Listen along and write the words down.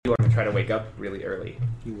to try to wake up really early.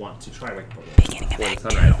 You want to try to wake up early. Before the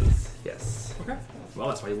sun rises. Yes. Okay. Well,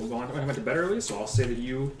 that's why you went to bed early, so I'll say that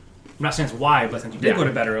you... I'm not saying it's why, but since you did go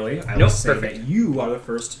to bed early, I will say that you are the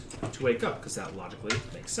first to wake up, because that logically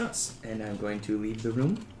makes sense. And I'm going to leave the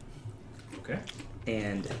room. Okay.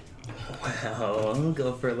 And, well,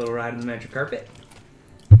 go for a little ride on the magic carpet.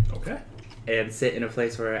 Okay. And sit in a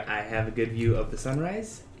place where I have a good view of the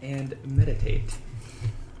sunrise and meditate.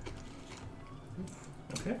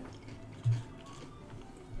 Okay.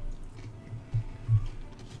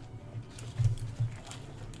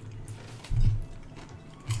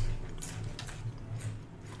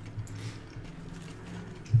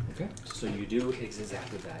 Okay, so you do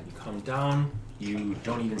exactly that. You come down, you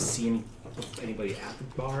don't even see anybody at the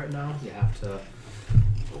bar right now. You have to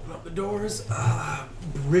open up the doors.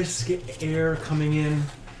 Brisk air coming in.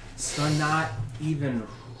 Sun not even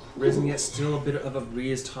risen yet. Still a bit of a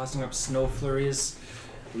breeze tossing up snow flurries.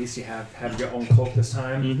 At least you have your own cloak this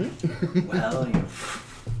time. Mm-hmm. Well, you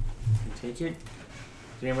take it. Is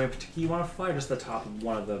there any way in particular you want to fly? Or just the top of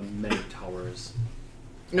one of the many towers?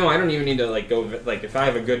 No, I don't even need to go. If I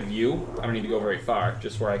have a good view, I don't need to go very far.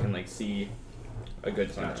 Just where I can see a good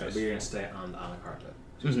sunrise. Gotcha. But you're gonna stay on the carpet.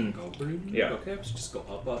 So just go. Yeah. Okay. So just go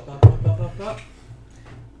up.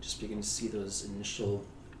 Just begin to see those initial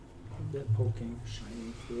bit poking,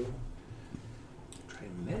 shining through. Try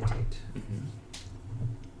to meditate.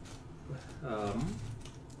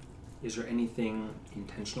 Is there anything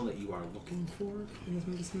intentional that you are looking for in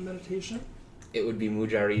this meditation? It would be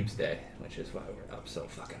Mujarib's day, which is why we're up so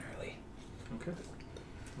fucking early. Okay.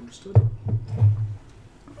 Understood. Go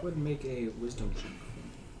ahead and make a wisdom check.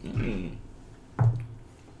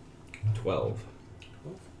 12.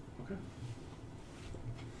 12? Okay.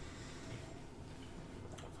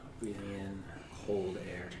 Breathing in cold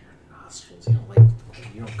air to your nostrils. You don't like the cold.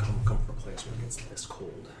 You don't come from a place where it gets this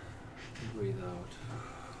cold. Breathe out.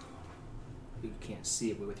 You can't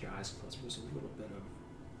see it, but with your eyes closed, there's a little bit of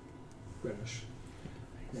reddish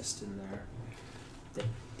mist in there that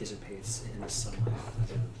dissipates in the sunlight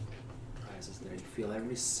as it rises there. You feel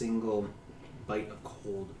every single bite of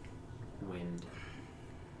cold wind.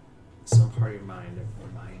 Some part of your mind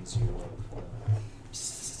reminds you of the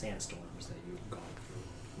sandstorms that you've gone through.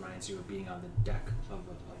 Reminds you of being on the deck of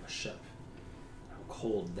a ship. How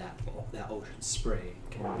cold that ocean spray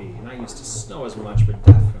can be. You're not used to snow as much, but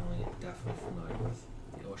definitely familiar with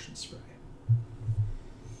the ocean spray.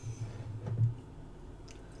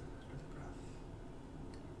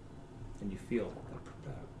 And you feel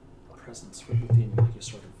that presence within you, like you're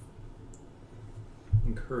sort of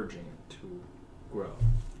encouraging it to grow.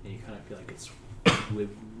 And you kind of feel like it's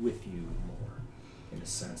with you more, in a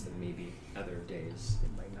sense that maybe other days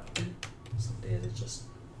it might not be. Some days it's just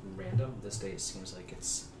random. This day it seems like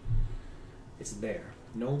it's there.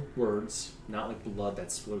 No words, not like blood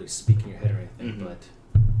that's literally speaking in your head or anything, but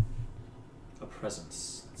a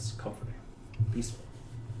presence that's comforting, peaceful,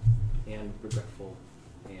 and regretful,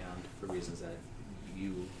 and for reasons that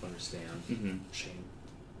you understand. Shame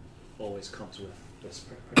always comes with this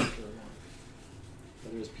particular one.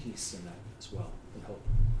 But there's peace in that as well, and hope.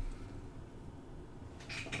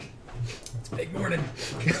 It's a big morning.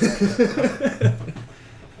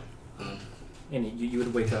 And you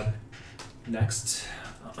would wake up next.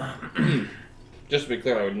 Just to be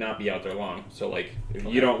clear, I would not be out there long. So, if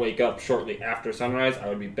you don't wake up shortly after sunrise, I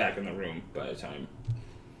would be back in the room by the time.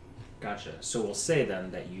 Gotcha. So we'll say then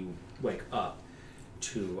that you wake up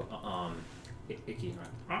to Icky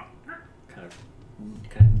kind of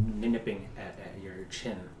nipping at your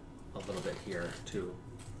chin a little bit here to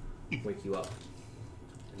wake you up.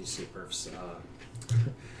 And you see Urf's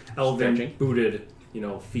elven booted,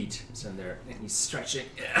 feet is in there, and he's stretching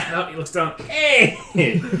out. He looks down. Hey!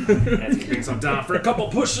 As he brings him down for a couple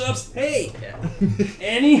push-ups. Hey!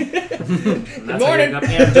 Annie? Good morning!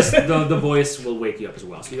 And just the voice will wake you up as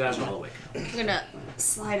well. So you guys are all awake now. I'm gonna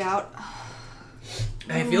slide out.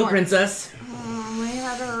 I feel, princess. My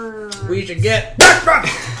head hurts. We should get back.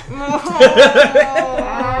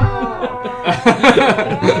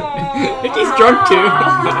 He's drunk too.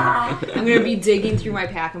 I'm gonna be digging through my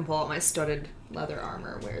pack and pull out my studded leather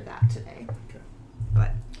armor. Wear that today.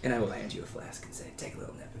 Okay. And I will hand you a flask and say, take a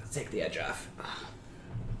little nip. It'll take the edge off.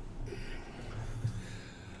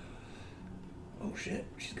 Oh shit,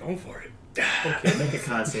 she's going for it. Okay, make a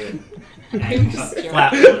con save.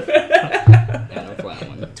 Flat one. No flat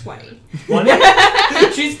one. 20. 20?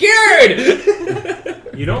 She's scared!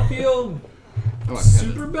 You don't feel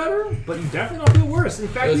super better, but you definitely don't feel worse. In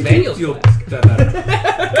fact, you do feel better.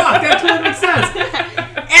 Fuck, that totally makes sense.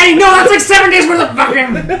 Annie, no, that's like 7 days worth of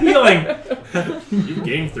fucking healing. You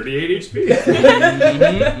gained 38 HP.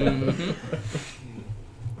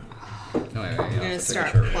 I'm gonna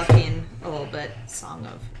start plucking a little bit. Song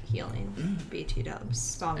of Healing. BT Dubs.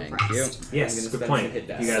 Song of Rest. Yes, good point. You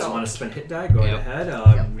guys want to spend hit die? Go ahead.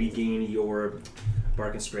 Regain your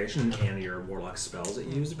Bark Inspiration and your Warlock spells that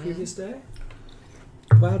you used the previous day.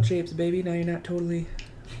 Wild shapes, baby. Now you're not totally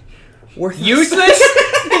worthless. Useless? Is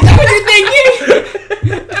that what you're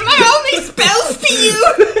thinking? Am I only spells to you?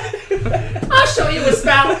 I'll show you a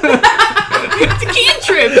spell. It's a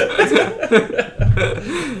cantrip.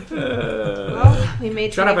 Well, we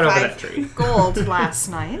made 25 gold last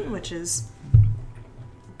night, which is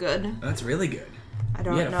good. That's really good. I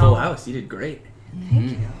don't know. You had know. a full house. You did great.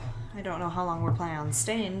 Thank you. I don't know how long we're planning on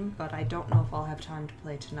staying, but I don't know if I'll have time to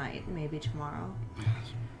play tonight. Maybe tomorrow.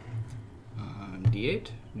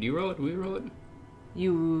 D8? Do you roll it? Do we roll it?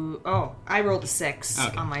 I rolled a 6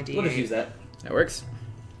 on my D8. We'll just use that. That works.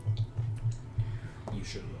 You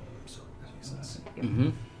should roll them, so that makes sense. Mm-hmm.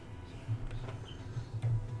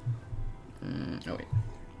 Oh, wait.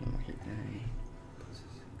 One more hit die.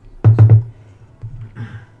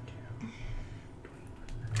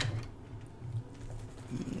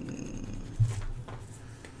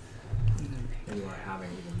 And you are having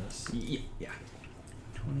even this. Yeah.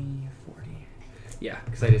 20, 40. Yeah,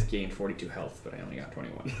 because I just gained 42 health, but I only got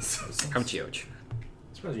 21. So Ouch. I'm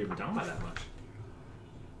surprised you haven't down by that much.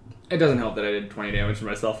 it doesn't help that I did 20 damage to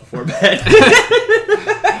myself before bed.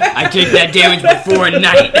 I take that damage before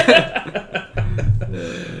night.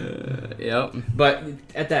 Yep. But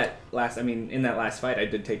at that in that last fight, I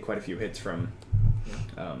did take quite a few hits from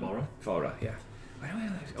Falra, yeah. Why do I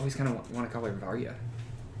always kind of want to call her Varya?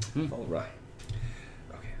 Falra.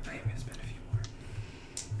 Okay, I am going to spend a few more.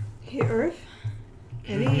 Hey, Urf.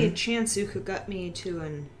 Any chance you could get me to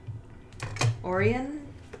an Orion?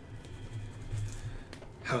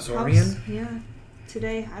 How's Orion? Yeah.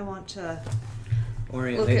 Today I want to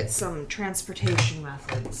Orion. look at some transportation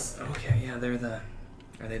methods. Okay, yeah,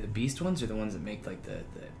 are they the beast ones or the ones that make like the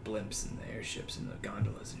blimps and the airships and the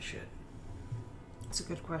gondolas and shit? It's a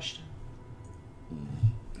good question.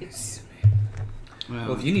 It's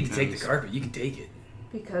Well, if you need to take the carpet, you can take it.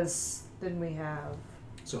 because then we have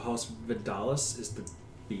So House Vidalis is the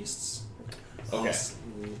beasts. Okay. House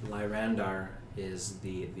Lyrandar is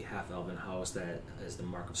the half-elven house that is the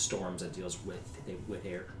Mark of Storms that deals with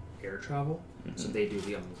air travel. Mm-hmm. So they do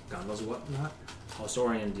the gondolas and whatnot. House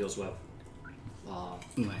Orion deals with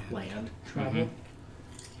land travel,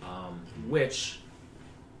 which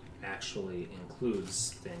actually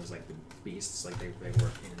includes things like the beasts, like they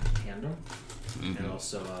work in tandem, and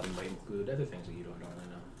also might include other things that you don't really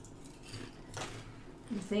know.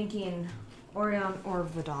 I'm thinking Orion or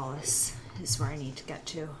Vidalis is where I need to get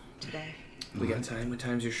to today. We got time. What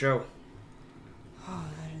time's your show? Oh,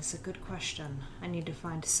 that is a good question. I need to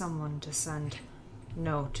find someone to send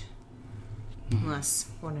note. Unless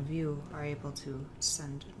one of you are able to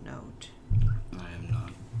send a note. I am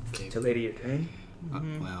not. To Lady Attain?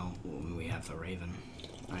 Well, we have the Raven.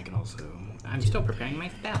 I can also... I'm still preparing my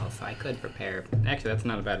spell, so I could prepare... Actually, that's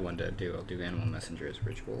not a bad one to do. I'll do Animal Messenger's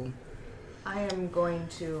Ritual. I am going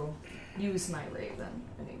to use my Raven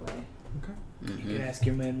anyway. Okay. You can ask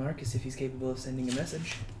your man Marcus if he's capable of sending a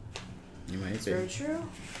message. You might It's be. very true.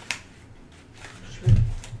 Should we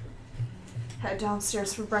head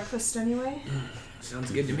downstairs for breakfast anyway?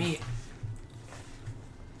 Sounds good to me.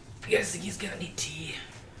 You guys think he's gonna need tea?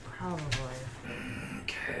 Probably.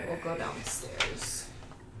 Okay. We'll go downstairs.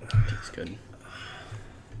 That's good.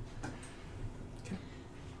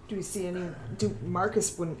 Do we see any...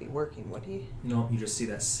 Marcus wouldn't be working, would he? No, you just see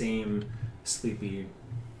that same sleepy,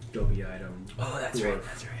 dopey item. Oh, that's dwarf right.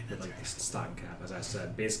 That's right. with like the stocking cap, as I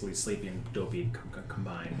said. Basically, sleepy and dopey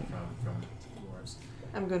combined from dwarves.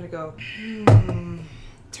 I'm gonna go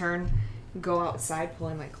turn, go outside,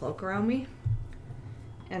 pulling my cloak around me,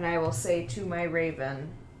 and I will say to my Raven,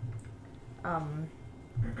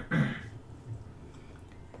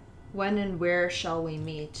 when and where shall we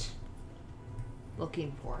meet?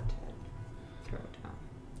 Looking forward to it. Throw it down.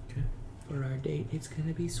 Okay. For our date, it's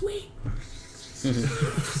gonna be sweet.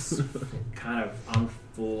 Kind of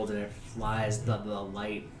unfolds and it flies, the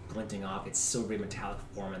light glinting off its silvery metallic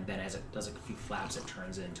form, and then as it does a few flaps, it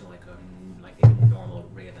turns into like a normal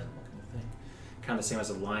raven looking thing. Kind of the same as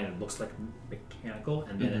a lion. It looks like mechanical,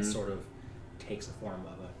 and then it sort of takes the form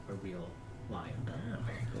of a real lion. Oh,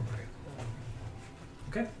 very cool. Very cool.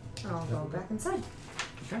 Okay. I'll go back inside.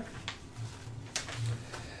 Okay.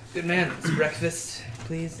 Good man. Some breakfast,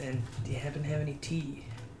 please. And do you happen to have any tea?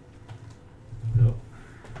 Nope.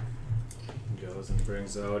 He goes and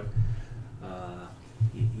brings out.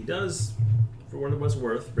 He does for what it was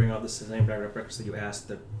worth, bring out the same breakfast that you asked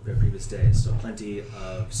the previous day. So plenty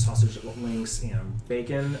of sausage links and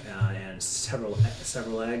bacon and several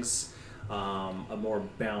eggs. A more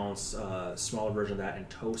balanced, smaller version of that, and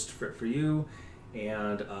toast for you,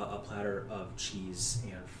 and a platter of cheese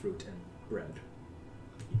and fruit and bread.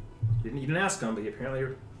 You didn't ask him, but he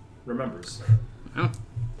apparently remembers. Oh.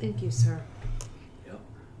 Thank you, sir. Yep.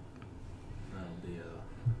 That'll be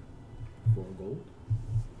 4 gold.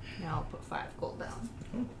 Now I'll put 5 gold down.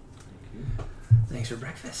 Thank you. Thanks for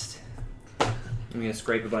breakfast. I'm gonna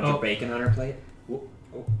scrape a bunch of bacon on her plate.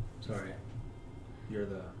 Oh, sorry. You're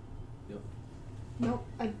the. Yep. Nope,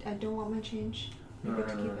 I don't want my change. No.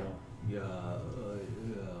 Yeah,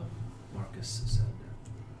 Marcus said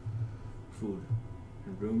food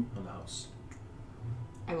and room on the house.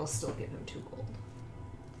 I will still give him 2 gold.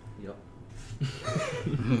 Yep.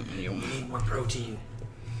 You need more protein.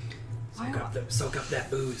 Soak up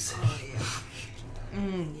that booze. Oh,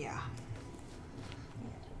 yeah.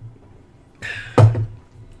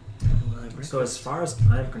 So as far as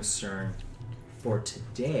I'm concerned, for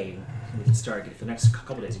today, we can start for the next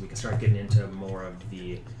couple days. We can start getting into more of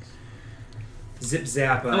the zip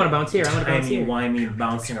zap. I want to bounce here. Timey-wimey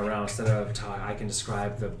bouncing around instead of I can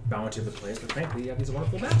describe the bounty of the place. But frankly, you have these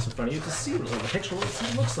wonderful maps in front of you to see what the picture what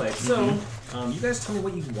it looks like. So you guys tell me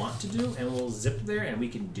what you want to do, and we'll zip there, and we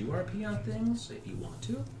can do RP on things if you want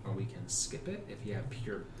to, or we can skip it if you have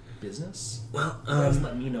pure business. Well, you guys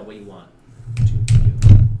let me know what you want to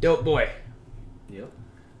do. Dope boy. Yep.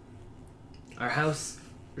 Our house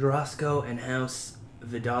Roscoe and house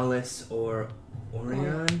Vidalis or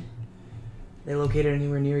Orion. They located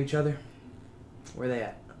anywhere near each other? Where are they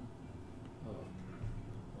at?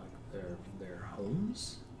 Like their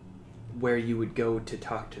homes? Where you would go to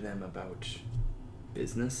talk to them about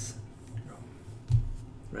business?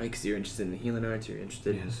 Right, because you're interested in the healing arts, you're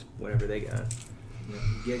interested in whatever they got.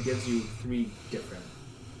 Yeah, it gives you 3 different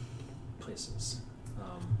places.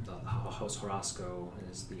 The house Horosco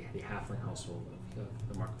is the halfling household of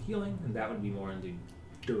the Mark of Healing, and that would be more in the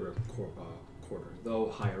Dura quarter, though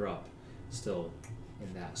higher up, still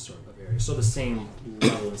in that sort of area. So the same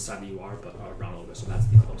level inside that you are, but around a little bit, so that's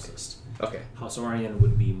the closest. Okay. House Orion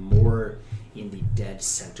would be more in the dead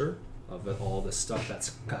center of all the stuff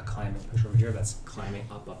that's climbing. Picture over here, that's climbing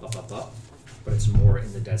up, but it's more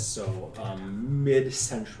in the dead. So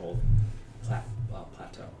mid-central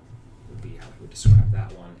plateau would be how we would describe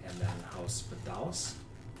that one, and then House Vidalis.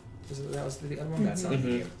 That was the other one. That's on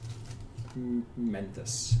the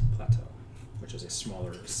Mentis Plateau, which is a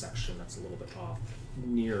smaller section that's a little bit off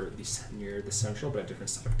near the central, but a different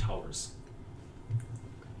set of towers.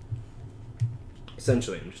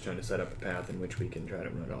 Essentially, I'm just trying to set up a path in which we can try to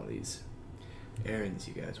run all these errands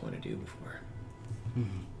you guys want to do before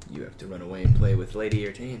you have to run away and play with Lady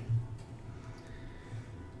Ertane.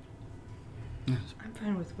 Yes. I'm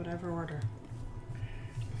fine with whatever order.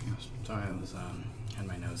 Yes. Sorry, I was had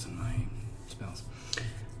my nose in my spells.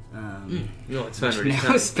 No, it's fine.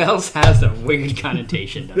 Now spells has a weird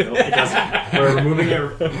connotation. Doesn't Nope, it doesn't. We're removing it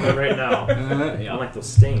right now. I don't like those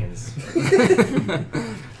stains.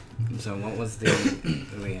 So what was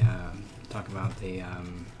we talk about the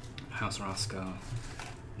House Roscoe?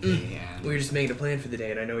 We were just making a plan for the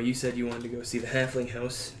day, and I know you said you wanted to go see the halfling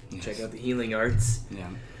house, check out the healing arts. Yeah.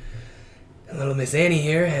 And little Miss Annie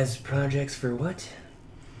here has projects for what?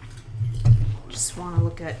 Just want to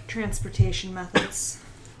look at transportation methods.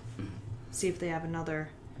 See if they have another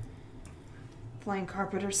flying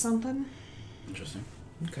carpet or something. Interesting.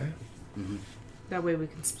 Okay. That way we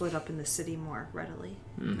can split up in the city more readily.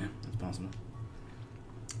 Yeah, that's possible.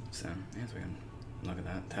 So, yes, we can look at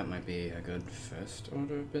that. That might be a good first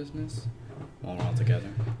order of business while we're all together.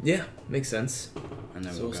 Yeah, makes sense. And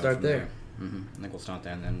then So we'll we'll go start from there. I think we'll start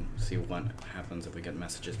there and then see what happens if we get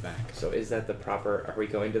messages back. So is that the proper... Are we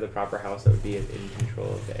going to the proper house that would be in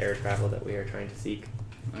control of the air travel that we are trying to seek?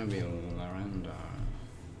 That would be around...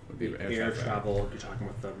 would be Air travel, you're talking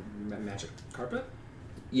with the magic carpet?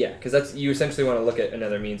 Yeah, because that's... You essentially want to look at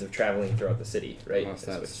another means of traveling throughout the city, right? Plus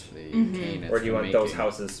that's the cane. Or do you want those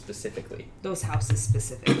houses specifically? Those houses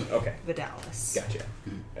specific. Okay. Vidalis. Gotcha.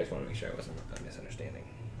 I just want to make sure I wasn't misunderstanding.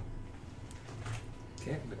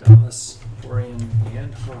 Okay, Vidalis, Orion,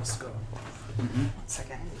 and Horosco. 1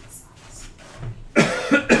 second. I need socks.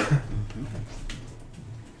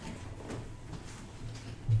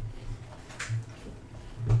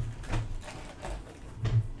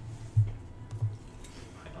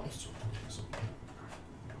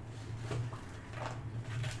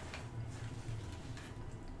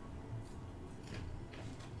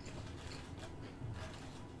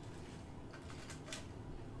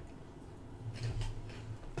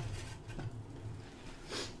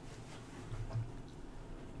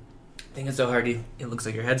 thinking so hard? It looks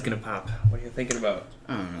like your head's gonna pop. What are you thinking about?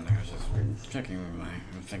 I don't know. I was just checking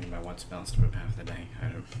I'm thinking about what spells to prepare for the day.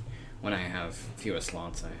 When I have fewer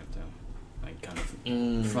slots, I have to kind of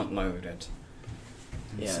front load it.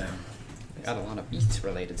 Yeah. So, got a lot of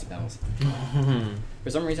beast-related spells.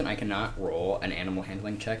 For some reason, I cannot roll an animal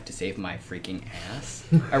handling check to save my freaking ass.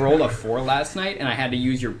 I rolled a 4 last night, and I had to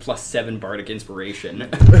use your +7 bardic inspiration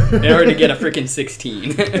in order to get a freaking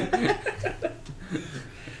 16.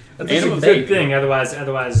 That's a good thing. Otherwise,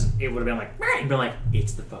 it would have been like, you'd been like,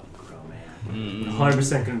 it's the fucking crow, man.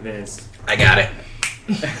 100% convinced. I got it.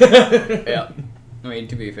 Yeah. I mean,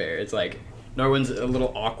 to be fair, it's like Norwin's a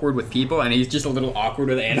little awkward with people, and he's just a little awkward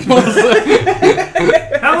with animals.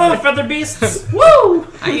 Hello, feather beasts. Woo!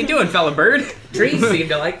 How you doing, fella bird? Trees seem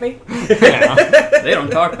to like me. Yeah. They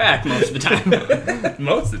don't talk back most of the time.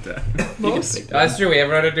 Most of the time. That's true. We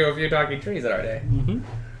have run into a few talking trees in our day.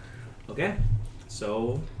 Okay,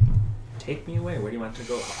 so take me away. Where do you want to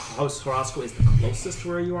go? House Horosco is the closest to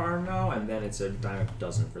where you are now, and then it's a dime a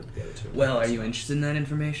dozen for the other two. Well, are you interested in that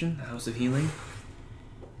information? The House of Healing?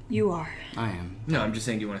 You are. I am. No, I'm just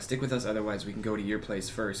saying, do you want to stick with us? Otherwise, we can go to your place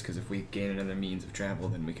first, because if we gain another means of travel,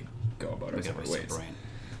 then we can go about our separate ways.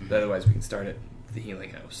 But otherwise, we can start at the Healing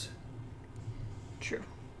House. True.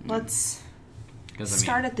 Let's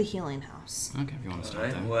start at the healing house. Okay, if you want to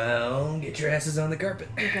start there. Well, get your asses on the carpet.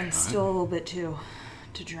 We're going to still a little bit to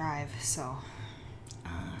drive, so...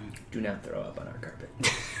 Do not throw up on our carpet.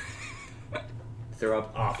 Throw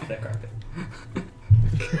up off the carpet.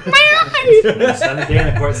 Spend the day in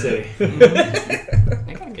the port city.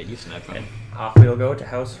 I gotta get used to that thing. Off we'll go to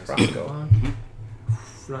House Roscoe.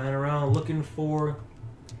 Flying around looking for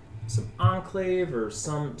some enclave or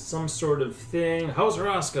some sort of thing. House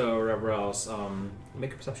Roscoe or whatever else.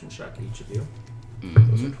 Make a perception check, each of you.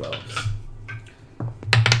 Those are 12s.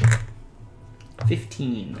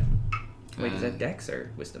 15. Wait, is that Dex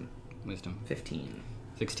or Wisdom? Wisdom. 15.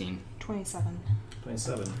 16. 27.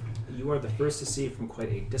 27. You are the first to see from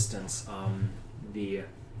quite a distance the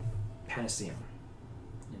Panaceum.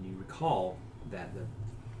 And you recall that the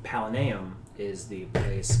Palaneum is the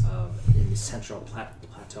place in the central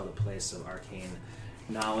plateau, the place of arcane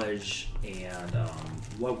knowledge and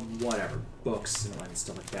whatever, books and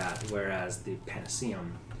stuff like that. Whereas the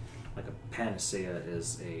Panaceum, like a panacea,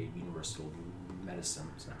 is a universal medicine.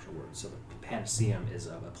 It's an actual word. So the Panaceum is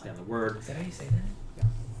a play on the word. Is that how you say that? Yeah.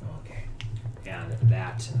 Oh, okay. And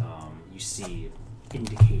that you see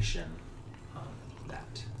indication of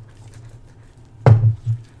that.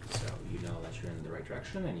 So you know that you're in the right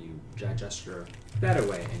direction, and you gesture that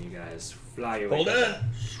away, and you guys fly away. Hold on.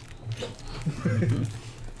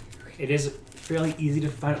 It is fairly easy to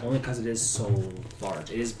find, only because it is so large.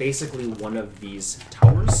 It is basically one of these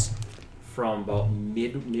towers from about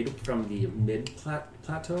from the mid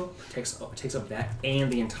plateau. Takes up that and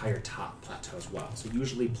the entire top plateau as well. So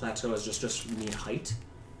usually plateau is just mean height.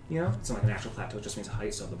 You know, it's not like an actual plateau; it just means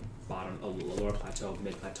height. So the bottom, lower plateau,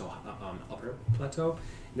 mid plateau, upper plateau.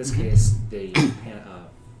 In this case, the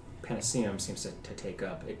Panaceum seems to take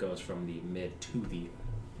up. It goes from the mid to the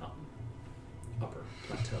upper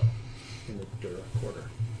plateau in the Dura quarter.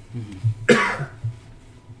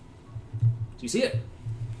 So you see it.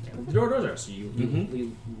 The doors are. So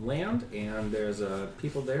you land, and there's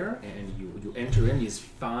people there, and you enter in these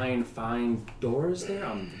fine doors there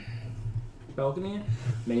on the balcony.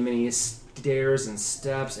 Many stairs and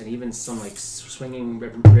steps, and even some like swinging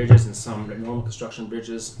bridges and some normal construction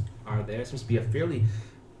bridges are there. It seems to be a fairly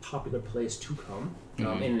popular place to come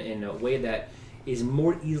in a way that is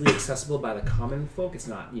more easily accessible by the common folk. It's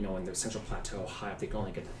not, in the central plateau high up. They can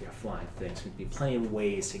only get to the flying things. There'd be plenty of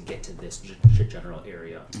ways to get to this general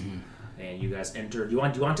area. And you guys enter. Do you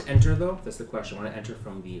want to enter though? That's the question. Want to enter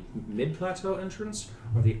from the mid plateau entrance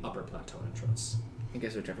or the upper plateau entrance? I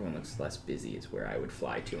guess whichever one looks less busy is where I would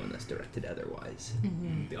fly to unless directed otherwise.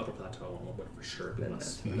 The upper plateau would for sure be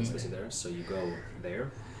less busy there. So you go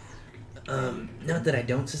there. Not that I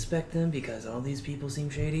don't suspect them, because all these people seem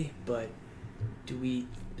shady, but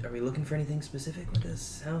are we looking for anything specific with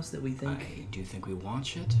this house that we think? I do think we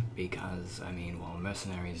watch it because, while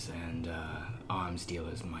mercenaries and arms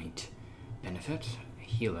dealers might benefit,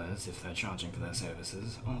 healers, if they're charging for their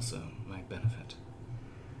services, also might benefit.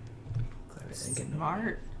 Clever thinking.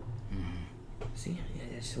 Smart. See, I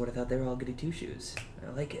just would have thought they were all goody two-shoes. I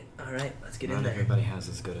like it. All right, let's get in Not there. everybody has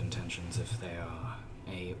as good intentions if they are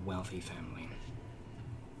a wealthy family.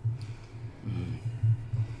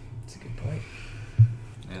 That's a good point.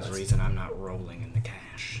 There's a reason I'm not rolling in the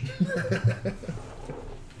cash.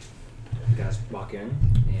 You guys walk in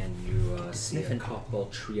and you see a couple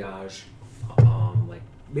triage,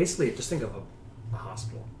 basically just think of a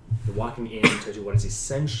hospital. You're walking into what is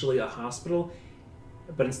essentially a hospital,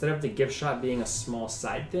 but instead of the gift shop being a small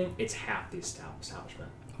side thing, it's half the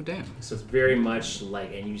establishment. Oh, damn. So it's very much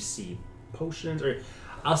like, and you see potions, or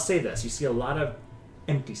I'll say this, you see a lot of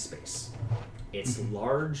empty space. It's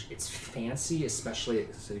large, it's fancy, especially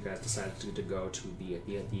so you guys decided to go to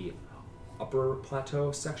the upper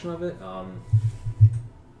plateau section of it.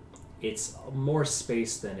 It's more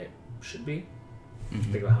space than it should be.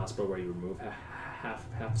 Think of a hospital where you remove half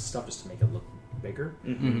the stuff just to make it look bigger.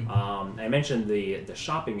 I mentioned the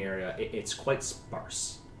shopping area. It's quite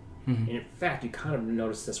sparse. And in fact, you kind of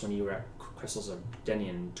noticed this when you were at Crystals of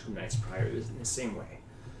Denian 2 nights prior. It was in the same way.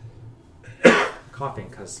 Coughing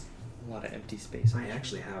because A lot of empty space. I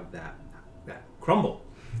actually have that crumble.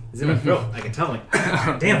 It's in my throat. I can tell. I'm like,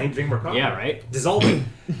 damn, I need to drink more coffee. Yeah, right? Dissolving.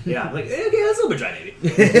 Yeah, I'm like, okay, that's a little bit dry, maybe.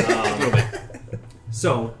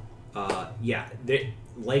 So,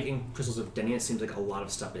 like in Crystals of Denian, it seems like a lot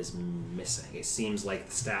of stuff is missing. It seems like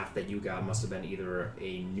the staff that you got must have been either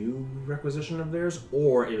a new requisition of theirs,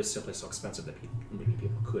 or it was simply so expensive that maybe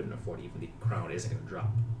people couldn't afford it. Even the crown isn't going to drop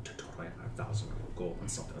to 25,000 gold on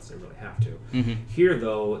something unless they really have to. Here,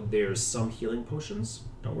 though, there's some healing potions.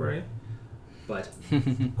 Don't worry. But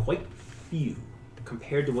quite few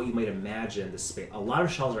compared to what you might imagine the space. A lot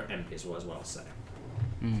of shelves are empty, is what I'll say.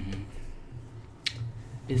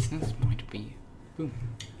 Business might be boom.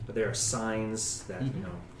 But there are signs that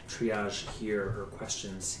triage here or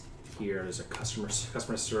questions here. There's a customer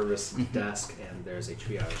service desk, and there's a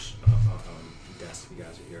triage desk if you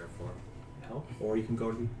guys are here for help, or you can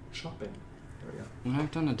go to the shopping area. When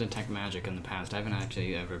I've done a detect magic in the past, I haven't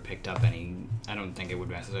actually ever picked up any. I don't think it would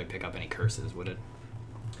necessarily pick up any curses, would it?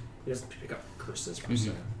 It doesn't pick up curses per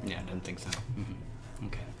se. Yeah, I didn't think so.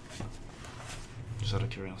 Okay. Just out of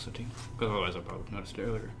curiosity, because otherwise I probably noticed it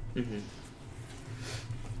earlier.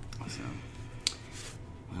 So,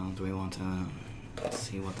 well, do we want to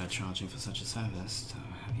see what they're charging for such a service to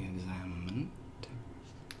have you examined?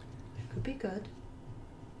 It could be good.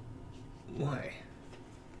 Why?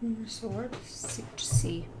 Sword,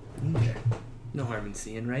 see. Okay. No harm in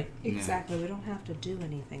seeing, right? Exactly. We don't have to do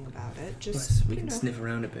anything about it. Plus, Just we can sniff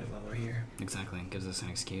around a bit while we're here. Exactly, it gives us an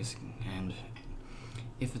excuse. And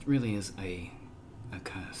if it really is a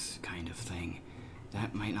curse kind of thing,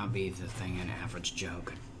 that might not be the thing an average Joe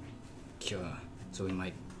could cure. So we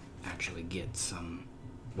might actually get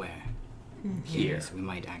somewhere here. So we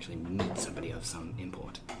might actually meet somebody of some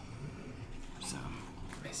import. So,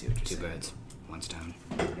 I see what you're two saying. birds, one stone.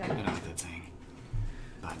 I don't know what that's saying.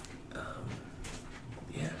 But,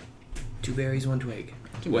 Yeah. 2 berries, 1 twig.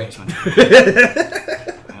 two berries, one twig.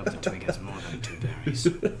 I hope the twig has more than 2 berries.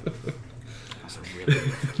 Those are really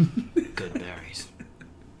good berries.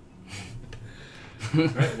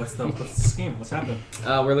 Alright, what's the scheme? What's happening?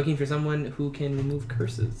 We're looking for someone who can remove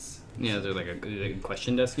curses. Yeah, is there like a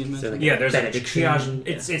question desk you mentioned? like Yeah, there's a benediction. triage.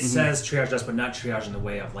 It says triage desk, but not triage in the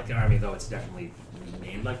way of like an army, though it's definitely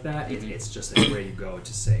named like that. It's just where you go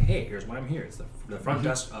to say, hey, here's why I'm here. It's the front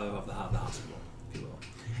desk of the hospital, if you will.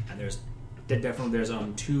 And there's 2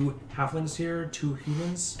 halflings here, 2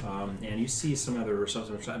 humans, and you see some other race,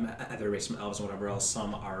 some elves and whatever else.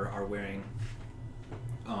 Some are wearing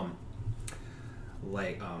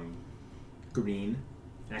green.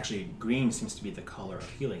 Actually, green seems to be the color of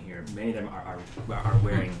healing here. Many of them are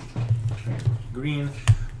wearing green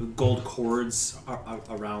with gold cords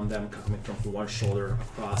around them coming from one shoulder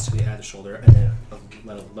across to the other shoulder, and then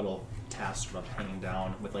a little task sort of hanging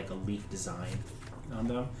down with like a leaf design on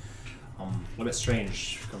them. A little bit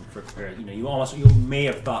strange for cleric. You may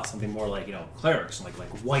have thought something more like clerics, like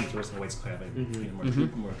white or something. White's cleric,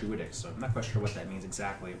 more druidic. So I'm not quite sure what that means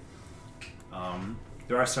exactly.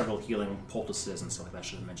 There are several healing poultices and stuff like that I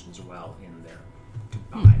should have mentioned as well in their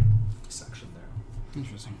goodbye section there.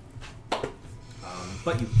 Interesting.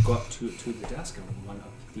 But you go up to the desk and one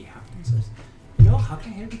of the halflings says, how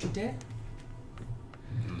can I help you today?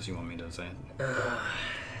 Unless you want me to say it.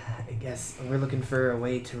 I guess we're looking for a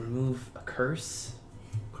way to remove a curse.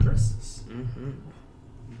 Curses. Mm-hmm.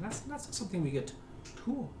 That's not something we get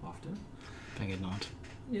too often. Figured not.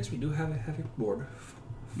 Yes, we do have a board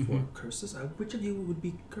for curses. Which of you would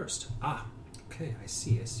be cursed? Ah, okay, I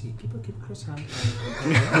see. Keep a close hand.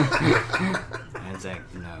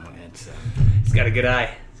 It's He's got a good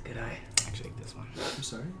eye. actually this one. I'm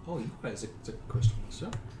sorry. Oh, you guys are cursed one, sir.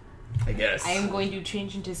 I guess. I am going to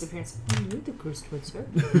change into his appearance. You're the cursed one, sir.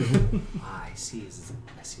 I see.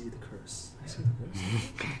 I see the curse.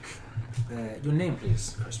 Your name,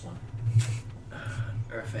 please, cursed one.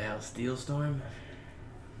 Urfael Steelstorm.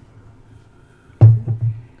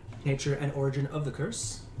 Nature and origin of the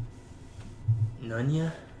curse.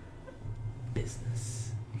 Nunya.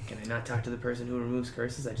 Business. Can I not talk to the person who removes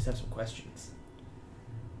curses? I just have some questions.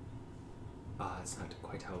 It's not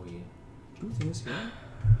quite how we do things here.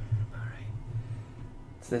 Alright.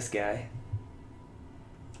 It's this guy.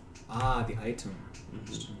 The item.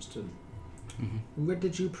 Understood. Where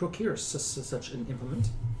did you procure such an implement?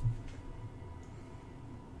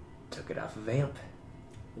 Took it off a vamp.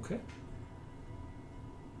 Okay.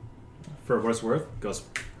 For what it's worth, goes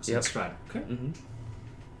Yep. stride. Okay. Mm-hmm.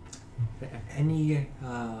 Any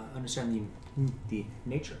understanding the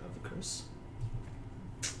nature of the curse?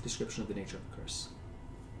 Description of the nature of the curse.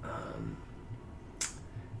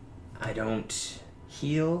 I don't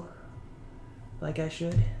heal like I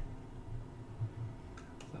should.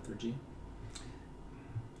 Lethargy.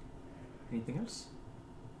 Anything else?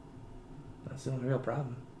 That's the only real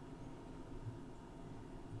problem.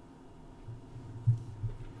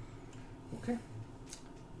 Okay.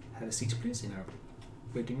 Have a seat, please, in our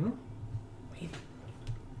waiting room.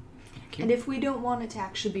 And if we don't want it to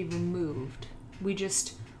actually be removed, we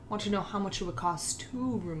just want to know how much it would cost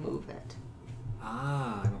to remove it.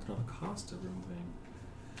 I want to know the cost of removing.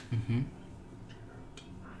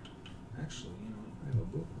 Actually, I have a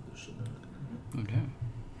book with this. Okay.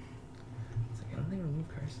 It's like, I don't think remove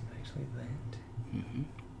curses is actually that.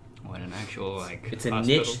 What an actual, like, It's a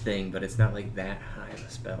hospital. niche thing, but it's not like that high of a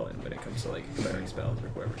spell when it comes to like cleric spells or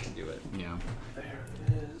whoever can do it. Yeah. There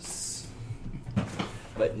it is.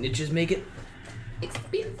 But niches make it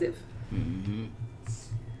expensive.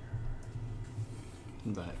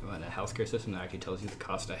 But what, a healthcare system that actually tells you the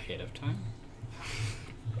cost ahead of time?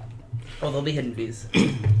 Oh, there'll be hidden fees.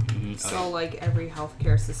 So, like every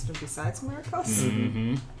healthcare system besides Miracles?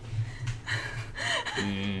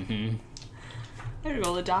 I had to go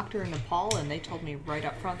to the doctor in Nepal, and they told me right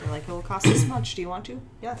up front, they're like, it will cost this much. Do you want to?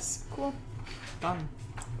 Yes. Cool. Done.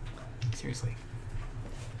 Seriously.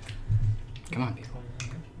 Come on, people.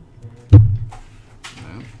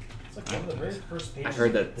 Well, It's like one of the very first pages. I've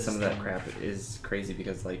heard that some of that crap is crazy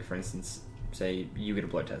because, like, for instance, say you get a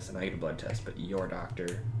blood test and I get a blood test, but your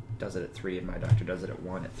doctor does it at 3 and my doctor does it at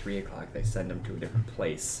 1. At 3 o'clock, they send them to a different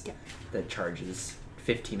place that charges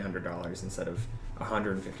 $1,500 instead of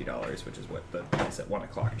 $150, which is what the place at 1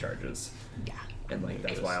 o'clock charges. Yeah. And, like,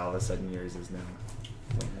 that's why all of a sudden yours is now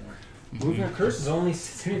way more. Moving a curse is only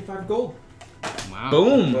 75 gold. wow.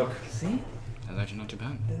 Boom! Look. See? That's actually not too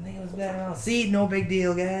bad. Didn't think it was bad at all. See? No big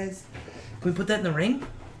deal, guys. Can we put that in the ring?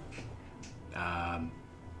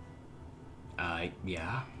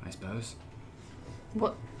 Yeah, I suppose.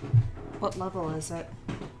 What level is it?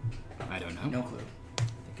 I don't know. No clue. I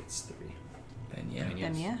think it's 3. Then yeah. Then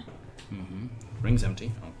Then yeah. Ring's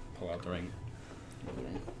empty. I'll pull out the ring.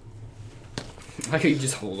 Like you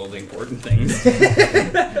just hold all the important things.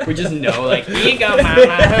 We just know, like, here you go,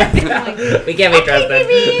 mama. We can't be trusted.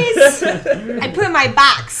 Babies! I put in my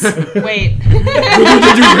box. Wait.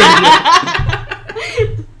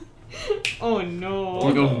 Oh no.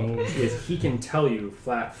 He can tell you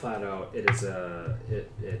flat out. It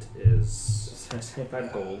is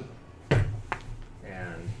 75 gold,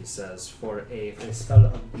 and he says for a spell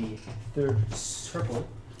of the 3rd circle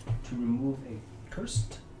to remove a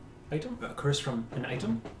cursed item, a curse from an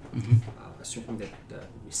item. Assuming that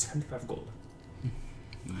would be 75 gold.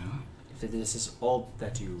 If this is all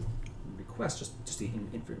that you request, just the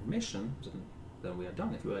information, then we are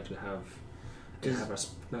done. If you would like to have a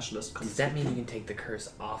specialist come. Does that mean you can take the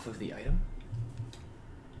curse off of the item?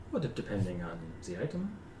 Well, depending on the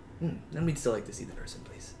item. Then we'd still like to see the person,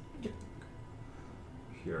 please.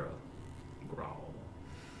 Hear a growl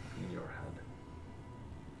in your head.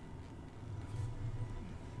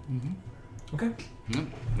 Okay. No,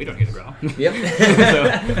 we don't hear the growl. Yep.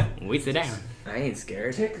 So we sit down. I ain't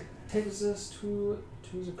scared. Take us to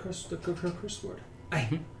the curse word.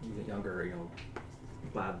 The younger,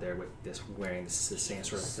 lad there with this wearing the same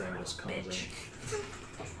sort of thing just comes in.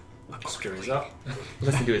 Scurries up.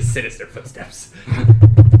 Listen to his sinister footsteps.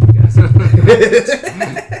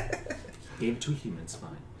 Gave it to humans,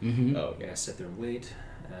 fine. Oh, You guys sit there and wait,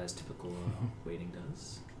 as typical waiting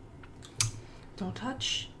does. Don't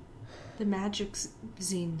touch the magic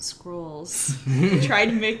zine scrolls. We tried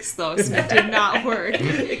to mix those, and it did not work.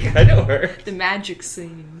 It kind of worked. The magic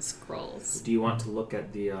zine scrolls. Do you want to look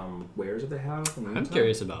at the wares that they have? In the I'm meantime?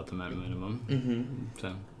 curious about them at minimum.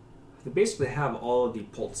 So They basically have all of the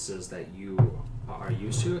pulses that you are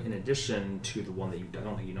used to, in addition to the one that I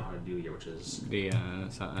don't think you know how to do yet, which is the I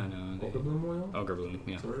know Ogre Bloom oil. Ogre Bloom,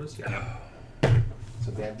 yeah. Is that what it is? Yeah.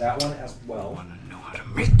 So they have that one as I well. want to know how to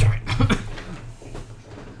make that.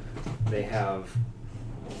 They have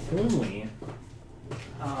only.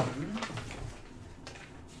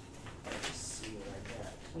 Let's see what I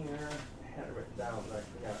got here. I had it written down, but I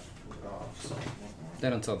forgot They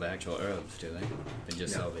don't sell the actual herbs, do they? They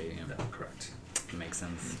just sell the... No, correct. Makes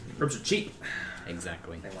sense. Herbs are cheap.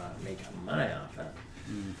 Exactly. They want to make money off it.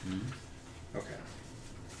 Mm-hmm. Okay.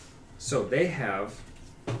 So they have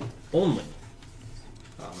only,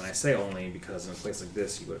 and I say only because in a place like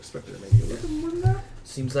this you would expect it maybe a little bit more than that.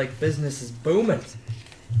 Seems like business is booming.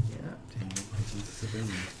 Yeah.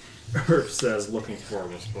 Urf says, looking for a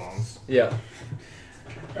response. Yeah.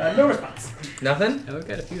 No response. Nothing? Oh, we've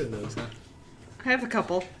got a few of those, huh? I have a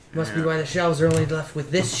couple. Must be why the shelves are only left with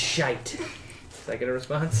this shite. Did I get a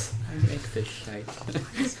response? I make this shite.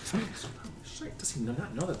 Shite, does he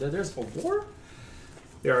not know that there's a war?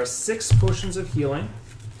 There are 6 potions of healing,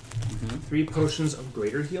 3 potions of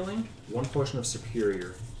greater healing, 1 potion of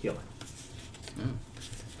superior healing.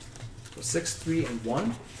 So 6, 3, and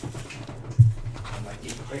 1. I might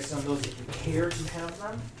need to place on those if you care to have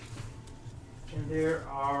them. And there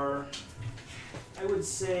are, I would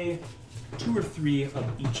say, 2 or 3 of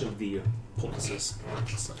each of the poultices.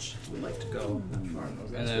 Such would like to go that far.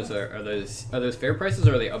 And are those fair prices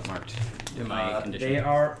or are they upmarked in my condition? They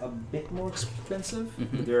are a bit more expensive.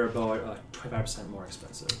 But they're about 25% more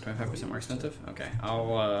expensive. 25% more expensive? Okay,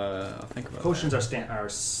 I'll think about Potions that. are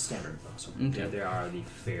standard though, so Okay. they are the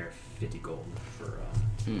fair 50 gold for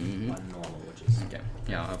Mm-hmm. one normal, which is Okay,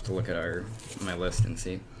 yeah, I'll have to look at my list and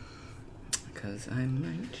see. Because I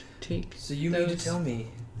might take So you mean to those. tell me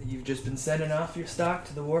that you've just been sending off your stock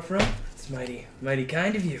to the war front? It's mighty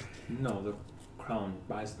kind of you. no. The crown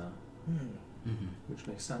buys them, Mm-hmm. which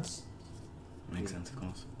makes sense. Makes sense, of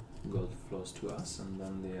course. Gold flows to us, and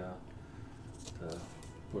then the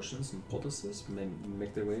potions and poultices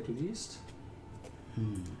make their way to the east.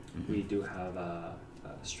 Mm-hmm. We do have a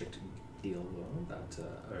strict deal, though, that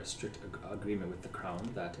or a strict agreement with the crown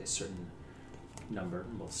that a certain number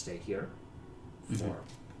will stay here for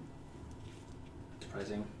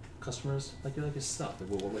enterprising customers like yourself.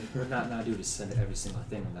 What we're not do to send every single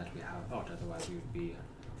thing that we have out. Otherwise, we would be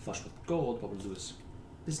flush with gold, but we'll lose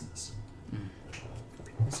business.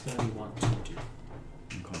 That's what we want to do.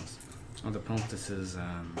 Of course. Well, the poultices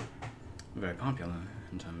very popular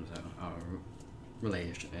in terms of our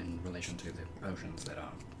relation to the potions that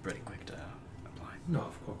are pretty quick to apply. No,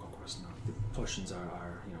 of course not. The potions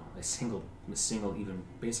are a single even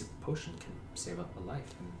basic potion can save a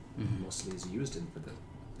life, and mostly is used for the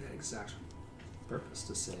exact purpose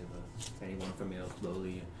to save anyone from a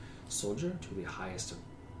lowly soldier to the highest of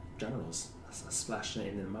generals. A splash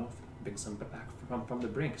in the mouth brings them back from the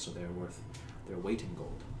brink, so they're worth their weight in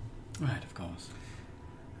gold. Right, of course.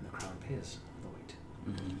 And the crown pays the weight.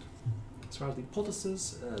 Mm-hmm. As far as the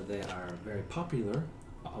poultices, they are very popular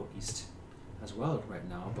out east as well right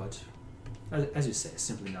now, but as you say,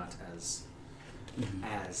 simply not as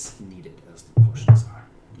needed as the potions are.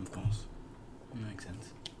 Of course. Makes sense.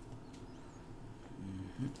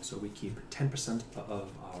 So we keep 10%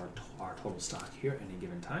 of our total stock here at any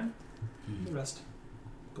given time. And the rest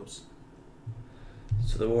goes.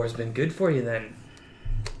 So the war's been good for you then?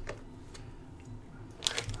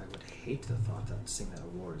 I would hate the thought that saying that a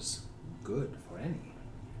war is good for any.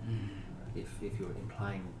 If you're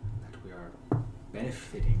implying that we are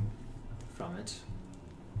benefiting from it,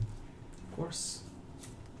 of course.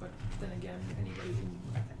 But then again,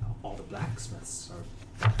 all the blacksmiths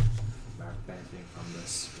are benefiting from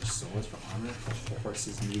this. For swords, for armor, for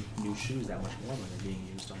horses need new shoes that much more when they're being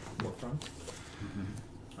used on the warfront.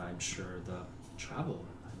 I'm sure the travel,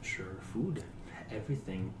 I'm sure food,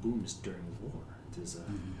 everything booms during the war. It is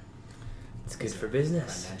It's good for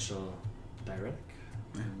business. Financial diuretic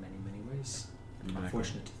in many ways.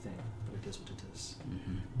 Unfortunate thing, but it is what it is.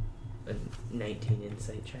 A 19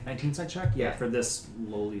 insight check. 19 side check? Yeah, for this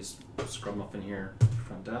lowly scrub muffin here,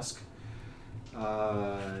 front desk.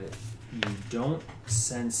 You don't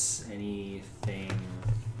sense any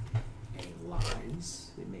lies.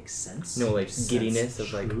 It makes sense. No, like You sense giddiness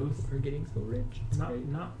of like, truth. we're getting so rich. It's Not great.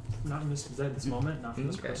 in this moment, not for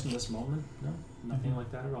this Okay. person, this moment. No, nothing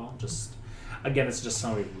like that at all. Just again, it's just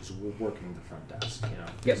somebody who's working the front desk.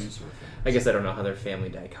 Yep. this sort of thing. I guess I don't know how their family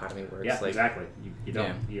dichotomy works. Yeah, like, exactly. You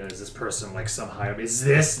don't. Is this person like somehow? Is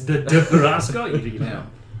this the Roscoe? You don't know.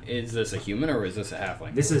 Is this a human or is this a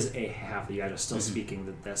halfling? This is a half. You guys are still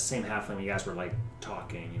speaking. That same halfling you guys were like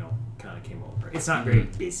talking. Kind of came over. It's not very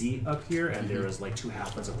busy up here, and there is like 2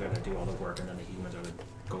 halflings up there that do all the work, and then the humans are the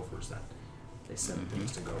gophers that they send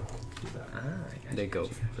things to go do that. I got They you, go got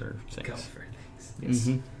you. for things. Go for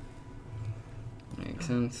things. Yes. Makes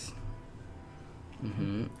sense.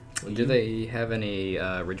 Well, Do they have any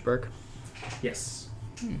ridge bark? Yes.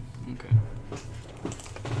 Okay.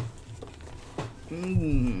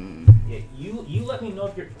 Yeah, you let me know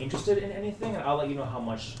if you're interested in anything, and I'll let you know how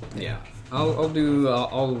much. Yeah.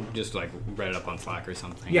 I'll just like write it up on Slack or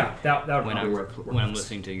something. Yeah, that would when probably I'm work. when I'm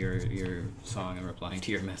listening to your song and replying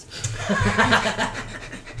to your message.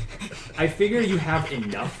 I figure you have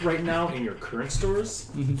enough right now in your current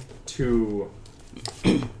stores to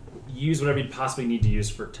use whatever you possibly need to use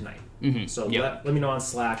for tonight. Mm-hmm. So Yep. let me know on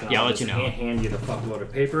Slack, and Yeah, I'll I'll just let you know. hand you the fuckload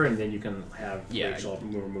of paper, and then you can have Yeah. Rachel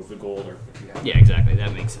remove the gold, or if you have. Yeah, exactly.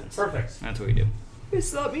 That makes sense. Perfect. That's what we do.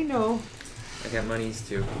 Just let me know. I got monies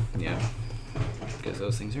too. Yeah. Because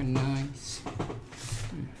those things are nice.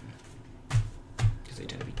 Because they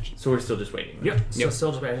tend to be cheap. So we're still just waiting. Right? Yep. So Yep.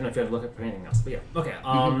 still just I don't know if you have to look for anything else, but yeah. Okay.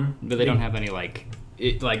 But they don't have any like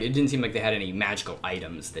it didn't seem like they had any magical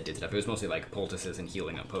items that did stuff. It was mostly like poultices and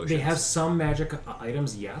healing up potions. They have some magic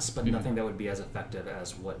items, yes, but nothing that would be as effective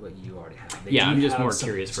as what you already have. They do I'm just have more some-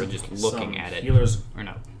 curious for some- just looking some at it. Healers Or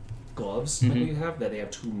no. gloves like you have, that they have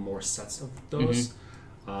 2 more sets of those.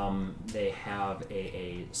 They have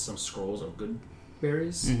some scrolls of good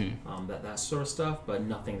berries, that sort of stuff, but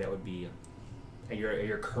nothing that would be at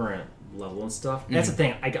your current level and stuff. That's the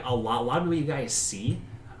thing. I got a lot of what you guys see.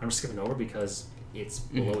 I'm just skipping over because it's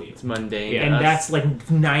below you. It's mundane. Yeah. And that's like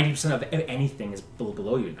 90% of anything is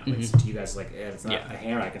below you now. It's to you guys like it's not a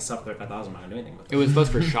hammer. I can stuff like 5,000. I'm not doing anything with it. It was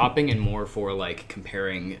both for shopping and more for like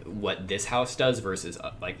comparing what this house does versus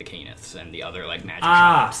like the Caneths and the other like magic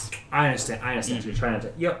shops. I understand. So you're trying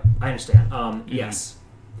to. Yep, I understand. Yes.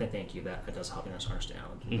 Thank you. That does help me understand.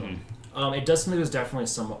 It does seem like there's definitely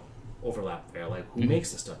some overlap there. Like, who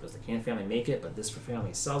makes this stuff? Does the Can family make it, but this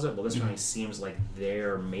family sells it? Well, this family seems like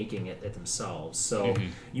they're making it themselves. So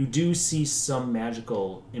you do see some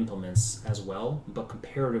magical implements as well, but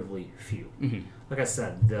comparatively few. Like I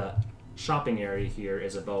said, the shopping area here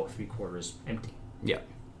is about 3/4 empty, Yeah.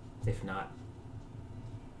 if not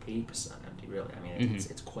 80% empty. Really, I mean,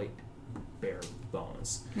 it's quite bare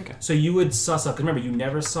bones. Okay. So you would suss up, because remember, you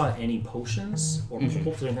never saw any potions or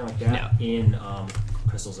hopefully anything like that in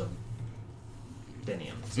crystals of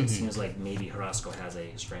Binium. So it seems like maybe Harasco has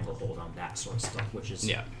a stranglehold on that sort of stuff, which is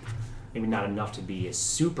maybe not enough to be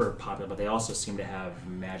super popular, but they also seem to have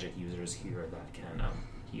magic users here that can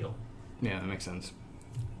heal. Yeah, that makes sense.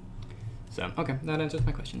 So, okay, that answers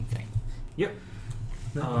my question. Thanks. Yep.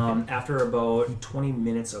 After about 20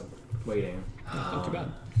 minutes of waiting, Not too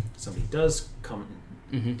bad. somebody does come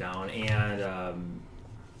down, and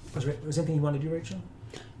was there anything you wanted to do, Rachel?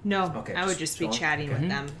 No, Okay, I would just be chilling. chatting Okay. with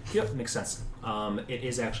them. Yep, makes sense. It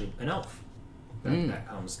is actually an elf that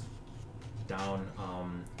comes down.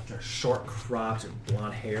 Short cropped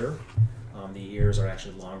blonde hair. The ears are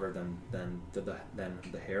actually longer than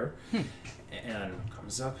the hair, and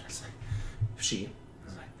comes up. And it's like, she.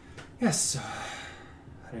 I'm like, yes.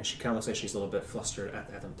 And she kind of looks like she's a little bit flustered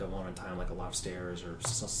at the moment in time, like a lot of stairs or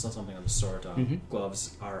something of the sort.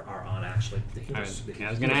 Gloves are on actually. I was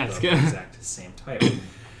healers gonna glove ask. are the exact same type.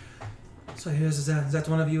 So is that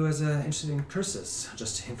one of you is interested in curses?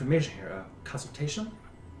 Just information here. Consultation?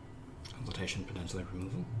 Consultation, potentially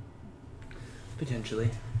removal. Potentially.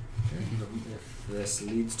 If this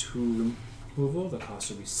leads to removal, the cost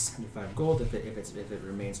will be 75 gold. If it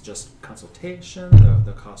remains just consultation,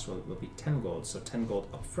 the cost will be 10 gold. So 10 gold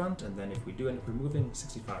up front, and then if we do end up removing,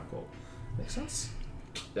 65 gold. Make sense?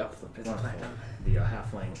 Yep. Flip it platinum. The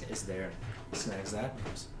halfling is there, snags that, and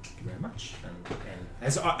goes, thank you very much. And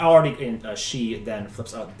as already she then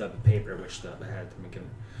flips out the paper which the head had been given.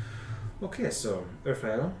 Okay, so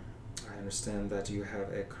Urfael, I understand that you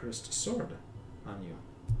have a cursed sword on you.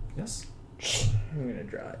 Yes? I'm gonna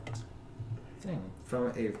draw it. Thing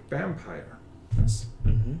from a vampire. Yes.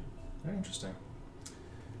 Mm-hmm. Very interesting.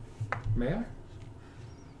 May I?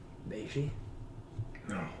 May she?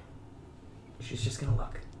 No. She's just gonna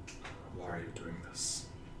look Why are you doing this?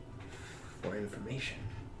 for information.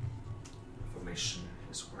 Information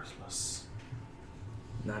is worthless.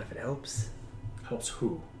 Not if it helps. Helps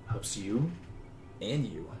who? Helps you? And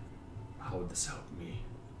you. How would this help me?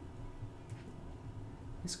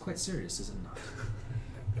 It's quite serious, is it not?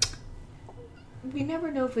 We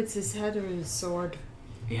never know if it's his head or his sword.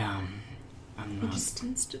 Yeah, I'm He not. just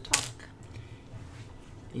tends to talk.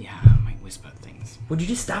 Yeah, I might whisper things. Would you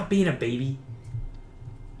just stop being a baby?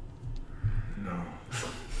 No.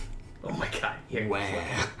 Oh my god. Here.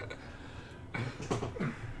 Where?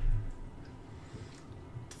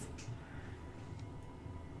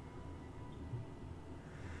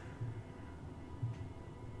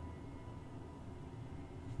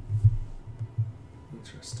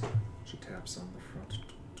 Interesting. She taps on the front.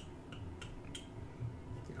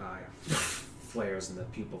 The eye flares and the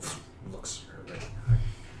pupil looks her right in the eye.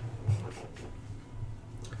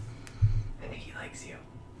 And he likes you.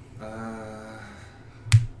 Powerful.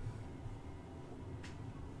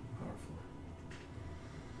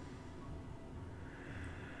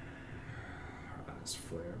 Her eyes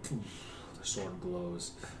flare. The sword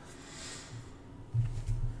glows.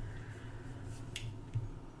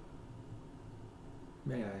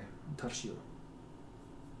 May I touch you?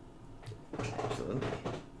 Absolutely.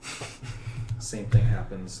 Same thing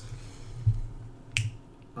happens.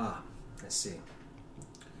 I see.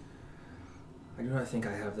 I do not think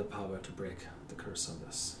I have the power to break the curse on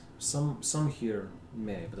this. Some here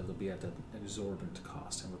may, but it'll be at an exorbitant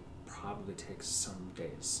cost and will probably take some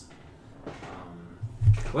days.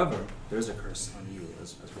 However, there is a curse on you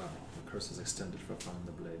as well. The curse is extended from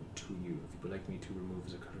the blade to you. If you would like me to remove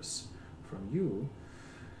the curse from you,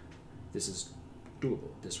 this is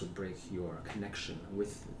doable. This would break your connection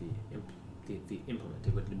with the implement.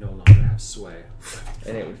 It would no longer have sway.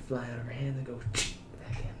 And it would fly out of her hand and go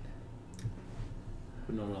back in.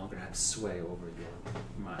 Would no longer have sway over your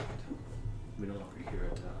mind. We no longer hear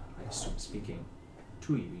it, I assume, speaking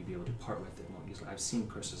to you. You'd be able to part with it more easily. I've seen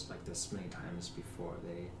curses like this many times before.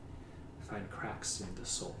 They find cracks in the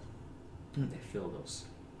soul. They fill those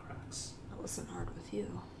cracks. That wasn't hard with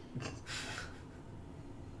you.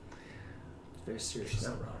 Very serious. She's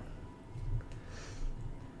not wrong.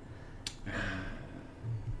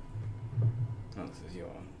 Well, this is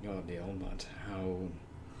your deal, but how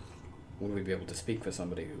would we be able to speak for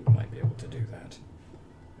somebody who might be able to do that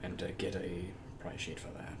and get a price sheet for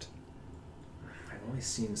that? I've only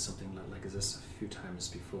seen something like this a few times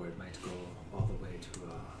before. It might go all the way to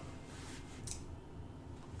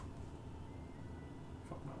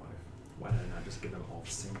fuck my wife. Why did I not just give them all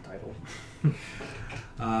the same title?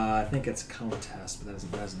 I think it's Countess, but that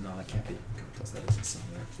is not. That can't be Countess. That isn't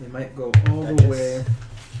somewhere. They might go all the way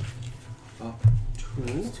up to.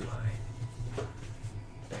 It's too high.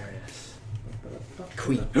 Baroness.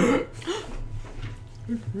 Queen.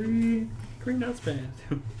 Green not bad.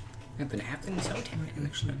 I've been having so damn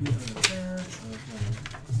Actually,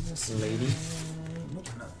 this Lady. Nope,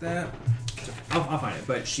 not that. I'll find it.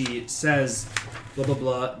 But she says, blah blah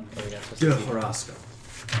blah, de Horasco.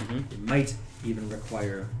 It might even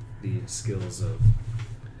require the skills of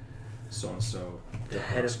so and so. The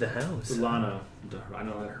head of the house. Ulana. I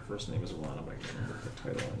know that her first name is Ulana, but I can't remember her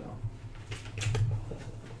title. I know.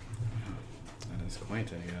 That is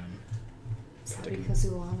quite a. Is that because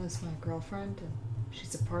Ulana's my girlfriend and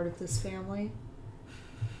she's a part of this family?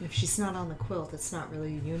 And if she's not on the quilt, it's not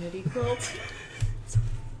really a unity quilt.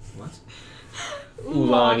 What?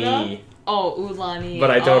 Ulani. Oh, Ulani.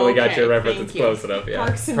 But I totally got okay, your reference. thank It's you. close enough, yeah.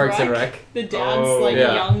 Parks and Rec. The dad's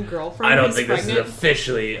yeah. young girlfriend. I don't who's think pregnant. this is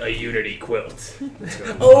officially a Unity quilt.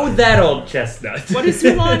 Oh, that old chestnut. What does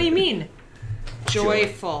Ulani mean?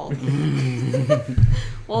 Joyful.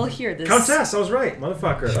 Well, here, this. Countess, I was right,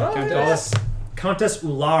 motherfucker. Oh, Countess. Countess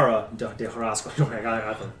Ulara de Horasco. No, I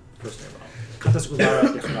got the first name wrong. Countess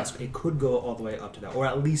Ulara de Horasco. It could go all the way up to that, or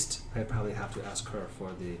at least I probably have to ask her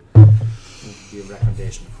for the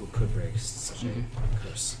recommendation of who could break such a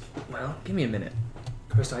curse. Well, give me a minute.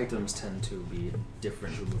 Cursed items tend to be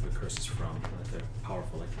different to remove the curses from, if they're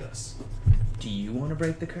powerful like this. Do you want to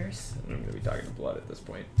break the curse? I'm going to be talking to Blood at this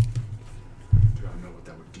point. Do not know what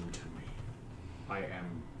that would do to me. I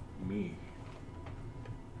am me.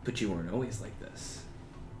 But you weren't always like this.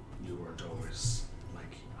 You weren't always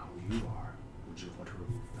like how you are. Would you want to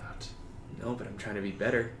remove that? No, but I'm trying to be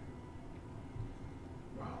better.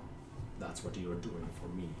 Well, that's what you are doing for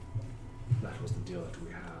me. That was the deal that we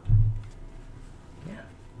had. Yeah.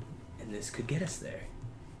 And this could get us there.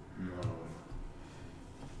 No,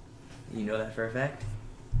 You know that for a fact?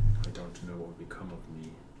 I don't know what would become of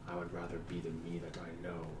me. I would rather be the me that I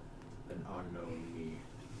know than unknown me.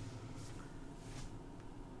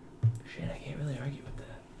 Shit, I can't really argue with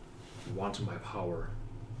that. If you want my power,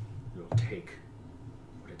 you'll take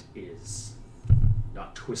what it is,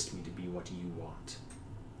 not twist me to be what you want.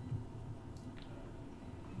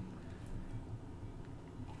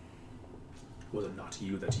 Was it not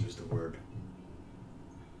you that used the word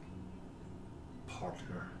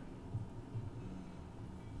partner?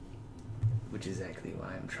 Which is exactly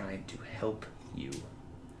why I'm trying to help you.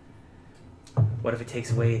 What if it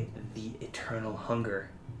takes away the eternal hunger?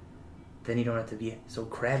 Then you don't have to be so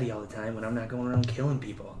crabby all the time when I'm not going around killing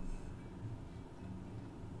people.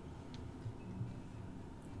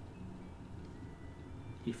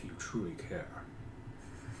 If you truly care,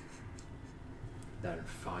 then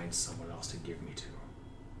find someone else to give me to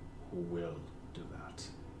who will do that.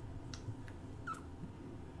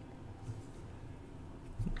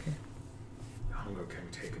 Okay. Hunger can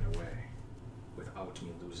be taken away without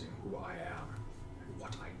me losing who I am and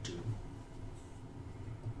what I do.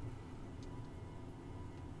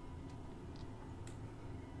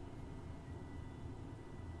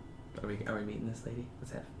 Are we meeting this lady?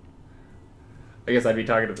 What's that? I guess I'd be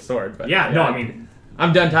talking to the sword, but Yeah, no, I mean...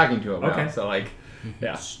 I'm done talking to him Okay. now, so like,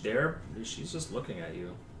 yeah. She's just looking at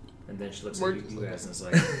you. And then she looks at you guys and is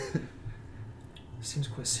like... Seems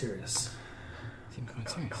quite serious. Seems quite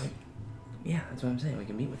serious. Yeah, that's what I'm saying. We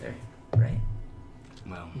can meet with her, right?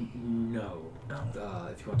 Well, No.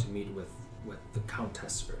 If you want to meet with the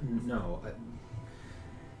Countess, no.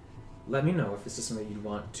 Let me know if this is something you'd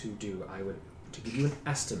want to do. I would to give you an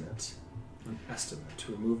estimate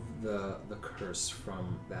to remove the curse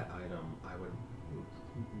from that item. I would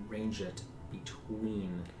range it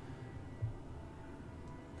between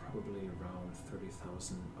probably around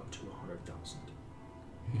 30,000 up to 100,000,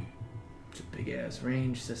 It's a big ass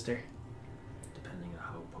range, sister. depending on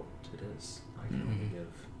how potent it is. I can only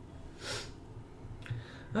give.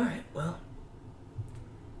 All right, well,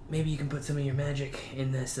 maybe you can put some of your magic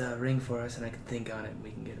in this ring for us, and I can think on it, and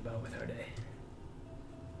we can get about with our day.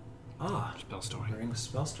 spell story. Ring of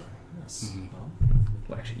spell story. Yes. Mhm.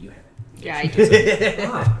 Well, actually, you have it. Yeah, I do.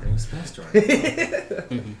 Ring of spell story.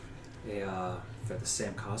 For the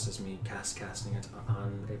same cost as me casting it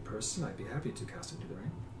on a person, I'd be happy to cast it into the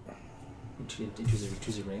ring.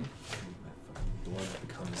 Choose a ring. My fucking blood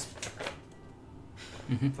becomes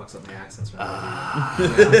fucks up my accents. Yeah,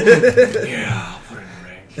 I'll put it in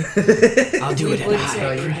the ring. I'll do it at a Would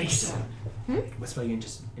high say- price. What spell are you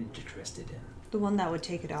interested in? The one that would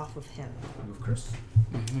take it off of him. Remove curse.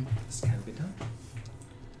 This can be done.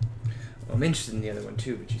 Well, I'm interested in the other one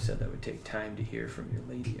too, but you said that would take time to hear from your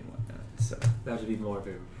lady and whatnot. So That would be more of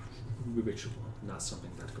a ritual, not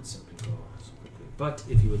something that could simply go so quickly. But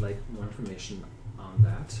if you would like more information on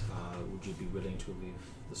that, would you be willing to leave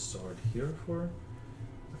the sword here for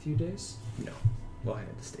a few days? no, well, I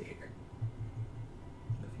had to stay here.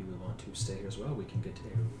 If you would want to stay here as well, we can get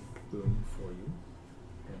a room for you,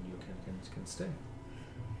 and you can stay.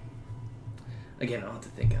 Again, I'll have to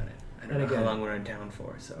think on it. I don't And know how again- long we're in town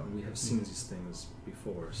for, so We have seen these things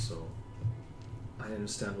before, so I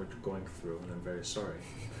understand what you're going through, and I'm very sorry.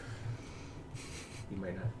 You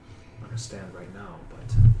may not understand right now,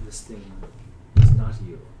 but this thing is not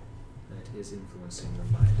you, and it is influencing your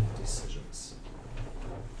mind and decisions.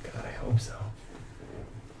 God, I hope so.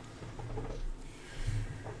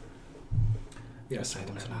 Yes,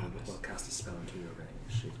 Items anonymous. will cast a spell into your ring.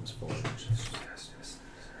 She comes forward.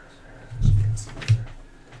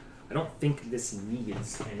 I don't think this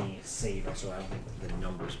needs any save, so I don't think the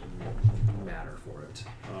numbers matter for it.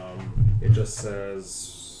 It just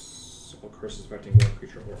says all curses affecting one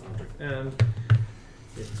creature or object, and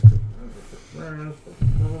it's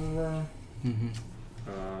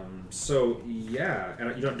so yeah,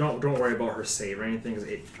 and you don't worry about her save or anything, because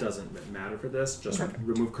it doesn't matter for this. Just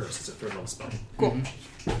remove curse. It's a third level spell. Cool.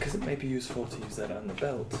 Because it might be useful to use that on the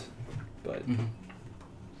belt, but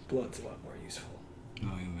blood's a lot more useful.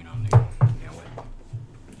 Oh, you mean on the whip.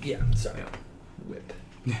 Yeah, sorry. Whip.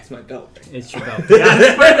 It's my belt. It's your belt. Yeah,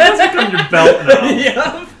 that's become your belt now.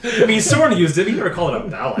 Yeah. I mean, Soren used it. He never called it a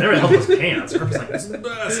belt. It never held his pants. Herb was like, this is the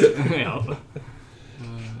best. Yeah.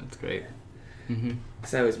 That's great.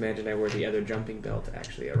 Because I always imagined I wore the other jumping belt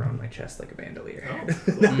actually around my chest like a bandolier. Oh,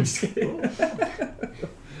 no, I'm just kidding.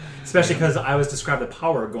 Especially because I was described the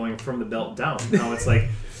power going from the belt down. Now it's like,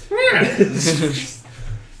 yeah,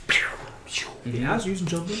 I was using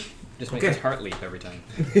jumping. Just makes his heart leap every time.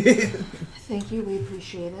 Thank you, we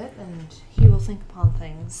appreciate it, and he will think upon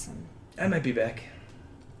things. And I might be back.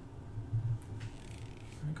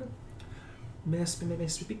 Okay. May I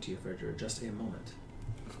speak to you for just a moment?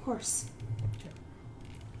 of course.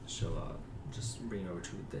 She'll just bring over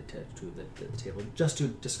to the table just to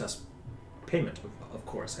discuss payment. Of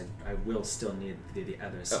course, I will still need the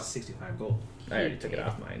other 65 gold. I already took it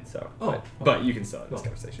off mine, so. Oh, but you can still have this Well,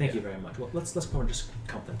 conversation. thank yeah. you very much. Well, let's go and just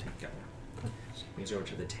count them together. Brings over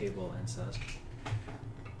to the table and says,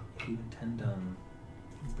 "If you intend on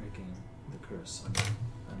breaking the curse on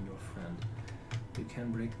your friend, you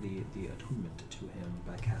can break the attunement to him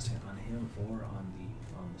by casting it on him or on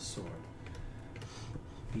the sword.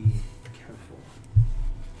 Be careful,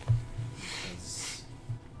 because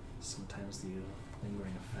sometimes the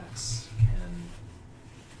lingering effects can.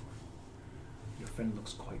 Your friend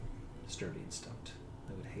looks quite sturdy and stout.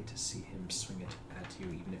 I would hate to see him swing it at you,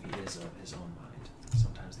 even if he is of his own mind.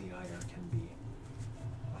 Sometimes the ire can be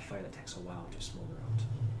a fire that takes a while to smolder out."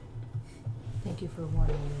 Thank you for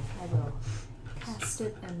warning me. I will cast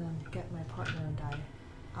it and then get my partner and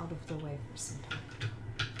I out of the way for some time.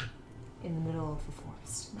 In the middle of the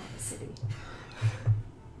forest, not the city.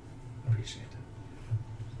 Appreciate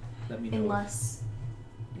it. Let me know. Unless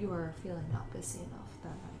you are feeling not busy enough,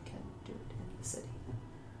 then I can do it in the city.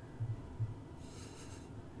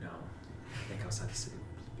 No. outside the city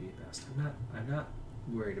would be best. I'm not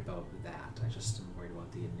worried about that. I just am worried about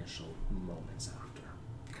the initial moments after,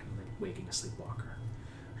 kind of like waking a sleepwalker.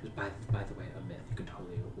 Which is, by the way, a myth. You can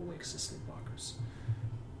totally awake sleepwalkers.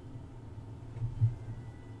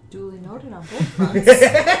 Duly noted on both fronts.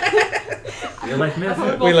 Real life myth.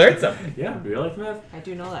 We learned something. Yeah, real life myth. I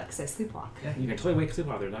do know that because I sleepwalk. Yeah, you can totally wake a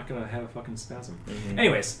sleepwalker. They're not gonna have a fucking spasm. Mm-hmm.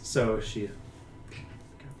 Anyways, so she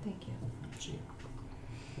Thank you.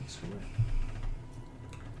 looks away.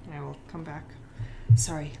 I will come back.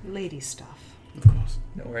 Sorry, lady stuff. Of course.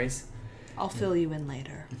 No worries. I'll fill you in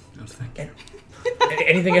later. No, thank you.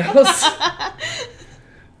 Anything else? I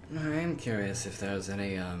am curious if there's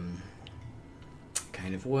any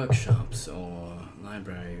kind of workshops or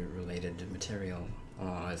library-related material,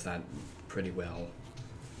 or is that pretty well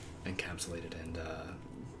encapsulated and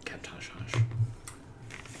kept hush-hush?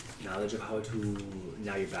 Knowledge of how to.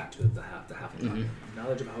 Now you're back to the half and Mhm.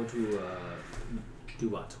 Knowledge of how to do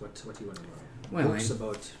what? What do you want to learn? Well, Books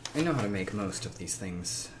about. I know how to make most of these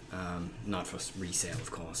things, not for resale,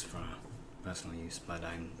 of course, for personal use, but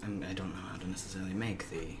I don't know how to necessarily make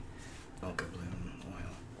the Ulka Bloom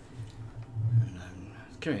oil. And I'm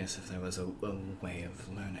curious if there was a way of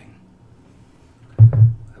learning.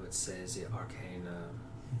 I would say the arcane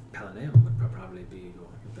Palaneum would probably be your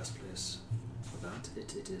best place for that.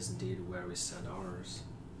 It is indeed where we send ours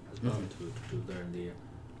as well to learn the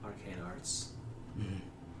arcane arts. Mm-hmm.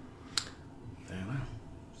 Very well.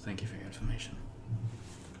 Thank you for your information.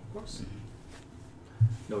 Of course. Mm-hmm.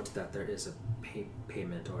 Note that there is a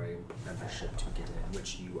payment or a membership to get in,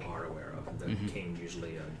 which you are aware of. The king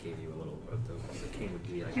usually gave you a little. The king would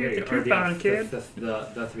be like, Here's "Hey, the coupon, kid." The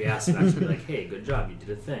three aspects would be like, "Hey, good job, you did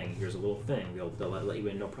a thing. Here's a little thing. They'll let you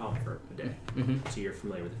in, no problem for a day." Mm-hmm. So you're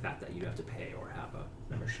familiar with the fact that you have to pay or have a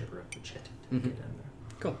membership or a chit to Mhm. get in there.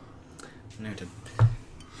 Cool. Noted.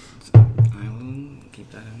 So I will keep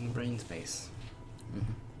that in the brain space.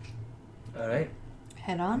 Mm-hmm. All right.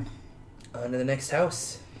 Head on. On to the next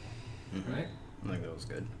house. Mm-hmm. Right? I think that was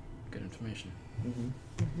good. Good information.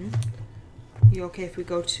 Mm-hmm. You okay if we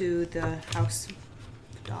go to the house?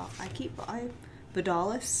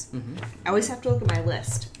 Vidalis. Mm-hmm. I always have to look at my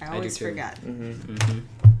list. I do always too. forget. Mm-hmm. Mm-hmm.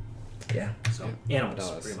 Yeah. So Yeah. animals,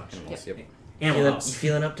 Dollars. pretty much. Animals, Yep. yep. Animal You house.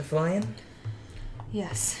 feeling up to flying?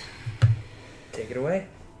 Yes. Take it away.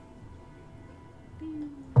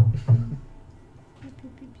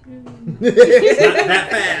 Not that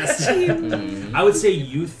fast. Mm-hmm. I would say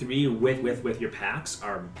you three with your packs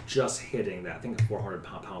are just hitting that. I think the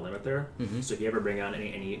 400-pound limit there. Mhm. So if you ever bring on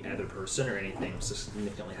any other person or anything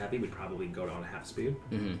significantly heavy, we'd probably go down to half speed.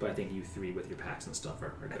 Mm-hmm. But I think you three with your packs and stuff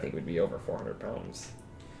are I good. think we'd be over 400 pounds.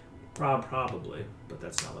 Probably, but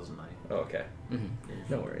that's not as nice. Oh, okay. Mm-hmm.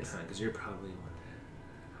 No worries. Because you're probably.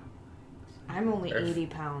 I'm only Earth. 80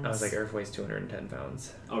 pounds. I was like, Urf weighs 210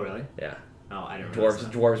 pounds. Oh really? Yeah. Oh, I didn't realize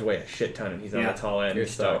that. Dwarves weigh a shit ton, and he's on Yeah. the tall end. You're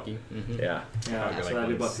so stocky. Mm-hmm. yeah. Yeah, I'd be so like that'd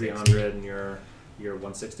be about 160. 300, and you're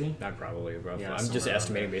 160. Not probably, roughly. Yeah, I'm just somewhere around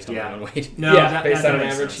estimating there. based on Yeah. my own weight. No, yeah, that, based that on an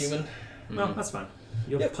makes average sense. human. No, Mhm. that's fine.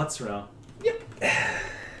 You'll Yep. putz around. Yep.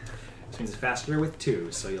 Which means it's faster with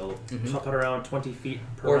two, so you'll Mhm. putt around 20 feet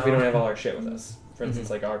per Or if we round. don't have all our shit with us. For instance,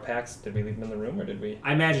 Mhm. like our packs, did we leave them in the room or did we?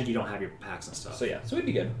 I imagine you don't have your packs and stuff. So yeah, so we'd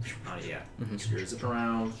be good. Yeah. Mhm. So you're zipping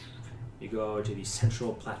around. You go to the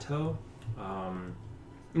central plateau.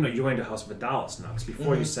 You're going to House of Vidalis now, because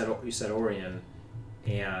before you said Orion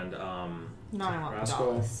and No, I want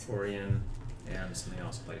Roscoe, Vidalis. Orion, and something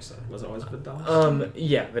else. Like I said, was it always Vidalis?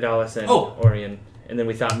 Yeah, Vidalis and Oh! Orion, and then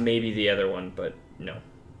we thought maybe the other one, but no.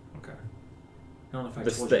 Okay. I don't know if I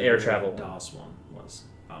This- told the you air where travel the Vidalis one was.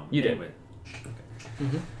 You did. Anyway.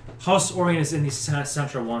 Mm-hmm. House Orion is in the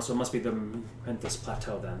central one, so it must be the Memphis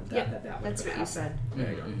Plateau then. Yep, that that's what you said.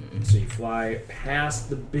 There you go. Mhm. So you fly past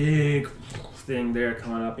the big thing there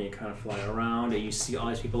coming up, and you kind of fly around, and you see all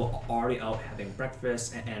these people already out having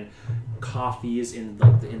breakfast and coffees in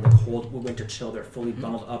the cold winter chill. They're fully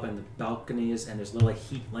bundled up in the balconies, and there's little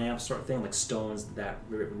heat lamps sort of thing, like stones that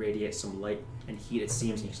radiate some light and heat. It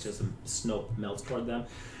seems, and you see some snow melts toward them.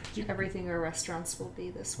 Everything our restaurants will be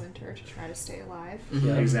this winter to try to stay alive.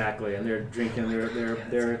 Yeah, exactly. And they're drinking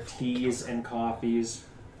their teas and coffees,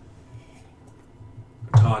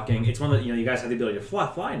 talking. It's one that you guys have the ability to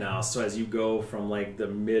fly now. So as you go from like the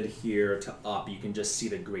mid here to up, you can just see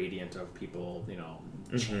the gradient of people,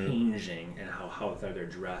 changing and how they're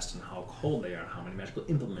dressed and how cold they are, and how many magical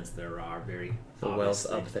implements there are. Very The wells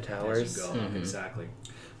obviously up the as towers. you go. Mhm. Exactly.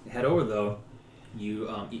 You head over though. You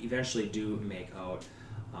eventually do make out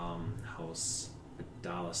House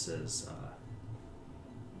Dalis's.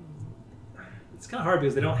 It's kind of hard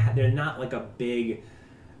because they're not like a big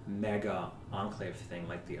mega enclave thing,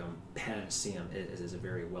 like the Panacea is a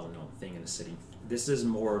very well-known thing in the city. This is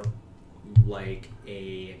more like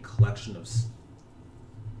a collection of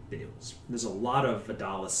stables. There's a lot of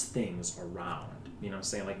Vidalis things around. You know what I'm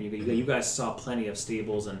saying? Like you guys saw plenty of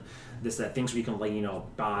stables and that things where you can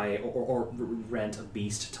buy or rent a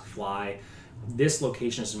beast to fly. This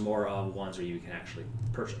location is more of ones where you can actually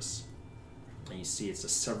purchase. And you see it's a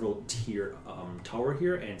several tier tower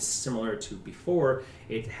here, and similar to before,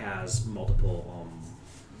 it has multiple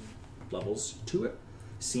levels to it.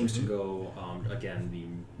 Seems to go again the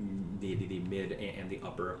mid and the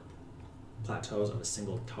upper plateaus of a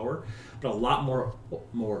single tower, but a lot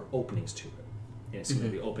more openings to it. And it seems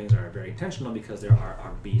like the openings are very intentional because there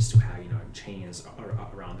are beasts who have chains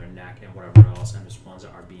around their neck and whatever else, and there's ones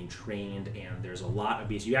that are being trained, and there's a lot of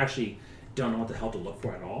beasts. You actually don't know what the hell to look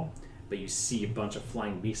for at all, but you see a bunch of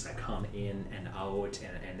flying beasts that come in and out,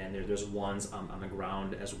 and then there's ones on the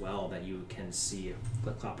ground as well that you can see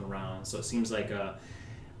clip-clopping around. So it seems like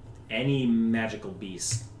any magical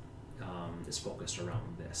beast is focused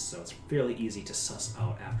around this. So it's fairly easy to suss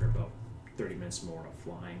out after about 30 minutes more of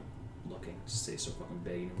flying, looking to stay so fucking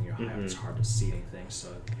big. And when you're high up, it's hard to see anything. So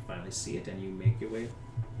you finally see it, and you make your way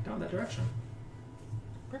down that direction.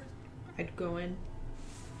 I'd go in.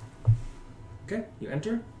 Okay, you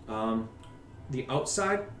enter. The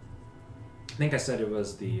outside, I think I said it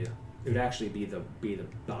would actually be the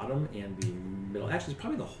bottom and the middle. Actually, it's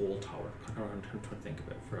probably the whole tower. I'm trying to think of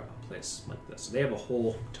it for a place like this. So they have a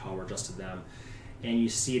whole tower just to them, and you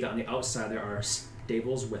see that on the outside there are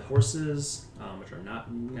stables with horses, which are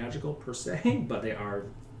not magical per se, but they are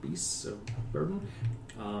beasts of burden.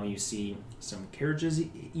 You see some carriages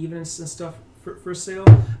even and stuff for sale.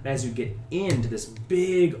 As you get into this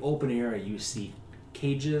big open area, you see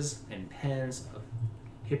cages and pens of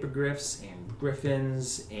hippogriffs and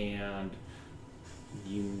griffins and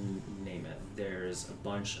you name it. There's a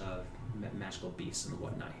bunch of magical beasts and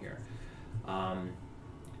whatnot here.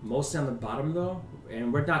 Mostly on the bottom though,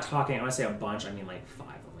 and we're not talking, when I say a bunch, I mean like 5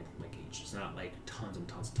 like each. It's not like tons and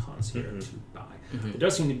tons here to buy. There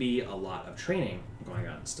does seem to be a lot of training going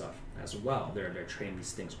on and stuff as well. They're training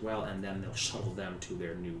these things well, and then they'll shuttle them to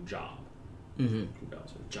their new job. So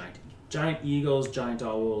giant eagles, giant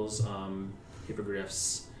owls,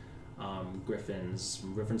 hippogriffs, griffins.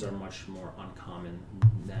 Griffins are much more uncommon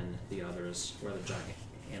than the others, or the giant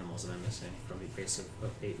animals that I'm missing from the base of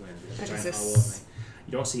 8 Wind. Giant owl.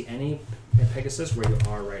 You don't see any Pegasus where you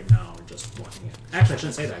are right now, just walking in. Actually, I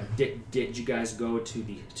shouldn't say that. Did you guys go to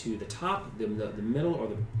the top, the middle, or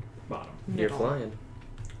the bottom? You're flying.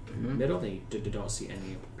 Middle, they don't see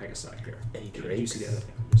any Pegasi here. Any Do you drakes? see the other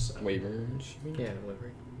thing? Wyverns? Yeah,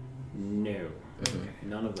 delivery. No.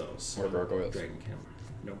 None of those. Or gargoyles? Dragon Camp.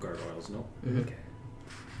 No gargoyles, no. Okay.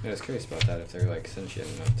 I was curious about that, if they're like sentient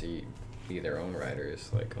enough to be their own riders.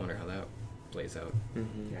 Like, I wonder how that plays out.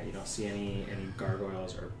 Yeah, you don't see any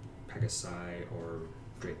gargoyles or Pegasi or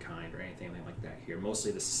Drakekind or anything like that here.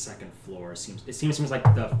 Mostly the second floor seems like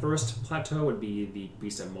the first plateau would be the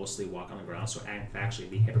beasts that mostly walk on the ground. So actually,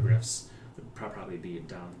 the hippogriffs would probably be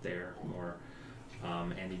down there more,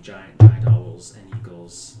 and the giant owls and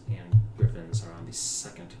eagles and griffins are on the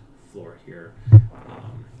second floor here.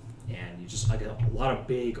 And you just like a lot of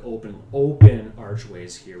big open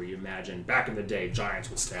archways here where you imagine back in the day giants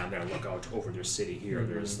would stand there and look out over their city here.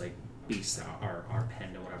 There's like beasts that are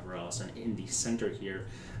penned and whatever else, and in the center here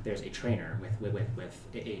there's a trainer with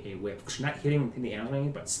a whip, not hitting the animal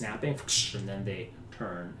but snapping, and then they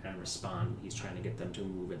turn and respond. He's trying to get them to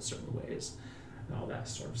move in certain ways and all that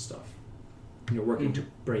sort of stuff. You're working to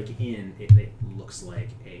break in. It looks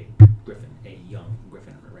like a griffin, a young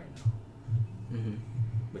griffin right now.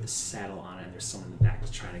 With a saddle on it, and there's someone in the back that's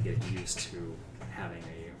trying to get used to having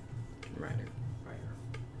a Rider.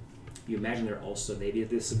 You imagine they're also, maybe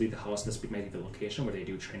this would be the house, this might be the location where they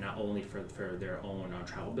do train not only for their own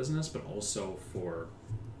travel business, but also for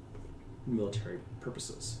military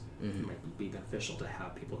purposes. It might be beneficial to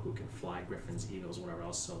have people who can fly griffins, eagles, whatever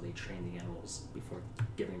else, so they train the animals before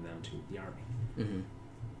giving them to the army.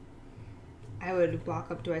 I would walk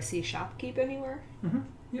up. Do I see shopkeep anywhere?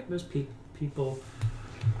 Yeah, there's people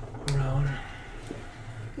around.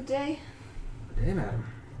 Good day. Good day, madam.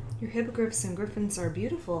 Your hippogriffs and griffins are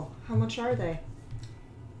beautiful. How much are they?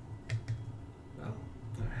 Well,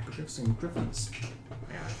 hippogriffs and griffins.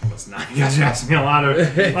 Yeah, almost not. You guys are asking me a lot of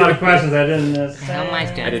questions I didn't. How much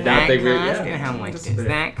does I did not think we were. and how much does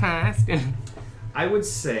that cost? I would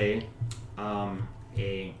say, a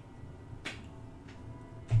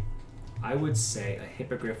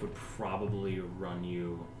hippogriff would probably run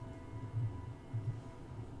you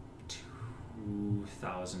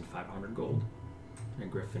 2,500 gold. And a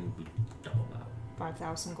griffin would be double that.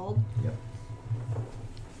 5,000 gold. Yep.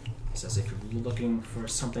 It says if you're looking for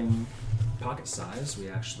something pocket size, we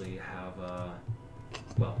actually have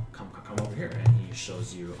come over here, and he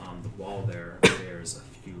shows you on the wall there. There's a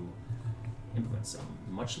few implements,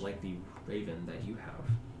 much like the raven that you have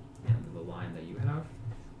and the lion that you have.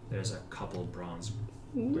 There's a couple bronze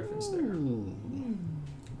griffins there. He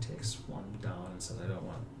takes one down and says, "I don't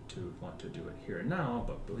want to do it here and now,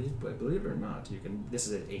 but believe it or not, you can." This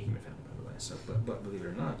is a human family, by the way. So, but believe it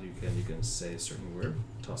or not, you can say a certain word,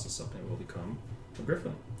 toss us something, will become a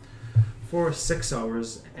griffin for 6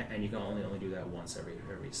 hours, and you can only do that once every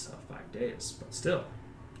 5 days. But still,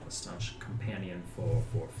 a staunch companion for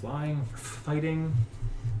flying, for fighting,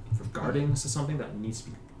 for guarding. This is something that needs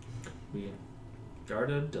to be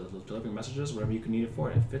guarded, delivering messages, whatever you can need it for.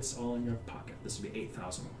 And it fits all in your pocket. This would be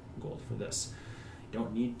 8,000 gold for this. You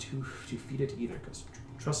don't need to feed it either, because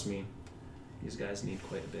trust me, these guys need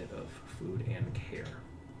quite a bit of food and care.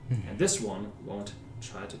 And this one won't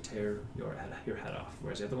try to tear your head off,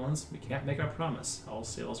 whereas the other ones, we can't make our promise. All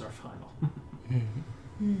sales are final. Yeah,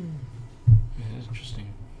 that's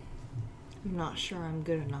interesting. I'm not sure I'm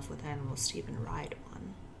good enough with animals to even ride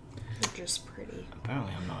one. They're just pretty.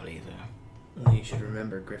 Apparently I'm not either. Well, you should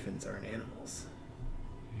remember griffins aren't animals.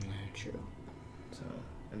 True. So,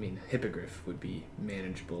 I mean, hippogriff would be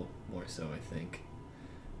manageable more so, I think.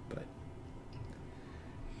 But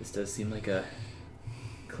this does seem like a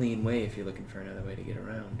clean way if you're looking for another way to get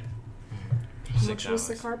around. How much was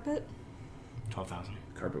the carpet? 12,000.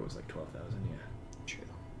 Carpet was like 12,000, yeah. True.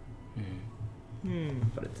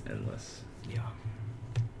 But it's endless. Yeah.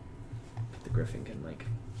 But the griffin can, like,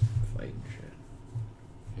 fight and shit,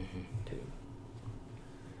 too.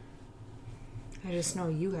 I just know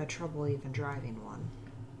you had trouble even driving one.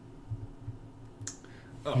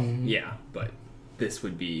 Oh, yeah, but this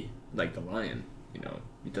would be like the lion. You know,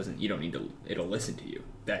 you don't need to, it'll listen to you.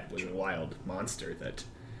 That was a wild monster that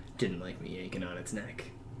didn't like me yanking on its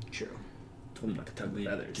neck. True. Told him not to tug the We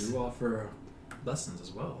feathers. do offer lessons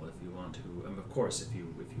as well if you want to. And of course, if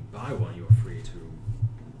you buy one, you are free to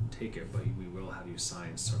take it, but we will have you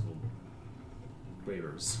sign several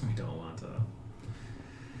waivers. We don't want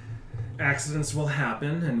accidents will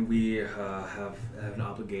happen, and we have an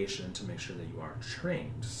obligation to make sure that you are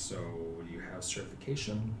trained. So, do you have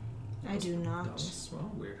certification? I do not.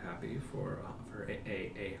 Well, we're happy for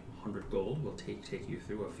a 100 gold. We'll take you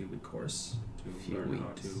through a few-week course to learn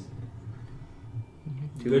how to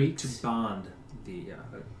 2 weeks? to bond the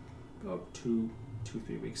about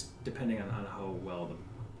 2-3 weeks, depending on how well the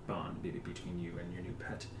bond between you and your new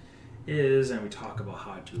pet is, and we talk about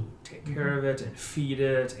how to take care of it and feed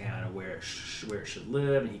it and where it should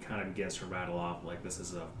live, and he kind of begins to rattle off like this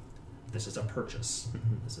is a purchase.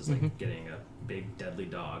 This is like getting a big deadly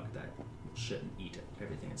dog that will shit and eat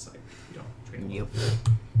everything in sight. You don't train it.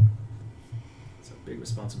 It's a big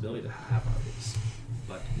responsibility to have one of these,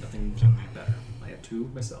 but nothing better. I have 2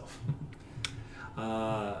 myself.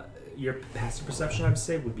 Your passive perception, I would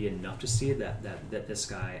say, would be enough to see that this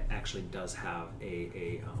guy actually does have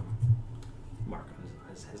a mark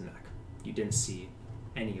on his neck. You didn't see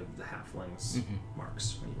any of the halflings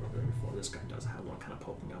marks when you were there before. This guy does have one kind of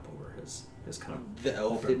poking up over his kind of. The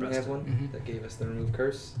elf over didn't breast. have one that gave us the remove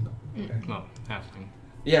curse? No. Okay. Well, halfling.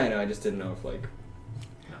 Yeah, I know, I just didn't know if, like...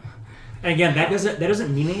 No. And again, that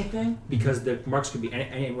doesn't mean anything because the marks could be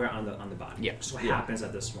anywhere on the body. Yeah. So what happens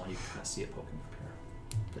at this one, you kind of see it poking up here,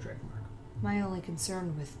 the dragon mark. My only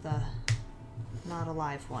concern with the not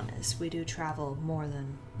alive one is we do travel more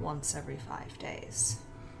than once every 5 days.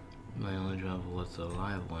 My only trouble with the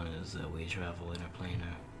live one is that we travel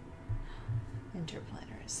interplanar.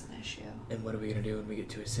 Interplanar is an issue. And what are we going to do when we get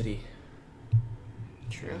to a city?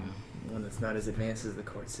 True. One that's not as advanced as the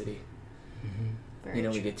court city. Very You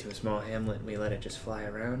know, true. we get to a small hamlet and we let it just fly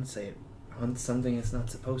around, say it hunts something it's not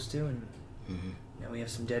supposed to, and now we have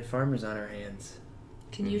some dead farmers on our hands.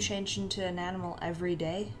 Can you change into an animal every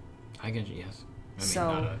day? I can, yes. I mean,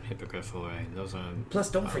 So- not a hippogriff or a... Those are... Plus,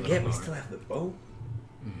 don't are a forget, we little still have the bow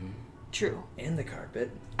True. and the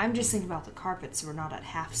carpet. I'm just thinking about the carpet, so we're not at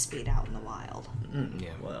half speed out in the wild. Yeah,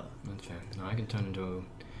 Well, that's fair. No, I can turn into...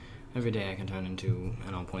 Every day I can turn into...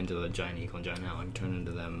 And I'll point to the giant eagle and giant owl. I can turn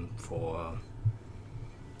into them for...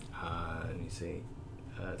 let me see...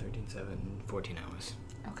 13, 7, 14 hours.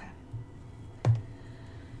 Okay.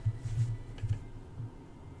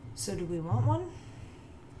 So do we want one?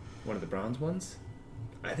 one of the bronze ones?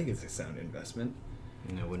 I think it's a sound investment.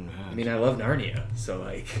 And it wouldn't hurt. I mean, I love Narnia, so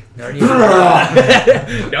like...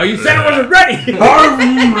 Narnia... No, you said it wasn't ready!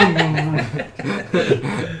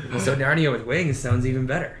 So Narnia with wings sounds even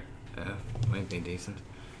better. Might be decent.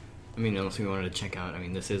 I mean, unless we wanted to check out. I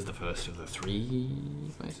mean, this is the first of the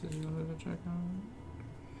 3 places you wanted to check out.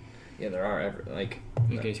 Yeah, there are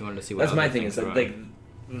in case you wanted to see what. That's my other thing. things Is there like are.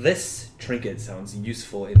 this trinket sounds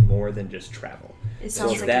useful in more than just travel. It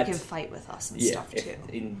sounds So like that- you can fight with us and Yeah, stuff too.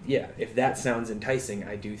 if that sounds enticing,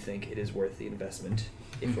 I do think it is worth the investment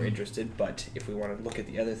if we're interested. But if we want to look at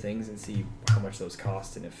the other things and see how much those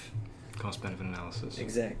cost and if Cost-benefit analysis.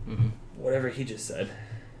 whatever he just said.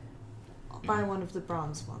 I'll buy one of the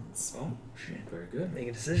bronze ones. Oh shit! Very good.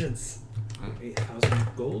 Making decisions. 8,000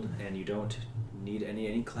 gold, and you don't need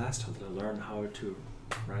any class to learn how to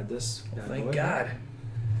ride this. Well, bad thank boy. God.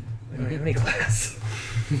 We don't have any class.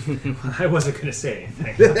 I wasn't going to say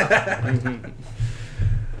anything.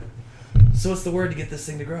 So what's the word to get this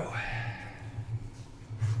thing to grow?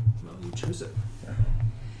 Well, you choose it.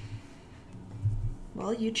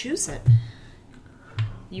 Well, you choose it.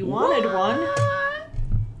 You wanted one.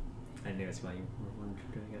 I knew it's why you were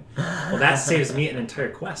doing it. Well, that saves me an entire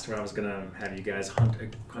quest where I was going to have you guys hunt a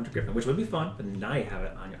griffin, which would be fun, but now you have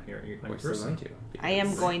it on your person. I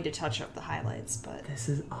am going to touch up the highlights, but This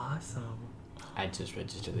is awesome. I just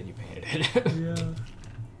registered that you painted it. Yeah.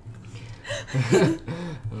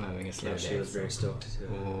 I'm having a slow Yeah, day. she was very stoked too.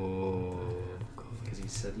 Oh, Because you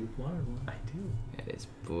said you wanted one. I do. it is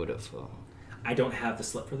beautiful. I don't have the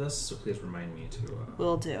slip for this, so please remind me to.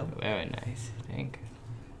 will do. Very nice. Thank you.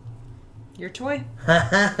 Your toy? You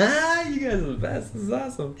guys are the best. This is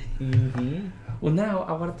awesome. Well, now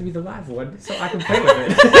I want it to be the live one so I can play with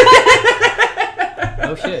it.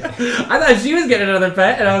 Oh shit. I thought she was getting another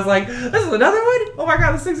pet, and I was like, this is another one? Oh my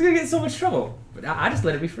god, this thing's gonna get in so much trouble. But I just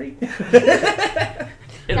let it be free.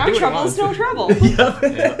 No trouble's no trouble.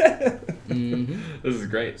 This is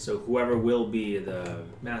great. So whoever will be the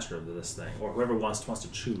master of this thing, or whoever wants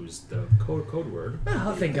to choose the code word. Oh,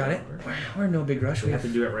 I'll think on it. We're in no big rush. We have to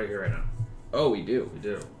do it right here, right now. Oh, we do. We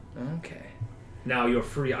do. Okay. Now you're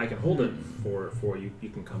free. I can hold it for you. You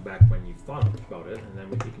can come back when you've thought about it, and then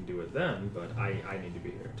we can do it then. But I need to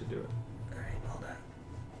be here to do it. All right, hold on.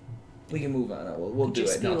 We can move on. We'll do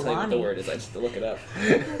Just it, and I'll be tell you what the Lonnie. word is. I just have to look it up.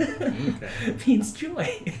 Okay. Means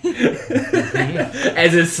joy.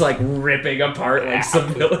 As it's like ripping apart like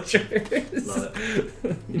some villagers. Love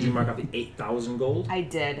it. Did you mark out the 8,000 gold? I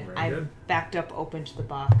did. Very I good. backed up, opened the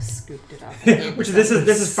box, scooped it up. Which this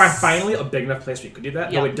is finally a big enough place where you could do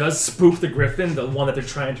that. Yeah. Though it does spook the griffin, the one that they're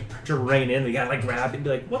trying to rein in. They gotta like grab it and be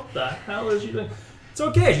like, "What the hell is she doing?" It's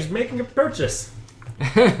okay. She's making a purchase.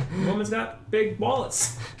 The woman's got big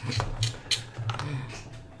wallets.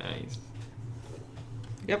 Nice.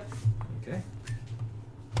 Yep. Okay.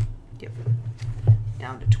 Yep.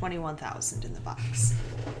 Down to 21,000 in the box.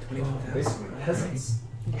 21,000 peasants.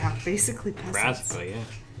 Yeah, basically peasants. Rascal, yeah.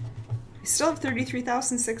 We still have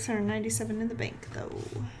 33,697 in the bank, though.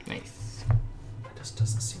 Nice. That just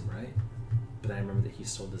doesn't seem right. But I remember that he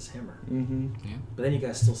sold his hammer. Mm-hmm. Yeah. But then you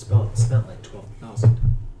guys still spent like 12,000.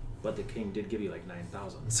 But the king did give you like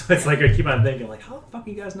 9,000. So it's like I keep on thinking like, how the fuck are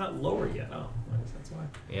you guys not lower yet? Oh, I guess that's why.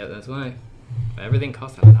 Yeah, that's why. Everything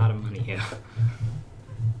costs a lot of money here.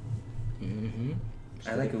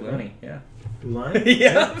 I like Ulani, yeah. Line?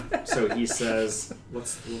 Yeah. So he says,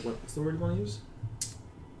 what's the word you want to use?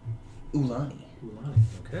 Ulani. Ulani.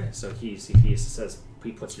 Okay. So he says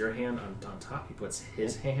he puts your hand on top. He puts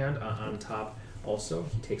his hand on top. Also,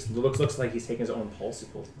 he takes looks like he's taking his own pulse. He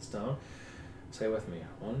pulls this down. Say it with me.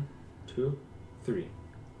 1, 2, 3.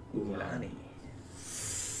 Ulani.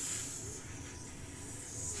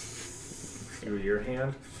 Through your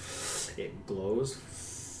hand, it glows.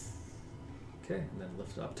 Okay, and then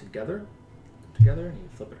lift it up together, and you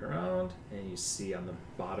flip it around, and you see on the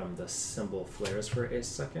bottom the symbol flares for a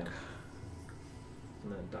second,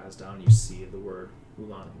 and then it dies down. And you see the word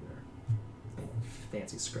Ulani there.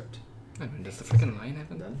 Fancy script. I mean, does the freaking lion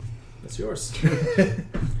have And it? then it's yours.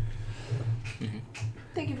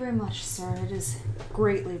 Thank you very much, sir. It is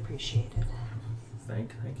greatly appreciated.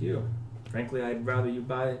 Thank you. Frankly, I'd rather you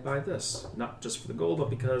buy this, not just for the gold, but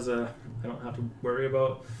because I don't have to worry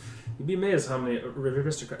about. You'd be amazed how many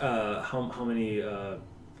how many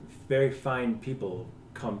very fine people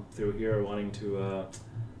come through here wanting to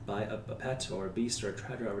buy a pet or a beast or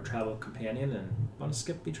a travel companion and want to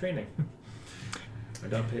skip the training. I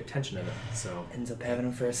don't pay attention to it, so Ends up having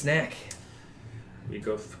him for a snack. we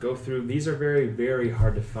go through. These are very, very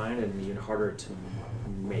hard to find and even harder to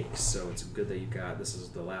make. So it's good that you got. This is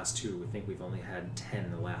the last 2. We think we've only had 10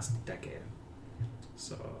 in the last decade.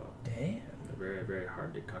 So Damn. they're very, very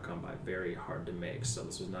hard to come by. Very hard to make. So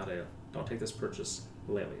this was not a. Don't take this purchase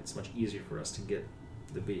lightly. It's much easier for us to get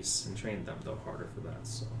the beasts and train them, though harder for that.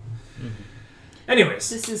 So, anyways,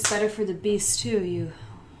 This is better for the beast, too. You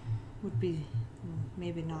would be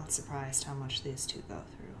maybe not surprised how much these two go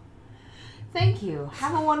through. Thank you.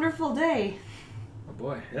 Have a wonderful day. Oh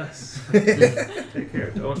boy, yes. Take care.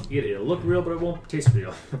 Don't eat it. It'll look real, but it won't taste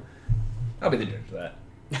real. I'll be the judge for that.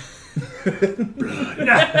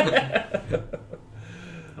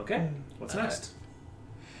 Okay, what's next?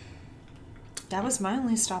 That was my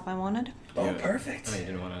only stop I wanted. Oh, perfect. I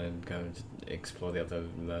didn't want to go explore the other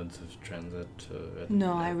modes of transit.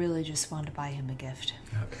 No, I really just wanted to buy him a gift.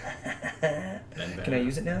 Can I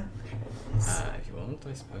use it now? If you want,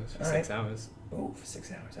 I suppose. For 6 hours. Oh, for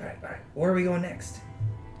 6 hours. All right. Where are we going next?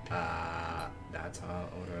 That's our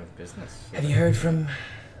order of business. Have you heard from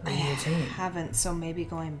I your team? haven't, so maybe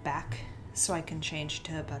going back so I can change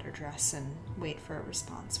to a better dress and wait for a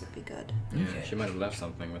response would be good. Yeah, Okay. she might have left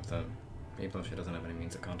something with the people if she doesn't have any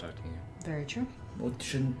means of contacting you. Very true. Well,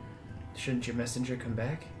 shouldn't your messenger come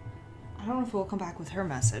back? I don't know if we'll come back with her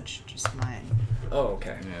message, just mine. Oh,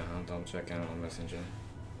 okay. Yeah, I'll double check out on Messenger.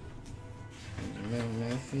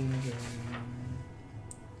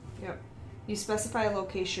 Yep. You specify a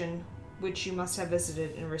location which you must have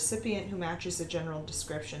visited and a recipient who matches a general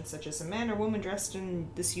description, such as a man or woman dressed in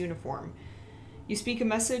this uniform. You speak a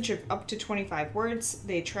message of up to 25 words.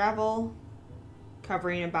 They travel,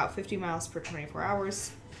 covering about 50 miles per 24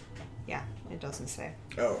 hours. Yeah, it doesn't say.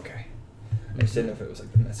 Oh, okay. I just didn't know if it was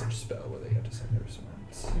like the message spell where they had to send a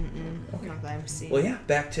response. Okay. Not that I'm seeing. Well, yeah,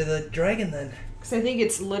 back to the dragon then. Because I think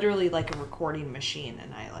it's literally like a recording machine,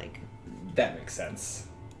 and I like... That makes sense.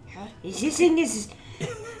 Huh? Is this thing is...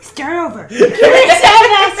 Start over.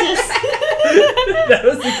 That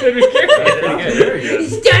was the good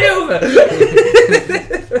Start over.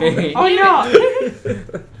 Oh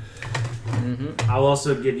no. I'll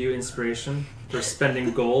also give you inspiration for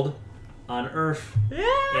spending gold on Urf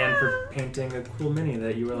and for painting a cool mini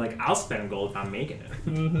that you were like, I'll spend gold if I'm making it.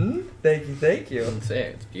 Mm-hmm. Thank you. Don't say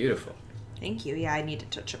it. It's beautiful. Thank you. Yeah, I need to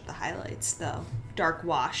touch up the highlights. The dark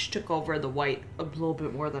wash took over the white a little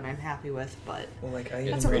bit more than I'm happy with, but Well, like, I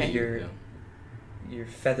That's enjoyed okay. your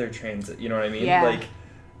feather transit, you know what I mean? Yeah. Like,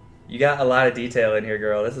 you got a lot of detail in here,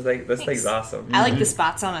 girl. This Thanks. thing's awesome. I like the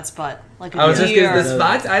spots on its butt. Like a I was just deer. because the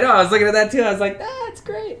spots. I know. I was looking at that too. I was like, it's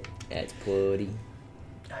great. That's pretty.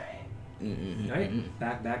 Alright,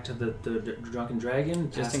 back to the drunken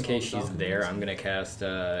dragon. Just past in all case the she's there, documents. I'm gonna cast,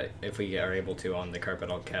 if we are able to on the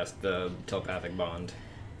carpet, I'll cast the telepathic bond.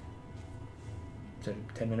 Is it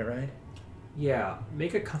a 10-minute ride? Yeah,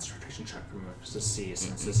 make a concentration check for me just to see,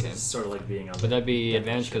 since this Okay. is sort of like being on Would that be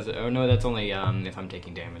advantage? Because no, that's only if I'm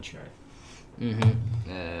taking damage.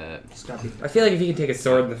 It's gotta be I feel like if you can take a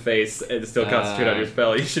sword in the face and still concentrate on your Uh,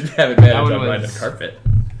 spell, you should have advantage that one on riding was- a carpet.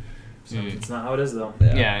 It's not how it is though.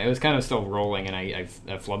 Yeah, it was kind of still rolling, and I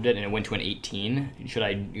flubbed it, and it went to an 18. Should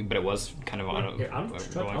I? But it was kind of on Yeah, I'm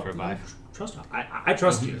rolling for a 5. Trust. I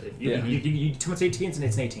trust you. If you, Yeah. you tell me it's 18, and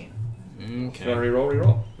it's an 18. If you want to Okay.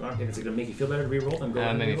 reroll. If it's gonna make you feel better to reroll, then go ahead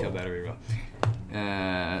and Maybe reroll. feel better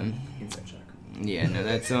reroll. Insight check. Yeah, no,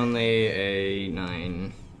 that's only a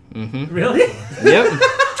 9. Mm-hmm. Really? Yep.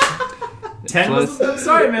 10 was, I'm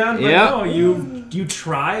sorry, man. But Yeah. no, you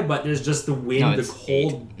try, but there's just the wind, No, the it's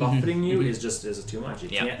cold 8. buffeting you is just too much. You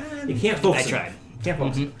Yep. can't focus. I tried. Can't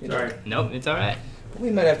focus. Mhm. Sorry. Nope, it's all right. We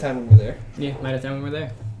might have time when we're there. Yeah, might have time when we're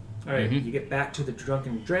there. All right, Mhm. you get back to the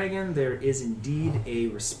drunken dragon. There is indeed a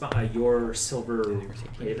your silver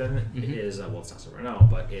raven is well, it's not silver now,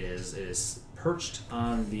 but it is perched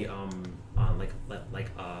on the on like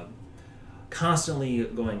constantly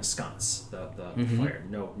going sconce the fire.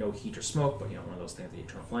 No heat or smoke, but one of those things, the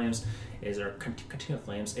eternal flames. Is there continual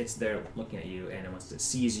flames? It's there looking at you, and once it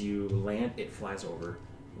sees you land, it flies over,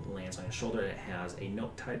 lands on your shoulder, and it has a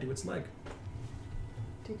note tied to its leg.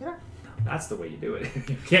 Take it off. That's the way you do it.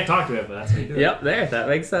 You can't talk to it, but that's how you do it. Yep, there. That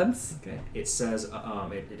makes sense. Okay. It says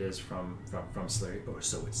it is from Slurry, or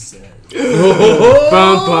so it says.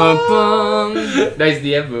 Bum, bum, bum. Nice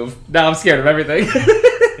DM move. Now I'm scared of everything.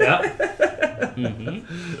 Yeah.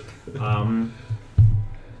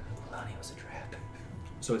 Lonnie was a trap.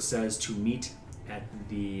 So it says to meet at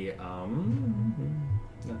the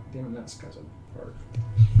no, damn it, that's guys part.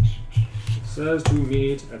 It says to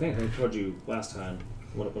meet. I think I told you last time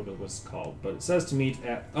what it was called, but it says to meet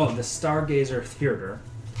at the Stargazer Theater.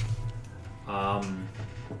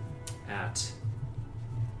 At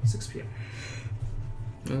 6 p.m.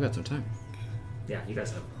 We've got some time. Yeah, you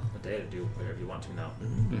guys have a day to do whatever you want to now.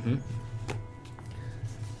 Mm-hmm.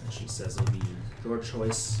 And she says it'll be your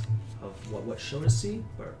choice of what show to see,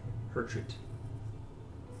 or her treat.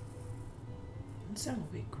 So we'll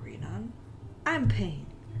be agreed on. I'm Pain.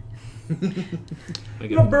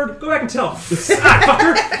 No, Bird, go back and tell.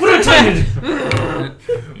 Fucker! What am I telling you?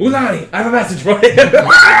 Ulani, I have a message for you.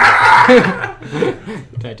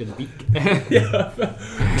 Tied to the beak. Yeah.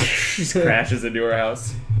 Just crashes into her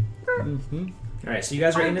house. Mm-hmm. All right, so you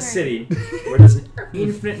guys are in a city where there's an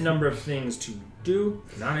infinite number of things to do,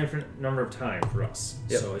 not an infinite number of time for us.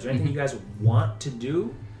 Yep. So is there anything you guys want to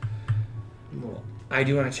do? Well, I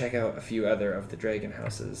do want to check out a few other of the dragon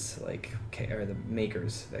houses, like or the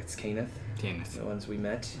makers. That's Caneth, the ones we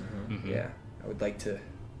met. Mm-hmm. Yeah, I would like to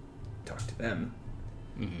talk to them.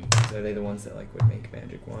 Mm-hmm. So are they the ones that like would make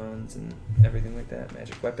magic wands and everything like that,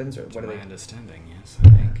 magic weapons, or what are my they? understanding, yes, I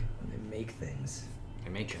think. When they make things. They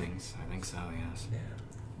make things, I think so, yes. Yeah.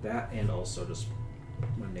 That and also just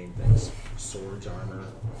mundane things. Swords, armor,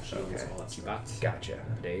 shields, Okay. all that stuff. Bots. Gotcha.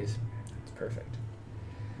 Days. It's perfect.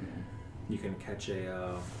 You can catch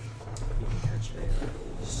a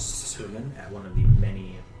sermon at one of the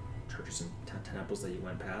many churches and temples that you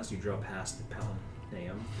went past. You drove past the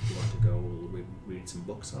Palaneum if you want to go read some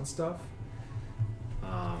books on stuff.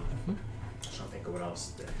 I'm trying to think of what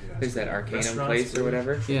else. That you guys Is that Arcanum restaurants, place or food?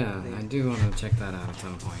 whatever? Yeah, I do want to check that out at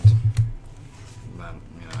some point. But,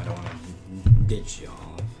 I don't want to ditch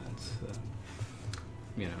y'all if that's,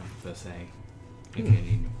 per se. If you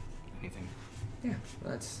need anything. Yeah,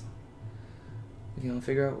 well, that's. We can all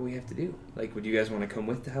figure out what we have to do. Like, would you guys want to come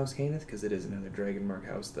with the House Caneth? Because it is another Dragon Mark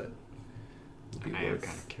house that would be I am worth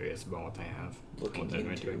kind of curious about what they have. looking what they're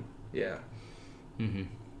going to into. do. Yeah. Mm-hmm.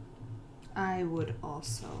 I would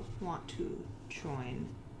also want to join.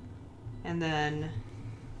 And then,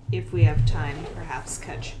 if we have time, perhaps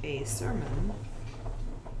catch a sermon.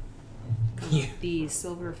 Yeah. The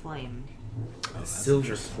Silver Flame. The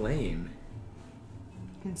Silver Flame.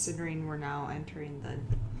 Considering we're now entering the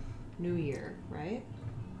new year, right?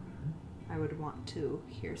 I would want to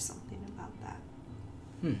hear something about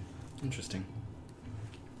that. Interesting.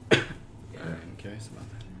 Yeah. I'm curious about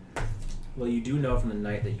that. Well, you do know from the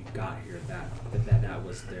night that you got here that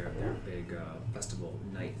was their big festival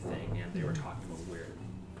night thing, and they were talking about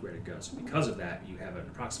where to go. So because of that, you have an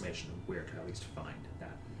approximation of where to at least find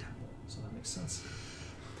that temple. So that makes sense.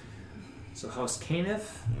 So House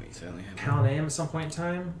Caneth, We certainly have Palaneum at some point in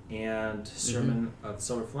time, and Sermon of the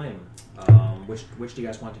Silver Flame. Which do you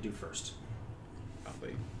guys want to do first?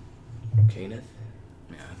 probably. Caneth?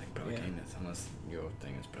 Yeah, I think probably Yeah. Caneth, unless your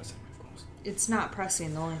thing is pressing, of course. It's not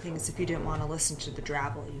pressing. The only thing is if you didn't want to listen to the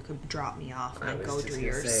drabble, you could drop me off I and was go just do gonna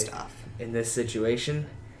your say, stuff. In this situation,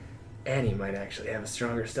 Annie might actually have a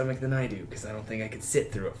stronger stomach than I do, because I don't think I could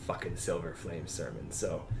sit through a fucking Silver Flame sermon.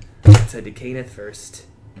 So let's head to Caneth first,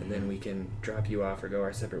 and then we can drop you off or go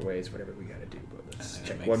our separate ways, whatever we gotta do. But I let's think that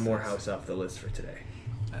check makes one more sense. house off the list for today.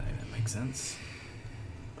 I think that makes sense.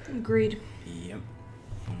 Agreed. Yep.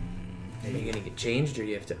 Are you gonna get changed, or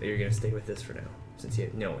you're gonna stay with this for now? Since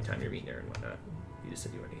you know what time you're meeting her and whatnot. You just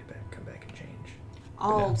said you want to come back and change.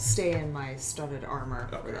 I'll stay in my studded armor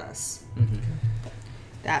for Okay. this. Mm-hmm.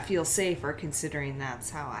 That feels safer considering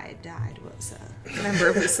that's how I died, was a member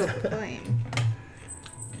of the Silver Flame.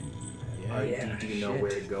 Yeah. Do you know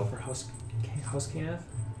where to go for House Caneth?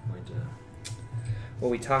 Going to... Well,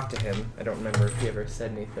 we talked to him. I don't remember if he ever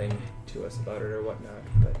said anything to us about it or whatnot,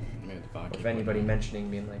 but Maybe the or barkeep if anybody would know. mentioning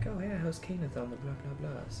being like, oh yeah, how's Caneth on the blah blah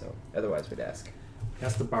blah. So otherwise, we'd ask.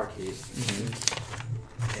 That's the barkeep,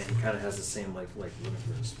 and he kind of has the same like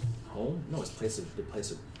his home. No, his place of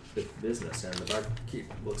business, and the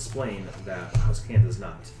barkeep will explain that House Caneth is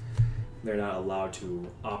not. They're not allowed to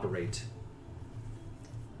operate.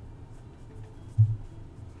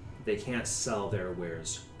 They can't sell their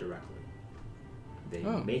wares directly. They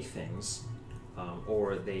make things,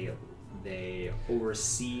 or they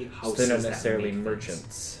oversee So houses. they're not that necessarily make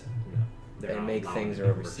merchants. Things. No, they're They not make allowed things to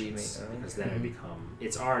or be oversee merchants, me. Oh, because then okay. it become.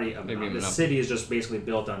 It's already Maybe the monopoly. city is just basically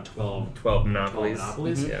built on 12 12 monopolies. 12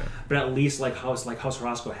 monopolies. Yeah. But at least like House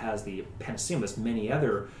Roscoe has the Panacea, there's many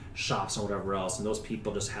other shops and whatever else, and those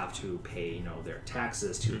people just have to pay, their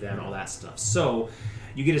taxes to them, all that stuff. So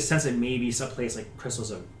you get a sense that maybe some place like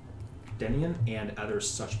Crystals of Denian and other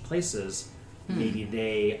such places, maybe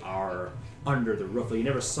they are under the roof. But you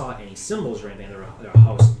never saw any symbols or anything. They're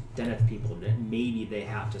House Deneth people. Maybe they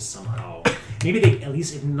have to somehow. Maybe they, at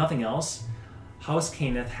least if nothing else, House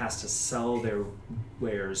Caneth has to sell their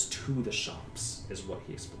wares to the shops, is what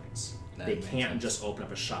he explains. That They makes can't sense. just open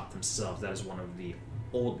up a shop themselves. That is one of the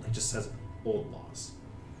old, it just says old laws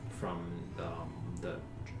from the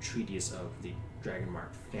treaties of the Dragonmark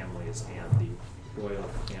families and the royal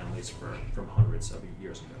families from hundreds of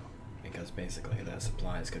years ago. Because basically their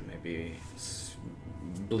supplies could maybe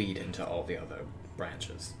bleed into all the other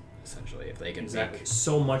branches, essentially, if they can Exactly. make...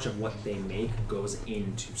 So much of what they make goes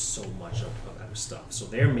into so much of other stuff. So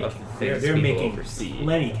they're making things they're people making oversee.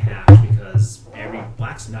 plenty cash because not every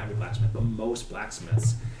blacksmith, but most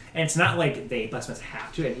blacksmiths, And it's not like they blacksmiths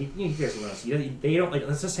have to. And you guys know, they don't like.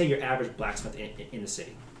 Let's just say your average blacksmith in the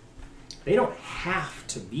city. They don't have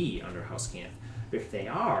to be under house cant. If they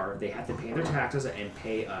are, they have to pay their taxes and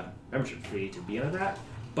pay a membership fee to be under that.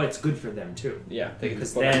 But it's good for them too. Yeah, they can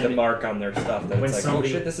Because put then the mark on their stuff that when it's like, somebody-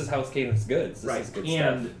 oh shit, this is House Canaan's goods. This is good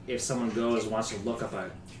and stuff. if someone wants to look up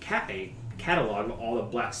a catalog of all the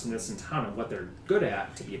blacksmiths in town and what they're good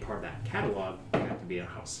at to be a part of that catalog, they have to be in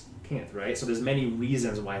house can't, right? So there's many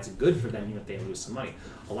reasons why it's good for them even if they lose some money.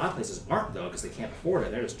 A lot of places aren't though because they can't afford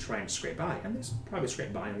it. They're just trying to scrape by, and they probably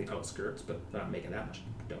scrape by on the outskirts, but they're not making that much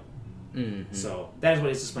dough. Mm-hmm. So that is what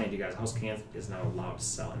it's explained to you guys. House Canth is not allowed to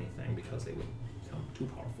sell anything because they would become too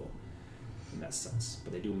powerful in that sense.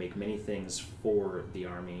 But they do make many things for the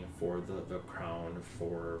army, for the crown,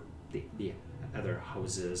 for the other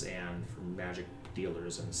houses, and for magic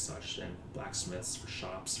dealers and such, and blacksmiths, for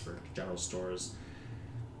shops, for general stores.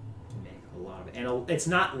 They make a lot of it. And it's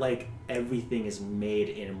not like everything is made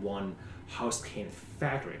in one House Canth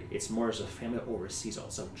factory. It's more as a family that oversees all.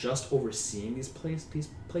 So just overseeing these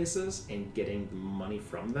places and getting the money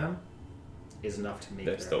from them is enough to make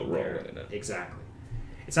They're still rolling in it. Exactly.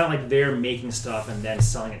 It's not like they're making stuff and then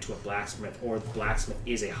selling it to a blacksmith, or the blacksmith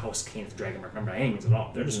is a House Canth dragon member by any means at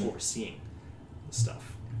all. They're just overseeing the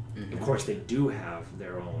stuff. Mm-hmm. Of course, they do have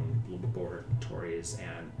their own laboratories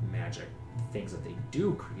and magic things that they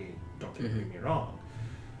do create. Don't get me wrong.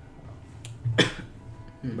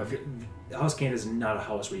 But House Canth is not a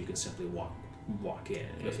house where you can simply walk in.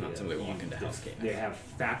 It's not simply walk into House Canth. They have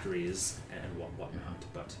factories and whatnot,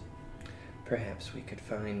 but Perhaps we could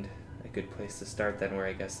find a good place to start then, where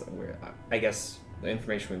I guess the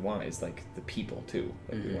information we want is like the people too.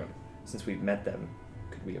 Like we want, since we've met them,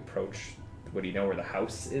 could we approach? What do you know where the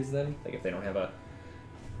house is then? Like if they don't have a.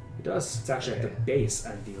 it does. It's actually at the base,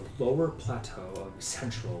 at the lower plateau of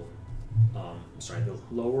central. The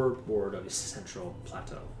lower board of the central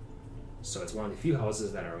plateau. So it's one of the few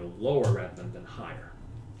houses that are lower rather than higher.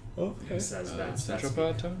 Okay. It says Central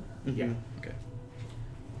Plateau? Yeah. Okay.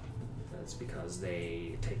 That's because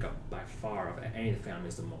they take up by far of any of the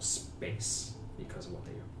families the most space because of what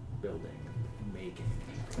they're building, making,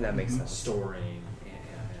 That makes sense. storing,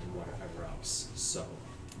 and whatever else. So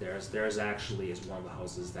there's actually is one of the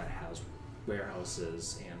houses that has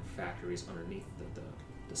warehouses and factories underneath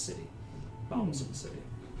the city, bowels of the city.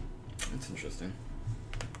 That's interesting.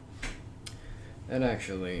 It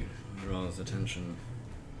actually draws attention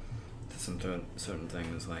to some certain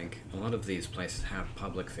things, like a lot of these places have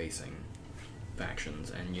public-facing factions,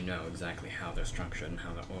 and you know exactly how they're structured and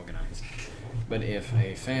how they're organized. But if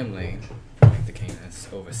a family like the Canis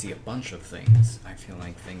oversee a bunch of things, I feel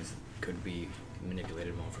like things could be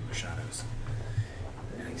manipulated more from the shadows.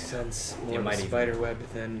 Makes sense. It More of a might even- spider web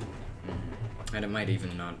than. And it might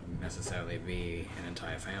even not necessarily be an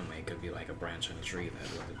entire family. It could be like a branch in a tree that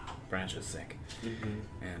the branch is sick.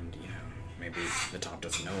 And, maybe the top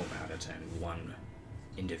doesn't know about it, and one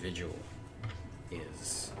individual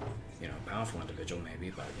is, a powerful individual maybe,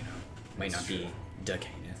 but, might not be the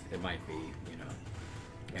Canith. It might be,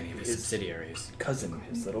 any of his subsidiaries. Cousin,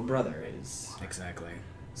 his little brother, is Exactly.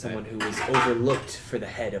 someone who is overlooked for the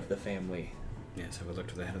head of the family. Yeah, so we look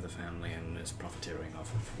to the head of the family and is profiteering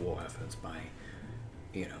off of war efforts by,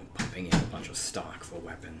 pumping in a bunch of stock for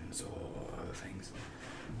weapons or other things.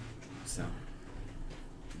 So,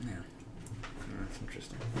 yeah. That's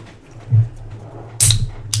interesting.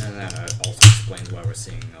 And that also explains why we're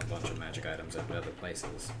seeing a bunch of magic items at other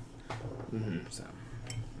places. So,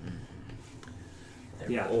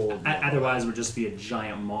 Yeah. old. Otherwise, it would just be a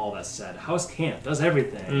giant mall that said House Canth does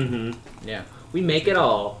everything. yeah. We make it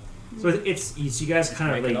all. So it's you guys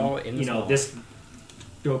kind of Make it all in like this mall. this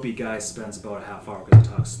dopey guy spends about a half hour because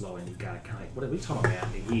he talks slow, and you gotta kind of like, what are we talking about?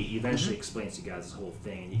 And he eventually explains to you guys this whole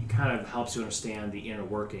thing, and he kind of helps you understand the inner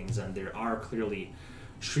workings. And there are clearly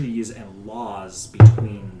treaties and laws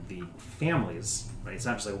between the families. Right? It's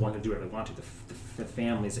not just like one can do whatever they want to. The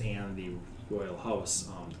families and the royal house,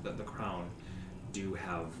 the crown, do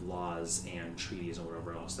have laws and treaties and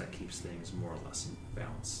whatever else that keeps things more or less in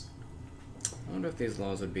balance. I wonder if these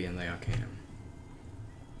laws would be in the Arcanum.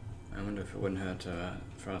 I wonder if it wouldn't hurt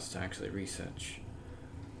for us to actually research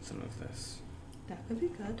some of this. That could be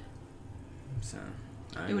good. So,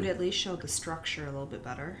 It would at least show the structure a little bit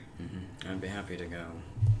better. I'd be happy to go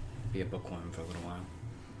be a bookworm for a little while.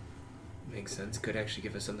 Makes sense. Could actually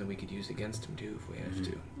give us something we could use against him too if we have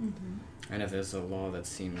to. And if there's a law that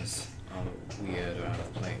seems weird or out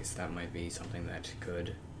of place, that might be something that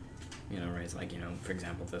could, raise, like, for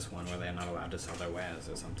example, this one where they're not allowed to sell their wares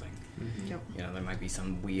or something. Yep. There might be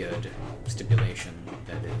some weird stipulation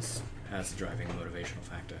that has a driving motivational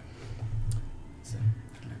factor. So,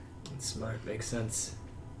 Smart. Makes sense.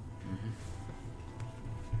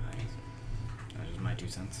 That is my 2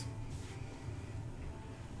 cents.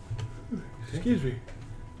 Excuse me.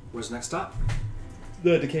 Where's the next stop?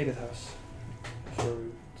 The Decadeth house.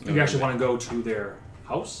 You actually want to go to their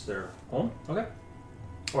house, their home? Okay.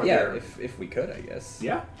 Or Yeah, their... if we could, I guess.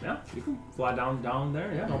 Yeah. You can fly down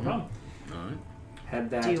there. Yeah, no problem. All right. Head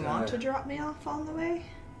that. Do you want to drop me off on the way?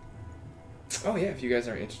 Oh yeah, if you guys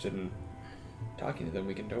aren't interested in talking to them,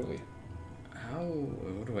 we can totally.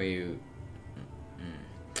 What do you...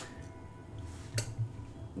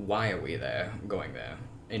 Why are we there, going there,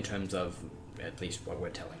 in terms of at least what we're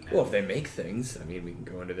telling them? Well, if they make things, I mean, we can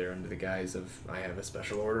go under the guise of I have a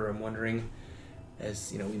special order. I'm wondering,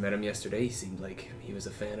 as we met him yesterday. He seemed like he was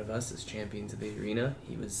a fan of us as champions of the arena.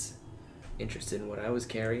 He was interested in what I was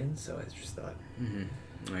carrying, so I just thought.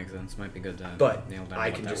 Makes sense. Might be good to But nail down I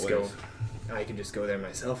what can that just was. go. I can just go there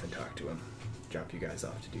myself and talk to him. Drop you guys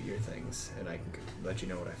off to do your things, and I can let you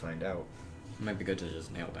know what I find out. Might be good to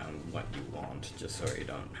just nail down what you want, just so you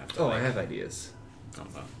don't have to. Oh, I have ideas. On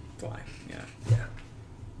the fly. Yeah. Yeah.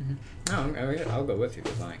 No, I'll go with you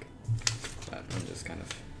if you like. But I'm just kind of,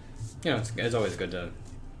 it's always good to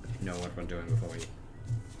know what we're doing before we.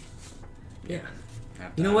 Yeah.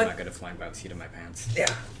 I'm what? not good at flying by the seat of my pants.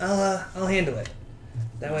 Yeah. I'll handle it.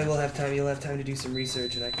 That way we'll have time. You'll have time to do some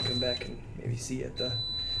research, and I can come back and maybe see at the.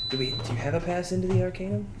 Do you have a pass into the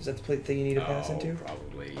Arcanum? Is that the thing you need a pass into?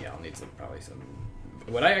 Probably. Yeah, I'll need probably some.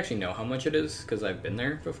 Would I actually know how much it is? Because I've been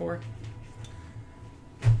there before.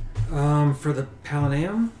 For the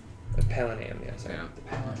Palinam? The Palinam, yes. Yeah. The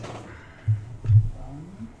Palinam.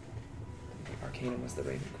 Arcanum was the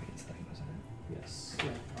Raven Queen's thing, wasn't it? Yes.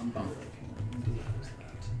 Yeah, I'm bummed.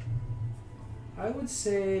 I would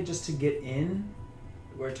say just to get in,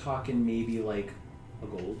 we're talking maybe like a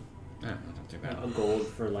gold. Yeah, that's not too bad. A gold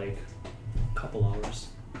for like a couple hours.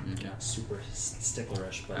 Okay. Not super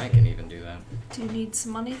sticklerish, but I can even do that. Do you need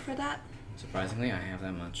some money for that? Surprisingly, I have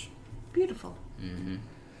that much. Beautiful. Mm-hmm.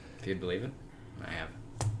 If you'd believe it, I have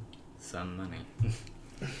some money.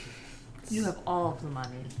 You have all of the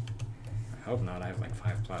money. I hope not. I have like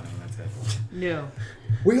 5 platinum. That's it. No.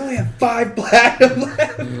 We only have 5 platinum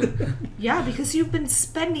left. Yeah, because you've been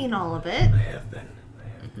spending all of it. I have been.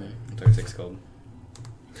 36 gold.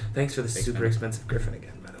 Thanks for the Big super spender. expensive griffin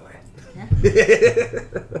again, by the way. Yeah.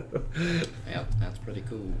 Yep, that's pretty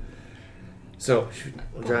cool. So,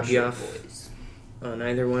 we'll drop you off on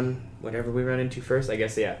either one, whatever we run into first. I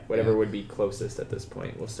guess, whatever would be closest at this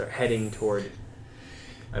point. We'll start heading toward.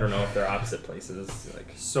 I don't know if they're opposite places.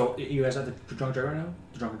 So you guys have the Drunken Dragon right now?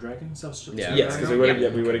 The Drunken Dragon stuff? Yeah. Yes, because we would have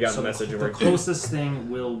gotten the message. The closest thing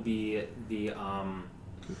will be the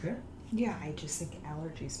Okay. Yeah, I just think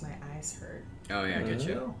allergies. My eyes hurt. Oh yeah, I get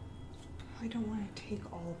you. I don't want to take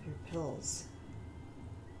all of your pills.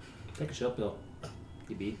 Take a chill pill.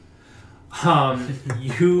 You beat.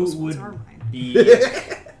 You Those would ones are mine. be.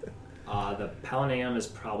 The Palinam is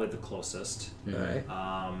probably the closest. Alright.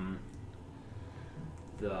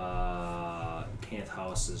 The Kenneth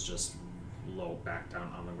house is just low back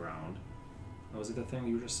down on the ground. What was it the thing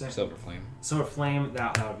you were just saying? Silver Flame. Silver Flame.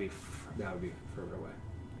 That would be further away.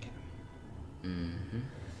 Mm-hmm.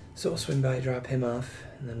 So we'll swing by, drop him off,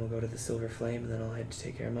 and then we'll go to the Silver Flame, and then I'll head to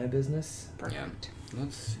take care of my business. Perfect. Yeah.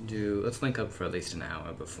 Let's link up for at least an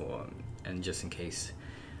hour before, and just in case,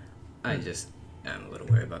 I'm a little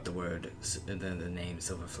worried about the name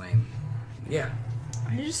Silver Flame. Yeah.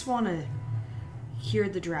 I just want to hear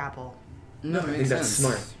the drabble. No, I think that's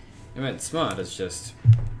smart. I mean, it's smart. It's just,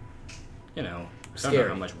 I don't know Scary.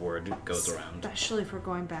 how much word goes around. Especially if we're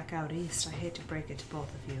going back out east. I hate to break it to both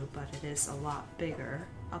of you, but it is a lot bigger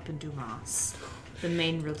up in Dumas. The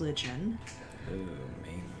main religion. Ooh,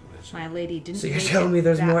 main religion. My lady didn't. So you're make telling it me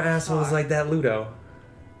there's that more assholes far. like that Ludo?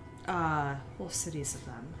 Whole cities of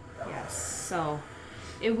them. Yes. So,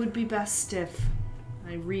 it would be best if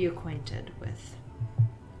I reacquainted with.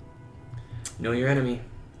 Know your enemy.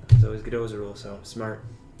 There's always Godot's rule, so smart.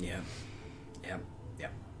 Yeah.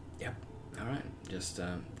 Yep. All right. Just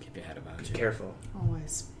keep your head about Be you. careful.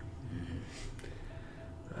 Always.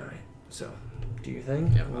 All right. So, do your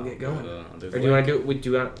thing. Yeah, We'll I'll get going. do Or the do you want link. to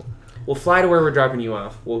do it? We'll fly to where we're dropping you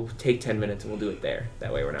off. We'll take 10 minutes and we'll do it there.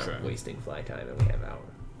 That way we're not Sure. wasting fly time and we have an hour.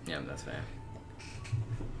 Yeah, that's fair.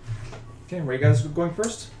 Okay, where you guys going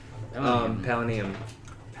first? Palinam.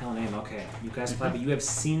 Palinam. Okay, you guys fly, but you have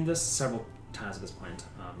seen this several times at this point.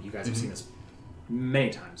 You guys have seen this many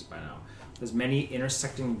times by now. There's many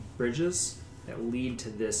intersecting bridges that lead to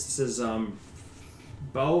this. This is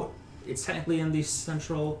it's technically in the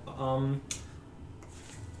central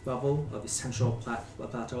level of the central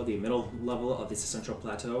plateau, the middle level of the central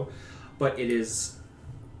plateau, but it is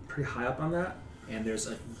pretty high up on that, and there's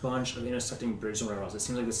a bunch of intersecting bridges and whatever else. It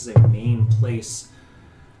seems like this is a main place.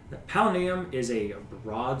 The Palneum is a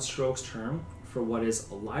broad strokes term for what is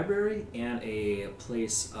a library and a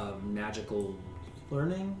place of magical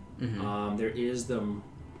learning. There is the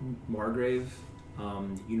Margrave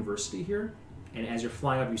University here, and as you're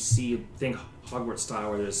flying up, you see, think Hogwarts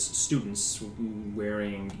style, where there's students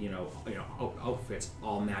wearing outfits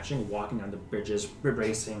all matching, walking on the bridges,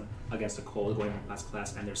 bracing against the cold, going from class to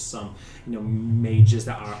class, and there's some mages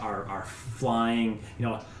that are flying,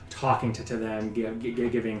 talking to them,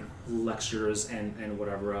 giving lectures and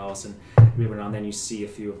whatever else, and every now and then you see a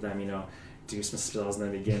few of them do some spells and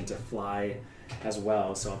then begin to fly as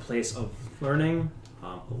well. So a place of learning,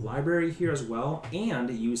 a library here as well, and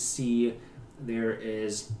you see there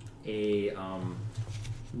is a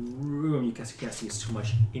room. You guys can't see too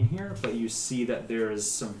much in here, but you see that there is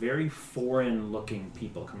some very foreign-looking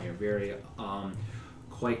people coming here. Very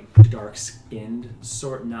quite dark-skinned,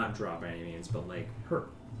 not draw by any means, but like her,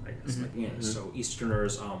 I guess. So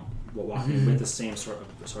Easterners walking with the same sort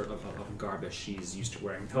of garb as she's used to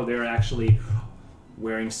wearing. Though they're actually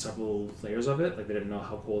wearing several layers of it, like they didn't know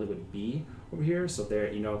how cold it would be over here, so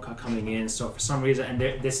they're coming in. So for some reason,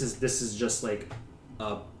 and this is just like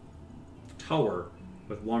a tower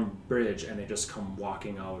with one bridge, and they just come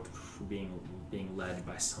walking out, being led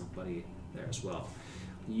by somebody there as well.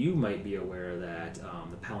 You might be aware that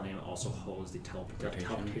the Palneum also holds the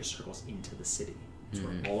teleportation circles into the city. That's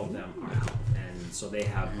where all of them are held, and so they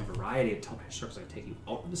have a variety of teleportation circles that take you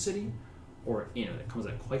out of the city, or it comes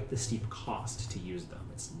at quite the steep cost to use them.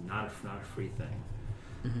 It's not a free thing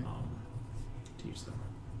to use them.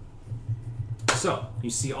 So you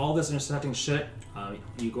see all this intersecting shit.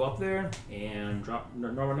 You go up there and drop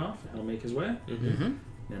Norwin off. He'll make his way, and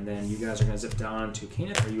then you guys are gonna zip down to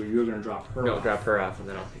Kenneth, or you're gonna drop her. No, off? drop her off, and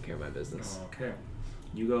then I'll take care of my business. Okay.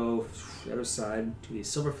 You go the other side to the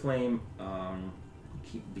Silver Flame.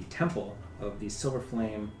 Keep the temple of the Silver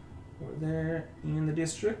Flame over there in the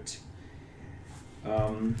district.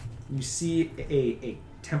 You see a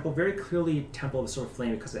temple, very clearly Temple of the Silver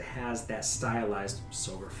Flame, because it has that stylized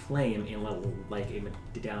silver flame in like a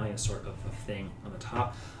medallion sort of thing on the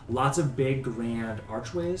top. Lots of big, grand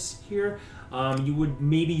archways here.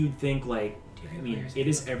 You'd think it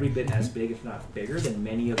is every bit as big, if not bigger, than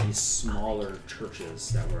many of these smaller churches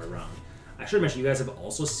that were around. I should mention, you guys have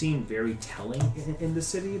also seen very telling in the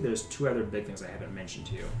city. There's two other big things I haven't mentioned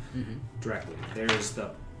to you directly. There's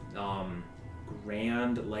the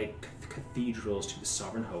grand cathedrals to the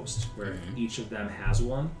sovereign host, where each of them has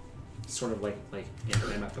one, sort of like in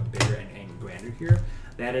Denmark, but bigger and grander here.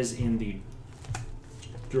 That is in the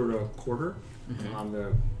Dura Quarter on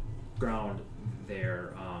the ground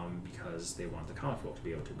there, because they want the common folk to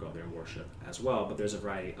be able to go there and worship as well. But there's a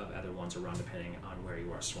variety of other ones around depending on where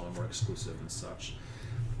you are, smaller, more exclusive and such.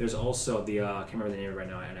 There's also the I can't remember the name right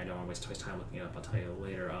now, and I don't want to waste time looking it up. I'll tell you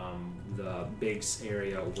later. The big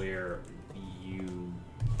area where you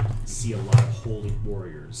see a lot of holy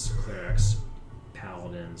warriors, clerics,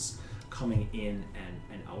 paladins coming in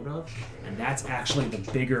and out of, and that's actually the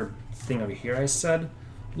bigger thing over here. I said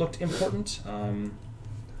looked important.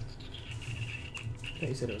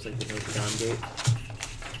 You said it was like the Notre Dame gate.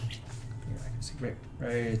 Yeah, I can see.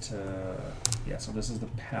 Right. Yeah. So this is the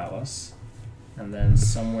palace, and then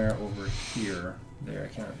somewhere over here, I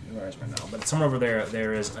can't remember right now, but somewhere over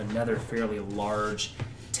there is another fairly large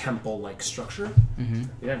temple-like structure. You're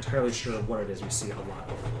not entirely sure what it is. We see a lot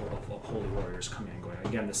of holy warriors coming and going.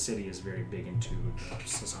 Again, the city is very big into the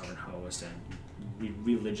sovereign host, and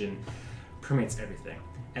religion permeates everything.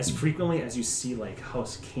 As frequently as you see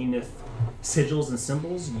House Kenneth sigils and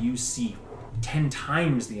symbols, you see 10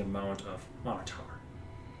 times the amount of Monitor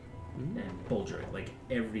and Bulger.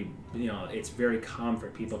 It's very common for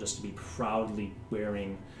people just to be proudly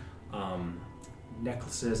wearing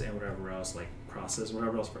necklaces and whatever else, like crosses,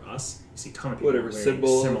 whatever else. For us, you see a ton of people wearing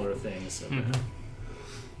similar things.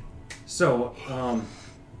 So,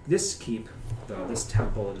 this keep, though, this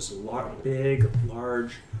temple is big,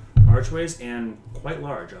 large archways, and quite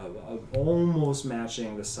large, almost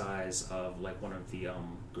matching the size of one of the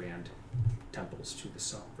grand temples to the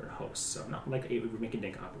sovereign host. So not like a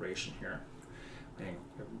rinky-dink operation here. And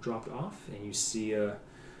dropped off, and you see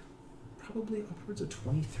probably upwards of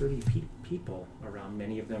 20-30 people around,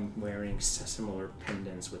 many of them wearing similar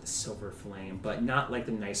pendants with a silver flame, but not like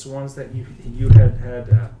the nice ones that you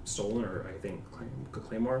had stolen, or I think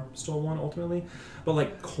Claymore stole one ultimately, but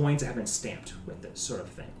like coins that have been stamped with this sort of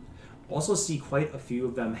thing. Also see quite a few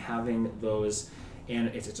of them having those, and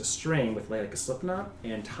it's a string with like a slip knot,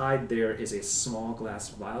 and tied there is a small glass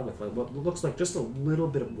vial with what looks like just a little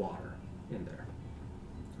bit of water in there.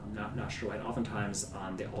 not sure why. And oftentimes,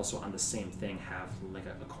 they also on the same thing have like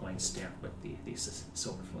a coin stamped with the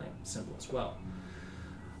silver flame symbol as well.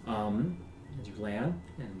 As you land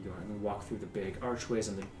and you walk through the big archways,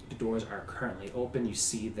 and the doors are currently open. You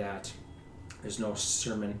see that there's no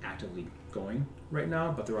sermon actively going right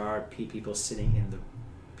now, but there are people sitting in the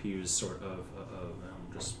pews, sort of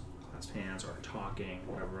just clasped hands or talking,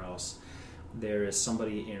 whatever else. There is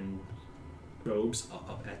somebody in robes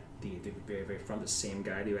up at the very, very front, the same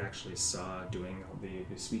guy that you actually saw doing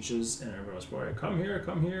the speeches, and everyone was like, come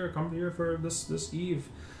here for this eve.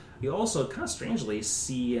 You also, kind of strangely,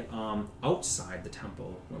 see outside the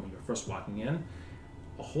temple, when you're first walking in,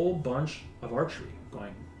 a whole bunch of archery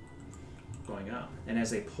going on. And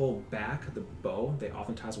as they pull back the bow, they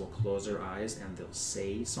oftentimes will close their eyes and they'll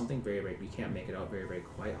say something very, very, you can't make it out, very, very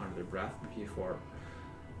quiet under their breath before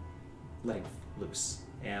letting loose.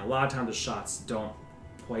 And a lot of times the shots don't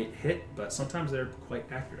quite hit, but sometimes they're quite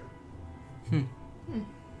accurate.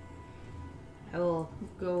 I will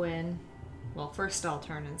go in. Well, first I'll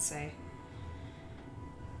turn and say,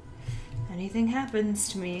 if anything happens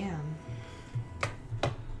to me,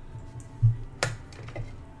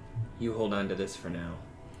 You hold on to this for now,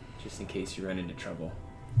 just in case you run into trouble.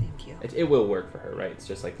 thank you. It will work for her, right? It's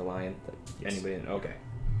just like the lion. Like Yes. anybody. Okay.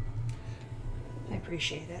 I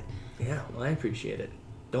appreciate it. Yeah, well, I appreciate it.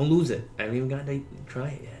 Don't lose it. I haven't even gotten to try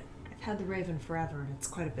it yet. I've had the raven forever, and it's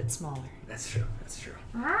quite a bit smaller. That's true.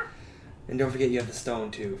 And don't forget you have the stone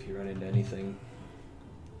too if you run into anything.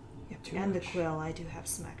 Yep. Too And much. the quill, I do have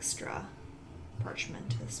some extra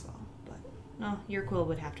parchment as well. But no, your quill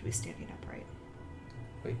would have to be standing upright.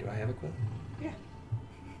 Wait, do I have a quill? Yeah.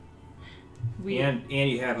 And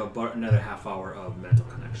you have another half hour of mental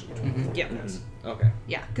connection between Mm-hmm. Yep. Yes. Okay.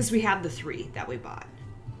 Yeah, because we have the 3 that we bought.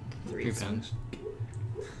 3 pounds.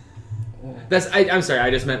 I'm sorry.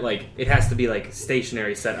 I just meant like it has to be like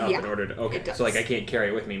stationary set up Yeah, in order to. Okay. it does. So like I can't carry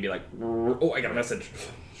it with me and be like, oh, I got a message.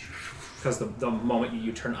 Because the moment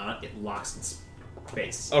you turn on, it locks in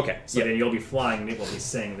space. Okay. So then you'll be flying, and it will be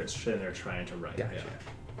saying that shit they're trying to write. Gotcha. Yeah.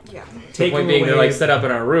 Yeah. The point being, they're like set up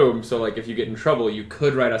in our room, so like if you get in trouble, you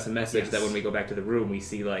could write us a message that when we go back to the room, we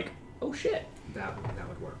see like, oh shit. That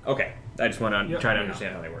would work. Okay. I just want to Yep. try to Yeah.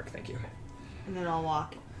 understand how they work. Thank you. And then I'll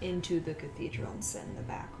walk into the cathedral and sit in the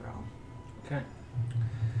back row.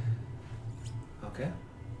 Okay.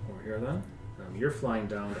 Over here then. You're flying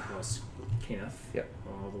down to House Kenneth. Yep.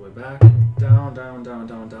 All the way back.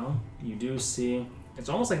 Down. You do see... It's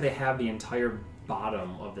almost like they have the entire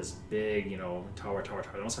bottom of this big, tower.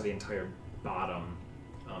 They almost have the entire bottom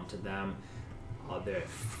to them. The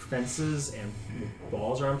fences and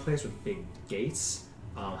walls are in place with big gates.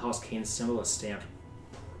 House Kane's symbol is stamped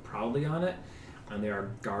proudly on it. And there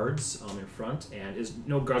are guards in front, and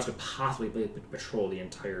no guards could possibly patrol the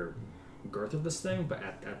entire girth of this thing, but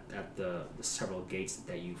at the several gates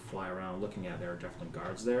that you fly around looking at, there are definitely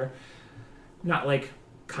guards there. Not like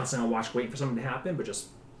constantly on watch waiting for something to happen, but just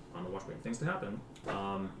on the watch waiting for things to happen.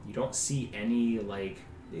 You don't see any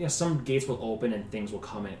some gates will open and things will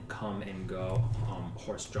come and go.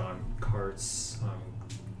 Horse-drawn carts,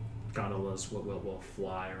 gondolas will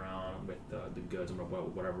fly around with the goods and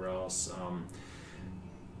whatever else.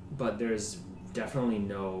 But there's definitely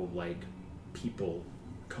no people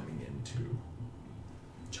coming in to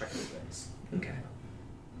check the things. Okay.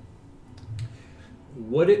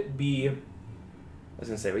 Would it be? I was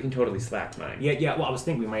gonna say we can totally slack mine. Yeah. Well, I was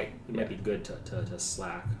thinking it might be good to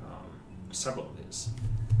slack several of these.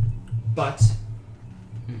 But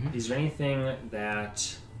is there anything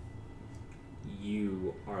that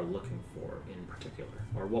you are looking for in particular,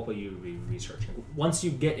 or what will you be researching? Once you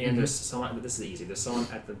get in, there's someone. This is easy. There's someone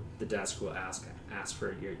at the desk who will ask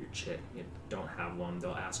for your chit. You don't have one,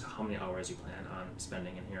 they'll ask how many hours you plan on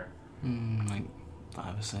spending in here. Like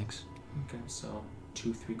 5 or 6. Okay, so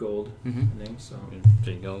 2-3 gold, I think. So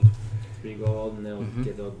 3 gold. 3 gold, and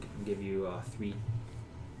they'll give you 3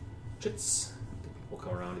 chits. Will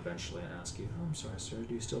come around eventually and ask you, "Oh, I'm sorry, sir.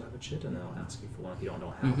 Do you still have a chit?" And they'll ask you for one. If you don't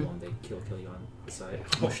have one, they kill you on the side.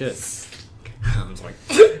 Oh shit! I was like,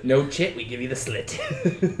 No chit, we give you the slit.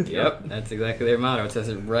 yep, that's exactly their motto. It says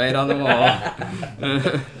it right on the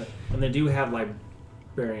wall. And they do have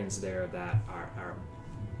librarians there that are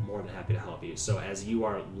more than happy to help you. So as you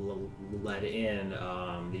are led in,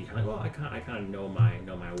 you kind of I kind of know my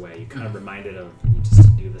way. You kind of reminded of you just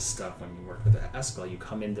to do this stuff when you work with the Escal. You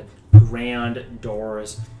come in the grand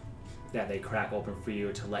doors that they crack open for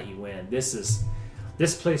you to let you in. This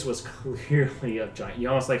place was clearly a giant. You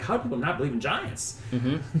almost how do people not believe in giants?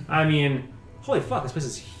 I mean, holy fuck! This place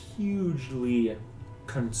is hugely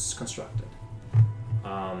constructed.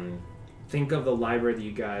 Think of the library that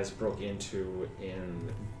you guys broke into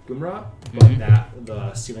in Gunra, but that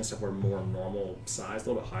the ceiling stuff were more normal size, a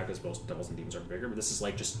little bit higher because both devils and demons are bigger. But this is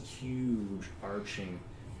like just huge arching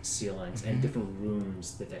ceilings and different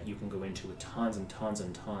rooms that you can go into with tons and tons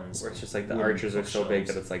and tons. Where it's just like the arches are so big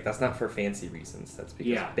that it's like that's not for fancy reasons. That's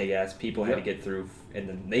because big ass people had to get through, and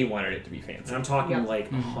then they wanted it to be fancy. And I'm talking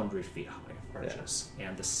like 100 feet high arches,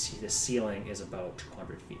 and the ceiling is about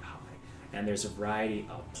 200 feet high. And there's a variety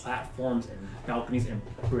of platforms and balconies and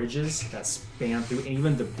bridges that span through, and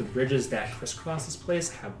even the bridges that crisscross this place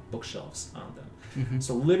have bookshelves on them.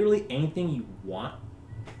 So literally anything you want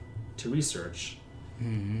to research,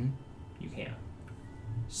 you can.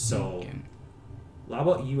 So, how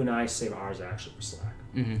about you and I save ours actually for Slack?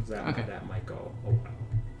 That might go a while.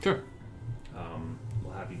 Sure.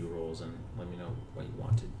 We'll have you do rolls and let me know what you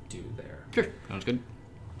want to do there. Sure. Sounds good.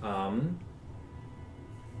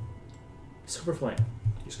 Silver Flame.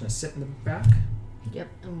 You're just going to sit in the back? Yep,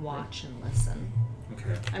 and watch and listen.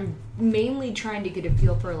 Okay. I'm mainly trying to get a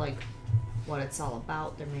feel for, like, what it's all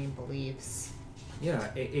about, their main beliefs. Yeah,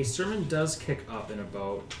 a sermon does kick up in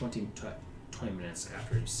about 20 minutes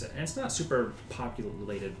after you sit. And it's not super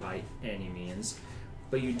populated by any means,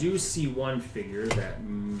 but you do see one figure that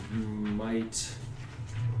might,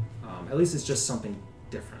 at least it's just something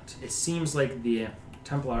different. It seems like the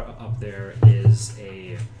Templar up there is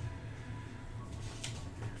a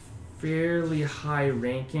fairly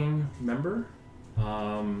high-ranking member,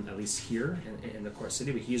 at least here in the Court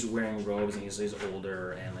City, but he's wearing robes and he's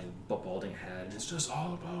older and like balding head, and it's just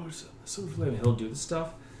all about Silver Flame. He'll do the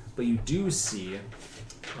stuff, but you do see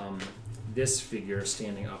this figure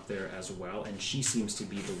standing up there as well, and she seems to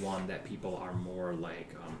be the one that people are more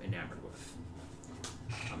like enamored with.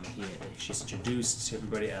 She's introduced to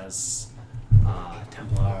everybody as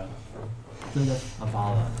Templar Lilith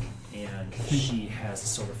Avala, and she has a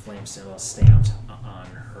Silver Flame symbol stamped on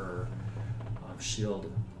her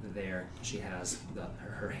shield there. She has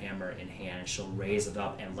her hammer in hand, and she'll raise it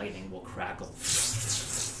up and lightning will crackle.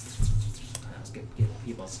 Get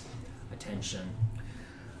people's attention.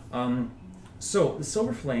 So the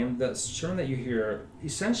Silver Flame, the sermon that you hear,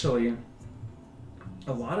 essentially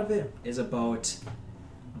a lot of it is about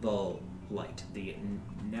the light, the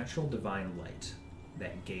natural divine light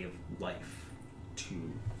that gave life to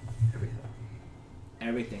everything.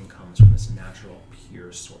 Everything comes from this natural,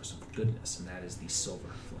 pure source of goodness, and that is the Silver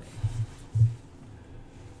Flame.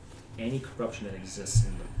 Any corruption that exists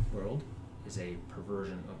in the world is a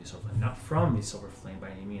perversion of the Silver Flame. Not from the Silver Flame by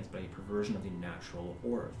any means, but a perversion of the natural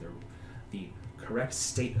order. The correct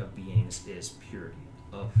state of beings is purity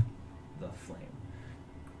of the flame.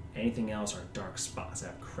 Anything else are dark spots that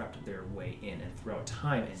have crept their way in, and throughout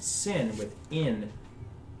time and sin within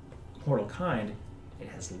mortal kind, it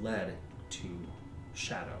has led to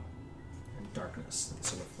shadow and darkness that the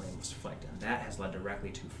Silver Flame must fight, and that has led directly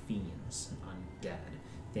to fiends and undead,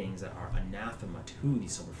 things that are anathema to the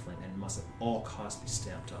Silver Flame and must at all costs be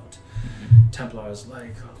stamped out. Templars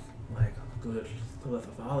like good Lilith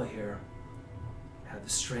Avala here have the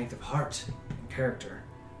strength of heart and character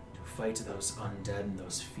to fight those undead and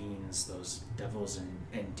those fiends, those devils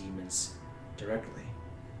and demons directly.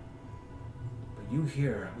 But you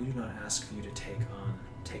here, we do not ask for you to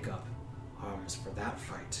take up arms for that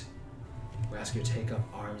fight. We ask you to take up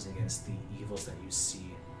arms against the evils that you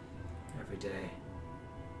see every day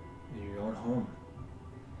in your own home,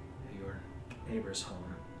 at your neighbor's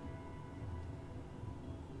home.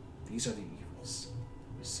 These are the evils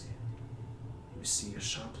you see. You see a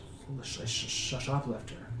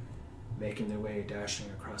shoplifter making their way, dashing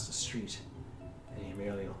across the street, and you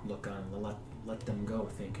merely look on and let them go,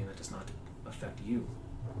 thinking that does not affect you.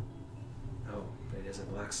 No, it is a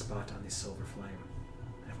black spot on the Silver Flame.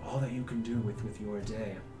 And if all that you can do with your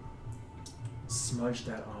day, smudge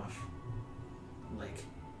that off like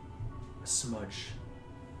a smudge,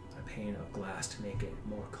 a pane of glass to make it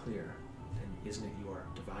more clear, then isn't it your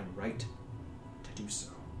divine right to do so?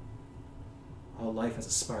 All life has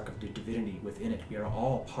a spark of divinity within it. We are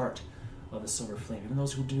all part of the Silver Flame. Even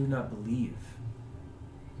those who do not believe,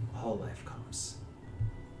 all life comes.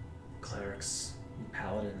 Clerics and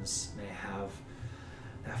paladins may have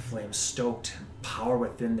that flame stoked and power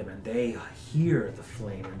within them, and they hear the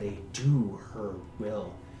flame and they do her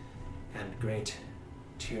will. And great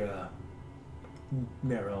Tira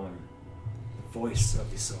Meron, the voice of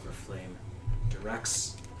the Silver Flame,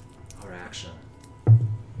 directs our action.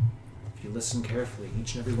 If you listen carefully,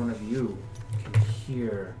 each and every one of you can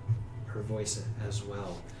hear her voice as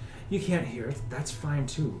well. You can't hear it, that's fine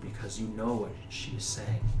too, because you know what she is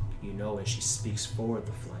saying. You know it, she speaks for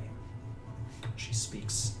the flame. She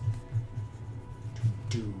speaks to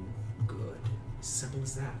do good. Simple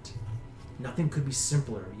as that. Nothing could be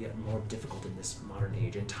simpler, yet more difficult in this modern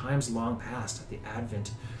age. In times long past, at the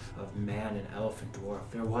advent of man and elf and dwarf,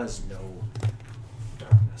 there was no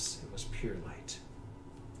darkness. It was pure light.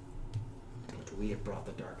 But we have brought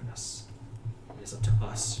the darkness. It is up to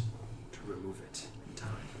us to remove it in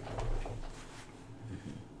time.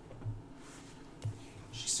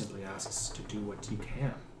 She simply asks to do what you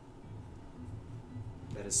can.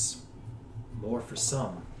 That is more for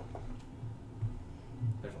some.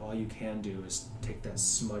 But if all you can do is take that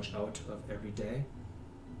smudge out of every day,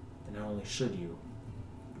 then not only should you,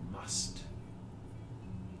 you must.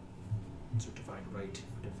 It's your divine right,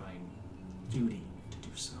 divine duty to do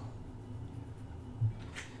so.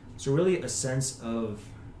 So really a sense of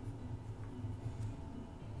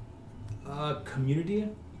community,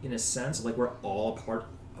 in a sense, like we're all part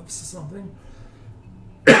of something,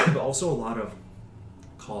 but also a lot of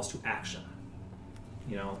calls to action.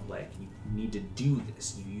 You know, like, you need to do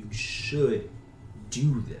this. You should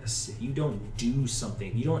do this. If you don't do something,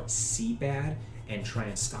 if you don't see bad and try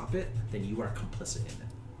and stop it, then you are complicit in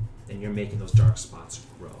it. Then you're making those dark spots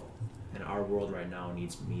grow. And our world right now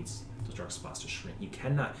needs those dark spots to shrink. You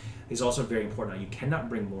cannot, it's also very important now, you cannot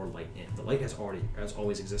bring more light in. The light has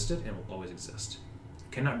always existed and will always exist. You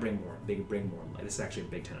cannot bring more light. This is actually a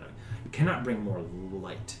big tenet of it. You cannot bring more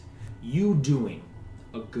light. You doing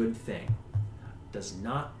a good thing does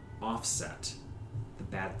not offset the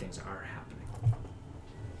bad things that are happening.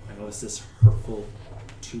 I know this is hurtful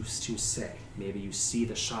to say. Maybe you see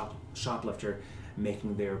the shoplifter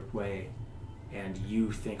making their way and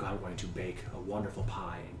you think, oh, I'm going to bake a wonderful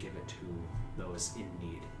pie and give it to those in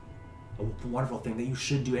need. A wonderful thing that you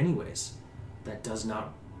should do anyways. That does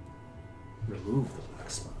not remove the black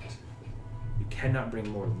spot. You cannot bring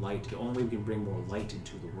more light. The only way we can bring more light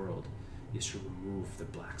into the world is to remove the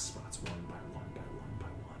black spots one by one by one by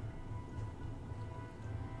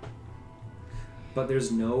one. But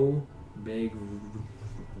there's no big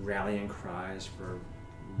rallying cries for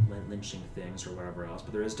lynching things or whatever else,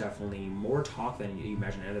 but there is definitely more talk than you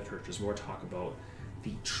imagine in other churches, more talk about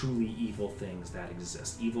the truly evil things that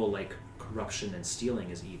exist. Evil like corruption and stealing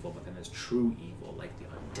is evil, but then there's true evil like the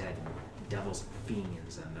undead and devils and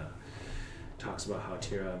fiends, and talks about how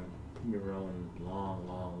Tira Miron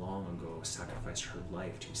long ago sacrificed her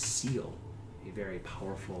life to seal a very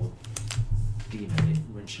powerful demon.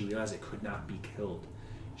 When she realized it could not be killed,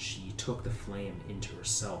 she took the flame into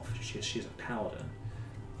herself. She's a paladin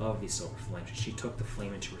of the silver flame. She took the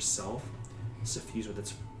flame into herself, suffused with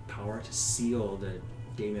its power to seal the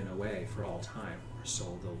demon away for all time, or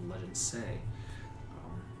so the legends say.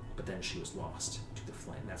 But then she was lost to the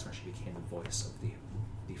flame. That's when she became the voice of the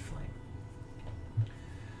flame.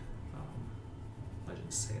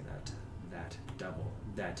 Legends say that devil,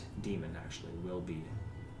 that demon actually will be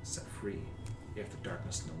set free if the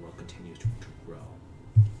darkness in the world continues to grow.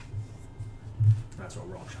 That's what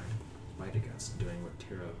we're all trying to fight against, doing what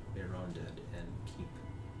Tira Miron did and keep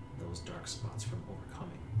those dark spots from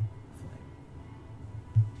overcoming the flame.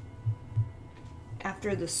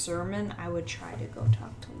 After the sermon, I would try to go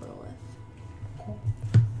talk to Lilith.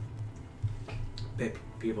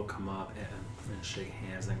 People come up and shake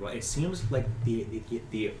hands and go. It seems like the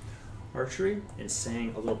archery and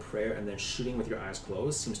saying a little prayer and then shooting with your eyes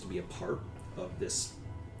closed seems to be a part of this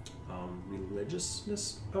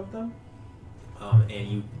religiousness of them. And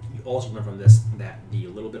you also learn from this that the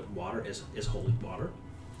little bit of water is holy water.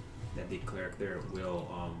 That the cleric there will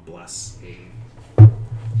bless a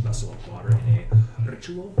vessel of water in a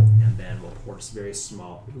ritual, and then will pour very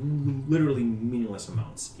small, literally meaningless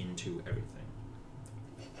amounts into everything.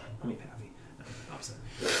 Homeopathy, opposite.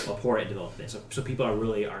 I'll pour it into the whole thing. So people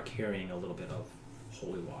are carrying a little bit of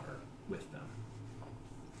holy water with them.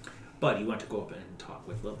 But you want to go up and talk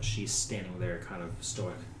with Lilith. She's standing there, kind of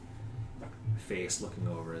stoic face, looking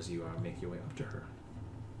over as you make your way up to her.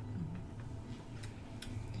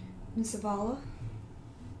 Miss Avala,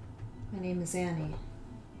 my name is Annie.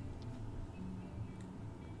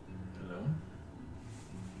 Hello?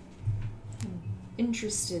 I'm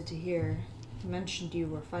interested to hear. You mentioned you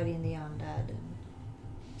were fighting the undead, and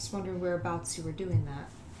I was wondering whereabouts you were doing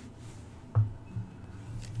that.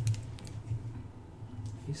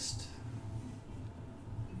 East.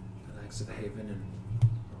 The legs of the Haven and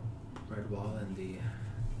Red Wall and the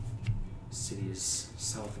cities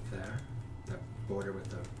south of there that border with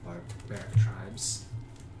the barbaric tribes.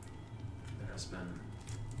 There has been,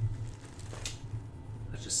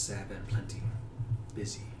 let's just say, I've been plenty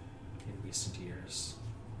busy in recent years.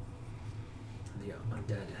 The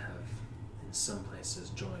undead have, in some places,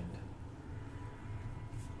 joined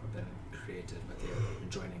or been created, but they have been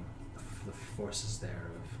joining the forces there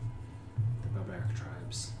of the barbaric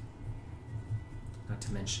tribes. Not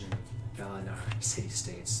to mention Valinar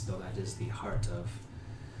city-states, though that is the heart of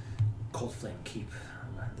Cold Flame Keep.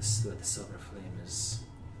 The Silver Flame is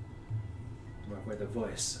where the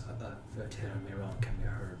voice of Terra Miron can be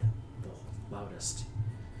heard the loudest.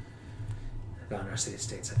 Valinar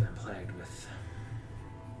city-states have been plagued with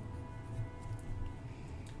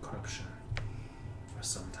corruption for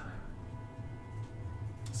some time.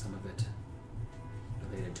 Some of it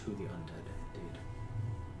related to the undead, indeed.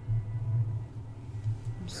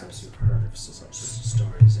 Perhaps you've heard of such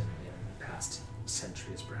stories in past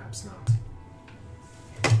centuries, perhaps not.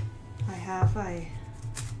 I have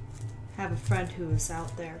a friend who is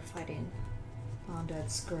out there fighting undead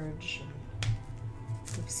scourge, and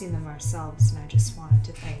we've seen them ourselves, and I just wanted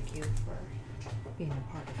to thank you for being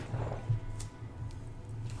a part of that.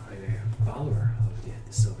 Are you a follower of the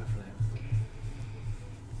Silver Flame?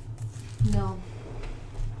 No.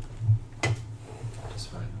 Just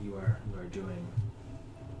fine. You are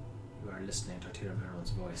listening to Tira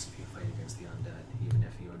Meryl's voice if you fight against the undead, even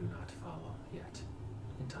if you do not follow yet.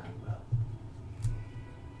 In time, well.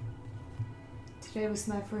 Today was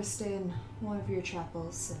my first day in one of your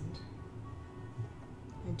chapels, and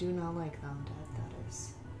I do not like the undead, that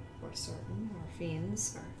is for certain, or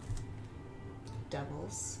fiends, or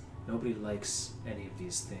devils. Nobody likes any of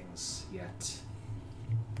these things, yet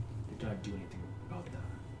they do not do anything about them.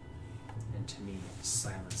 And to me,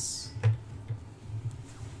 silence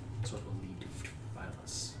is what will lead to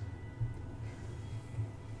violence.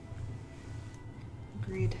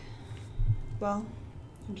 Agreed. Well,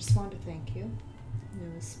 I just wanted to thank you.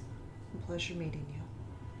 It was a pleasure meeting you.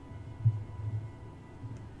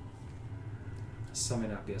 Some may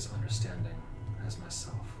not be as understanding as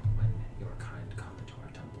myself when your kind come into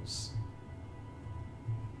our temples.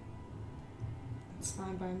 It's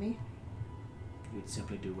fine by me. You'd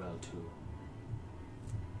simply do well to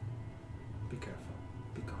be careful,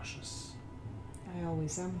 be cautious. I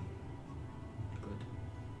always am. Good.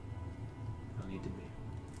 I'll need to be.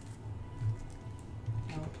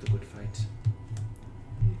 Keep Oh. up the good fight.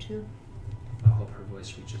 You too. I hope her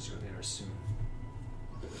voice reaches your ears soon.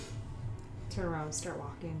 Turn around, start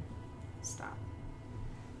walking. Stop.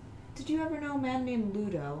 Did you ever know a man named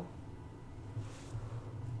Ludo?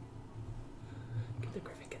 Get the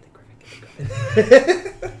griffin.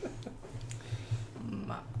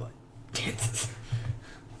 My butt dances.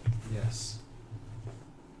 Yes.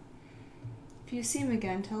 If you see him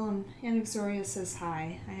again, tell him Anaxoria says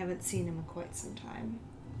hi. I haven't seen him in quite some time.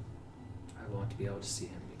 I won't be able to see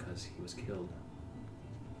him because he was killed.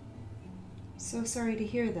 So sorry to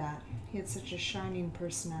hear that. He had such a shining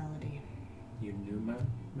personality. You knew my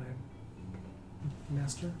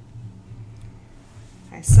master?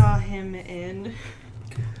 I saw him in...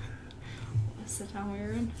 What's the town we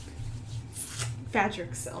were in?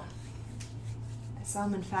 Fadrixil. I saw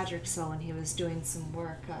him in Fadrixil when he was doing some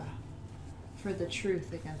work for the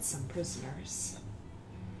truth against some prisoners.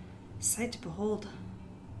 Sight to behold.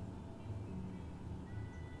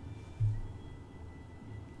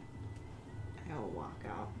 I will walk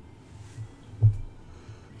out.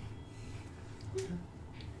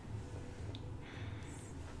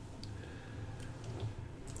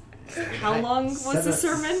 How long was the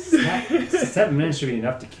sermon? 7 minutes should be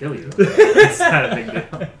enough to kill you. It's not a big deal.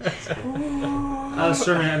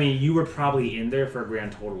 Sermon, I mean, you were probably in there for a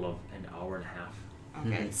grand total of an hour and a half.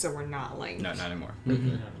 Okay, so we're not linked. No, not anymore. Not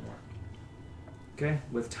anymore. Okay,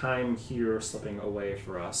 with time here slipping away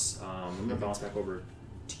for us, I'm going to bounce back over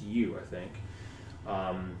to you, I think.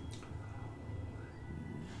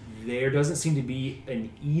 There doesn't seem to be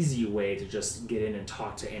an easy way to just get in and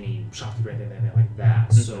talk to any shopkeeper or anything like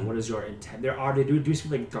that. So what is your intent? They do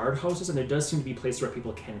seem like guard houses, and there does seem to be places where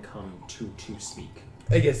people can come to speak.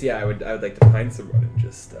 I guess, yeah, I would like to find someone and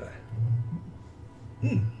just,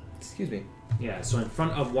 excuse me. Yeah, so in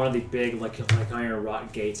front of one of the big, like iron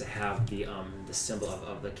wrought gates that have the symbol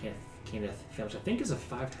of the Kenneth family, which I think is a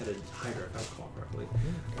 5-headed hydra, if I recall correctly.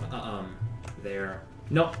 There.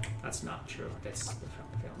 No, that's not true. That's the family.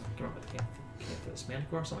 I can't remember the Kenneth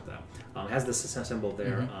Manticore, something like that. It has this symbol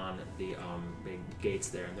there on the big gates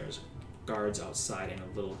there, and there's guards outside and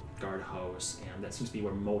a little guard house, and that seems to be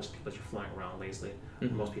where most people, as you're flying around lazily,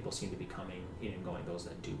 most people seem to be coming in and going, those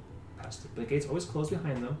that do pass through. But the gates always close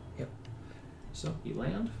behind them. Yep. So, you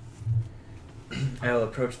land. I'll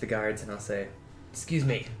approach the guards and I'll say, excuse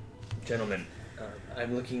me, gentlemen,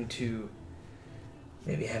 I'm looking to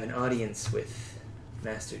maybe have an audience with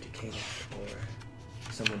Master Decana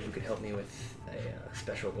or someone who could help me with a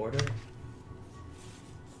special order.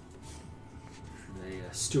 The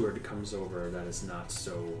steward comes over that is not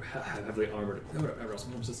so heavily armored. Whatever else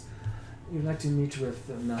comes says, you'd like to meet with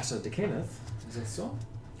Master Decaneth. Is that so?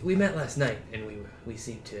 We met last night, and we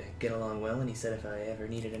seemed to get along well, and he said if I ever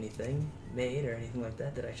needed anything made or anything like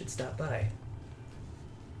that, that I should stop by.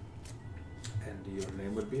 And your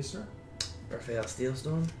name would be, sir? Raphael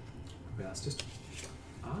Steelstorm? That's just...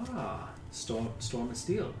 Storm and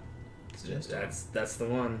Steel. That's the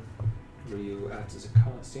one. Were you at as a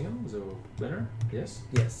Coliseum, as a winner? Yes?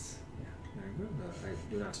 Yes. Very good. I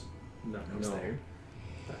do not know there.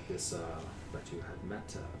 that that you had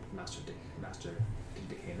met Master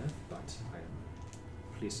Decana, but I am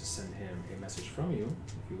pleased to send him a message from you,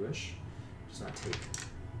 if you wish. Does not take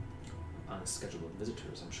unscheduled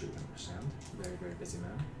visitors, I'm sure you can understand. Very, very busy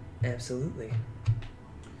man. Absolutely.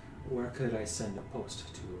 Where could I send a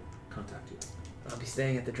post to contact you? I'll be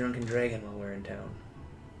staying at the Drunken Dragon while we're in town.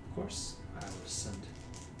 Of course, I will send.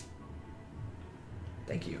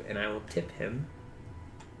 Thank you, and I will tip him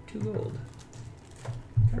 2 gold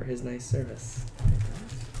for his nice service.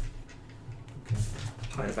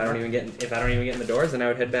 Okay. If I don't even get in the doors, then I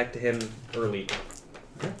would head back to him early.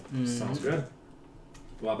 Okay. Sounds good.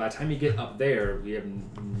 Well, by the time you get up there, you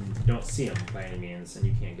don't see him by any means, and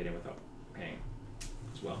you can't get in without paying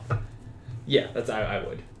as well. Yeah, I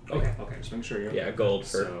would. Okay, just make sure you're... Yeah, gold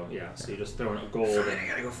for... So you just throw in a gold. I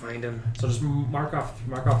gotta go find him. So just mark off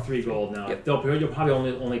 3 gold now. Yep. You'll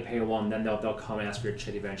probably only pay 1, then they'll come and ask for your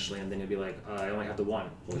chit eventually, and then you'll be like, I only have the 1.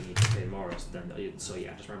 Well, you need to pay more. So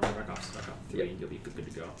just mark off 3, Yep. and you'll be good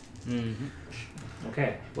to go. Mm-hmm.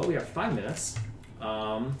 Okay, well, we have 5 minutes.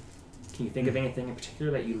 Can you think of anything in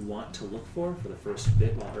particular that you'd want to look for the first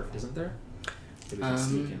bit while Urf isn't there? Maybe we can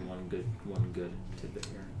sneak in one good tidbit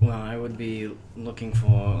here. Well, I would be looking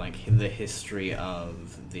for like the history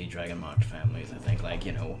of the Dragonmarked families. I think,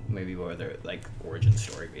 maybe where their origin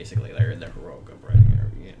story, basically their heroic uprising,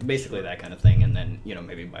 or basically that kind of thing, and then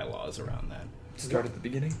maybe bylaws around that. Start at the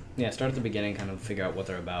beginning? Yeah, start at the beginning, kind of figure out what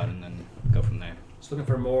they're about, and then go from there. Just looking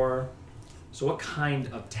for more. So what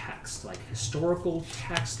kind of text? Like historical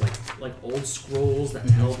text, like old scrolls that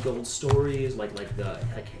tell the old stories, like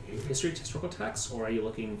historical texts, or are you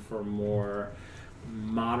looking for more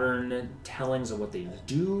modern tellings of what they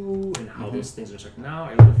do and how those things intersect now?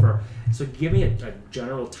 Are you looking for? So give me a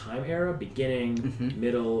general time era, beginning,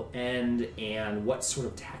 middle, end, and what sort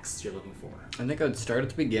of texts you're looking for. I think I'd start at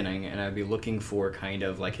the beginning, and I'd be looking for kind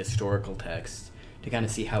of like historical text to kind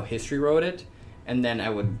of see how history wrote it. And then I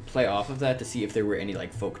would play off of that to see if there were any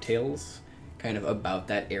like folk tales kind of about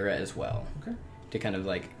that era as well. Okay. To kind of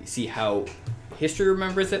like see how history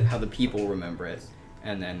remembers it, how the people remember it,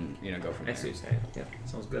 and then go from there. Yeah,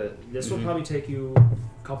 sounds good. This will probably take you a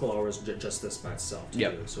couple hours just this by itself to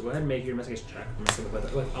do. So go ahead and make your investigation check.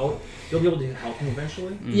 Without, you'll be able to help me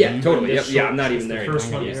eventually. Yeah, totally. Yep. Yeah, I'm not even there. The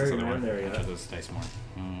first one Yes, there, it's you're on not there. there yet. Those dice more.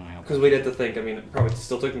 Because we'd have to think. I mean, it probably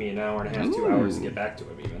still took me an hour and a half, 2 hours to get back to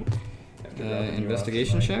him even.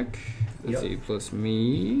 Investigation check. Let's see, plus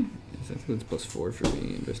me. That's plus 4 for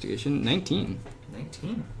me. Investigation. 19.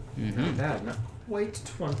 19. Mm-hmm. Not bad. Not quite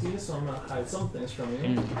 20, so I'm gonna hide some things from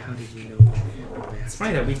you. How did you know? It's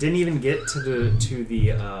funny that we didn't even get to the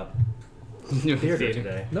theater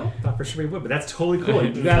today. No, thought for sure we would, but that's totally cool.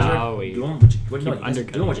 You guys are doing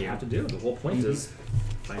what you have to do. The whole point is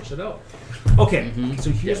find shit out. Okay, so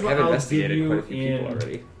here's what I'll give you in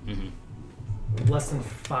already. less than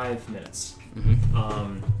 5 minutes.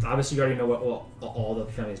 Obviously, you already know what all the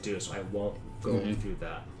families do, so I won't go through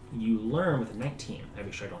that. You learn with 19. I'll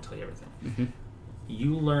be sure I don't tell you everything.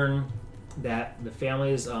 You learn that the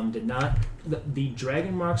families did not. The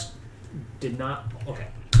dragon marks did not. Okay,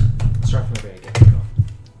 let's start from the very beginning.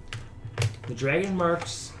 The dragon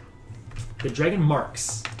marks.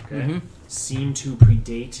 Okay, seem to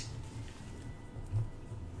predate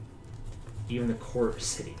even the court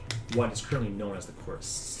city. What is currently known as the court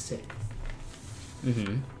city.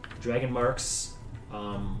 Dragon marks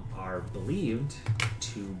are believed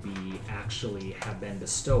to be actually have been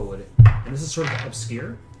bestowed, and this is sort of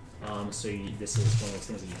obscure. This is one of those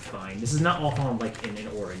things that you find. This is not all found like in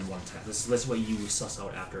order in one text. This is what you suss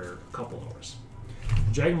out after a couple hours.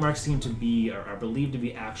 Dragon marks seem to be are believed to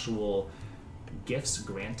be actual gifts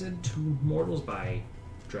granted to mortals by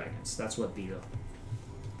dragons. That's what the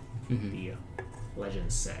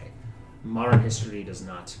legends say. Modern history does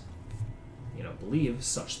not, believe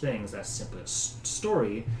such things. That's simply a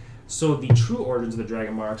story. So the true origins of the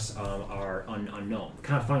dragon marks are unknown.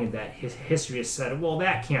 Kind of funny that history has said, well,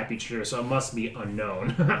 that can't be true, so it must be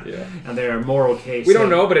unknown. And they're more okay. We don't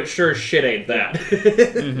know, but it sure as shit ain't that.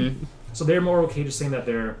 So they're more okay just saying that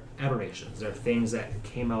they're aberrations. They're things that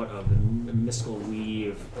came out of the mystical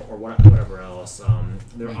weave or whatever else.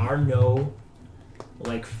 There are no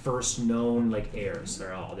first known heirs.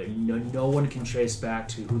 No one can trace back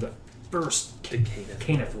to who the first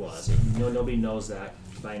Kenneth was. Nobody knows that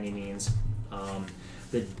by any means.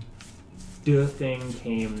 The duh thing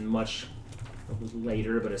came much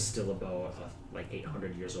later, but it's still about like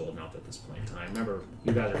 800 years old now at this point in time. Remember,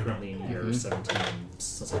 you guys are currently in year 17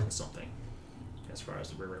 something, as far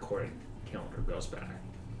as the recorded calendar goes back.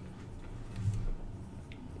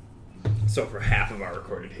 So for half of our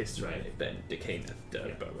recorded history, Right. they've been Decanath.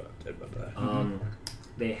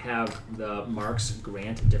 They have the marks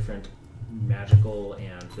grant different magical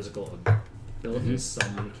and physical abilities.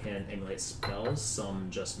 Some can emulate spells, some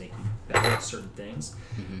just make you better at certain things.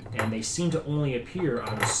 And they seem to only appear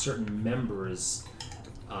on certain members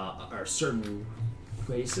or certain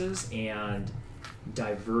races and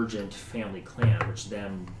divergent family clan, which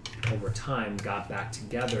then over time got back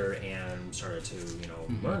together and started to,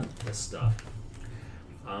 learn this stuff.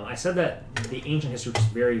 I said that the ancient history is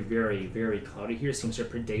very, very, very cloudy here. It seems to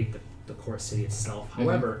predate the Court City itself.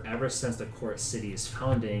 However, ever since the Court City's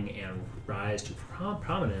founding and rise to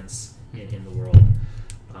prominence in the world,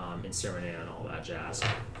 in Serenade and all that jazz,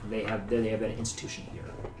 they have been an institution here.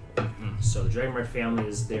 So the Dragonmark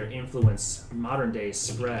families, their influence modern day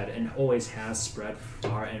spread and always has spread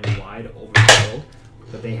far and wide over the world,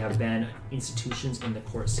 but they have been institutions in the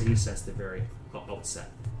Court City since the very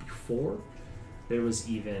outset. Before there was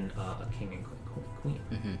even a king and queen.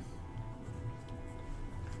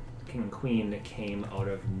 King and queen came out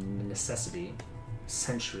of necessity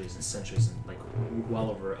centuries and centuries, and like well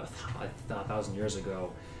over a thousand years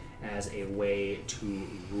ago, as a way to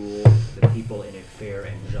rule the people in a fair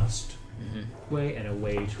and just way, and a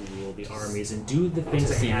way to rule the armies and do the things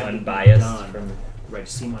that had to be done. Right,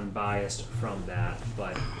 seem unbiased from that,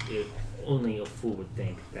 but only a fool would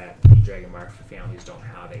think that the Dragonmark families don't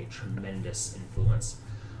have a tremendous influence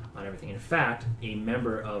on everything. In fact, a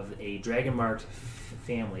member of a Dragonmark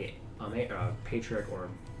family, a patriarch or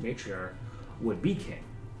matriarch, would be king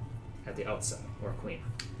at the outset, or queen.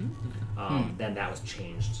 Then that was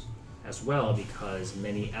changed as well because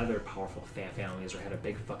many other powerful families had a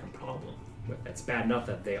big fucking problem. It's bad enough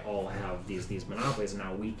that they all have these monopolies, and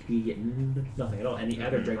now we get nothing at all. And the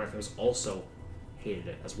other Dragonmark families also hated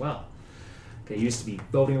it as well. They used to be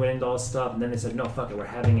voting with all this stuff, and then they said, no, fuck it, we're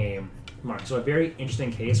having a monarchy. So a very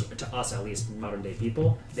interesting case, to us at least, modern day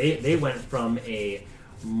people, they went from a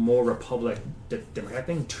more republic democratic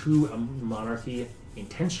thing to a monarchy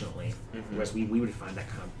intentionally, whereas we would find that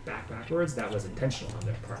kind of backwards. That was intentional on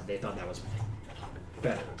their part. They thought that was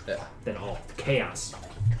better than all the chaos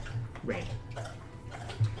reign.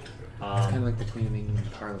 It's kind of like the Queen of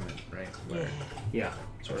England Parliament, right? Where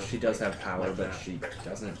Sort of. she does have power, like but that. she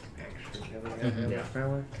doesn't actually have enough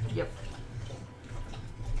power. Yep.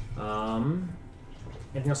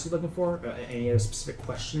 Anything else you're looking for? Any other specific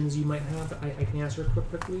questions you might have that I can answer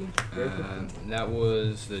quickly? Very quickly. That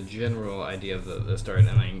was the general idea of the story.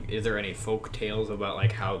 I mean, is there any folk tales about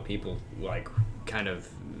like how people like kind of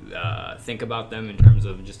think about them in terms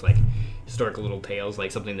of just like historical little tales,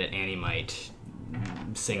 like something that Annie might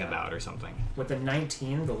sing about or something? With the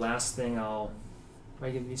 19, the last thing I'll... Why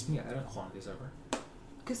give these to me? I don't hold these ever.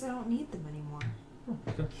 Because I don't need them anymore.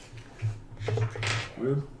 Okay.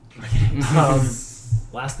 Rude.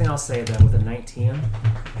 Last thing I'll say then with the 19,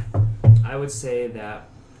 I would say that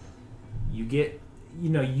you get,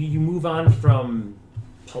 you move on from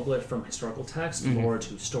historical text more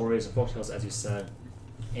to stories and folktales, as you said,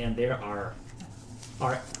 and there are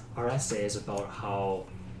essays about how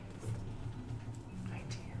 19.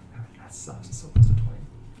 That sucks. It's so close to 20.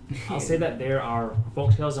 I'll say that there are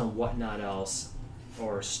folktales and whatnot else,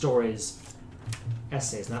 or stories,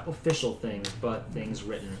 essays, not official things, but things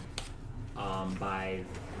written by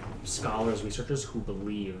scholars, researchers who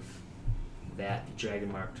believe that the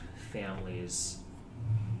Dragonmarked families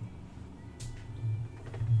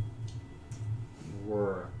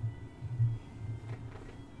were,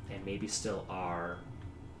 and maybe still are,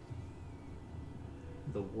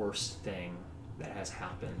 the worst thing that has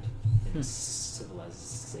happened in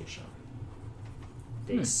civilization.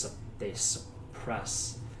 They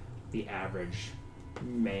suppress the average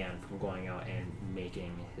man from going out and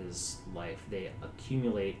making his life. They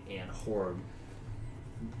accumulate and hoard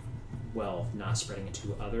wealth, not spreading it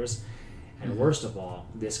to others. And worst of all,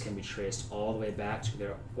 this can be traced all the way back to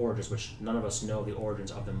their origins, which none of us know the origins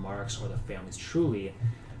of the marks or the families truly.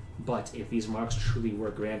 But if these marks truly were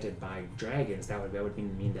granted by dragons, that would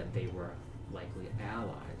mean that they were likely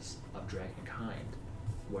allies of dragonkind,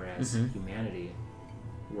 whereas humanity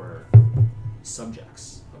were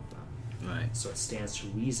subjects of them. Right. So it stands to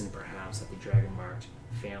reason, perhaps, that the dragon-marked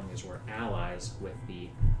families were allies with the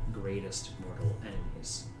greatest mortal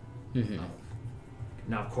enemies of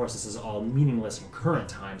Now, of course, this is all meaningless in current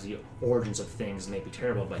times. The origins of things may be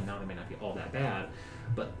terrible, but now they may not be all that bad.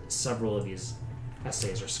 But several of these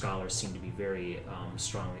essays or scholars seem to be very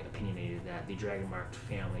strongly opinionated that the Dragonmarked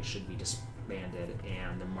family should be disbanded,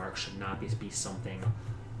 and the mark should not be something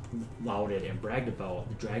lauded and bragged about.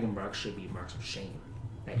 The Dragonmark should be marks of shame.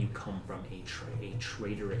 That you come from a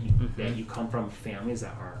traitor, that you come from families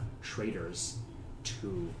that are traitors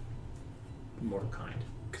to mortal kind.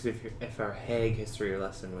 Because if our Hag history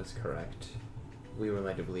lesson was correct, we were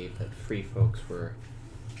led to believe that free folks were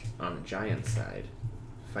on the giant side,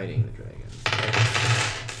 fighting the dragons.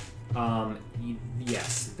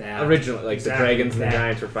 Yes, that Originally, like exactly, the dragons and the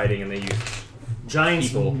giants were fighting, and they used giants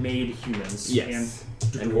people. made humans. Yes. and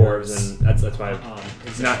and dwarves, and that's why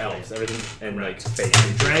exactly. not elves, everything, and Right. like fake.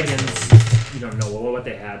 And dragons, you don't know what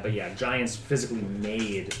they had, but yeah, giants physically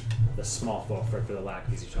made the small folk, for the lack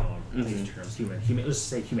of easy terms, human. Let's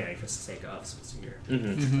say humanity for the sake of us here.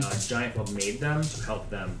 Giant folk made them to help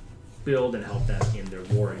them build and help them in their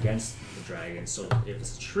war against the dragons. So if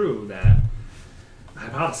it's true that the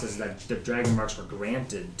hypothesis is that the dragon marks were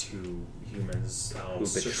granted to humans,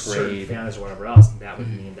 certain families or whatever else, that would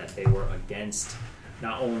mean that they were against.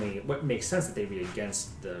 Not only what makes sense that they'd be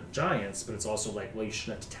against the giants, but it's also like, well, you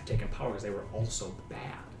shouldn't have taken power because they were also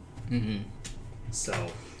bad. So,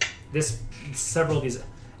 several of these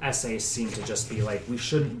essays seem to just be like, these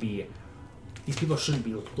people shouldn't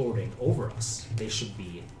be lording over us. They should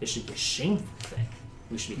be a shameful thing.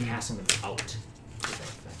 We should be casting them out.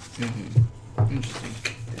 Interesting.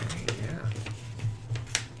 Yeah.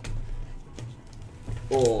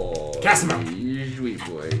 Oh, Cast him out. Sweet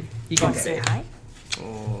boy. You can say hi.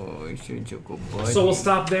 Oh, you're such a good boy. So we'll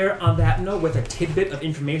stop there on that note with a tidbit of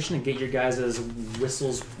information and get your guys'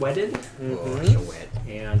 whistles wetted. Oh, so wet.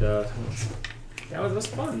 And that was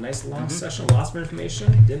fun. Nice long session, lots of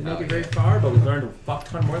information. Didn't make it very far, but we learned a fuck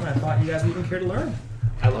ton more than I thought you guys would even care to learn.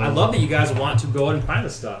 I love that you guys want to go out and find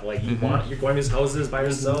this stuff. Like you're going to these houses by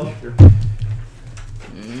yourself.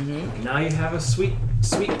 Now you have a sweet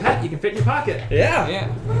pet you can fit in your pocket. Yeah.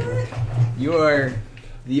 Yeah. You are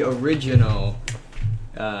the original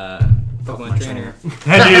Pokemon trainer.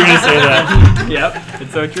 I knew you were going to say that. Yep,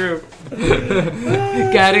 it's so true.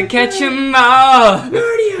 Gotta catch 'em all.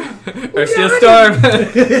 Or Steel Storm.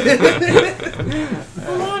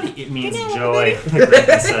 It means joy. Like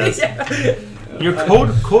Griffin says. Your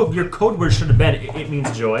code word should have been it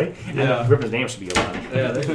means joy, and Griffin's name should be 11. Yeah,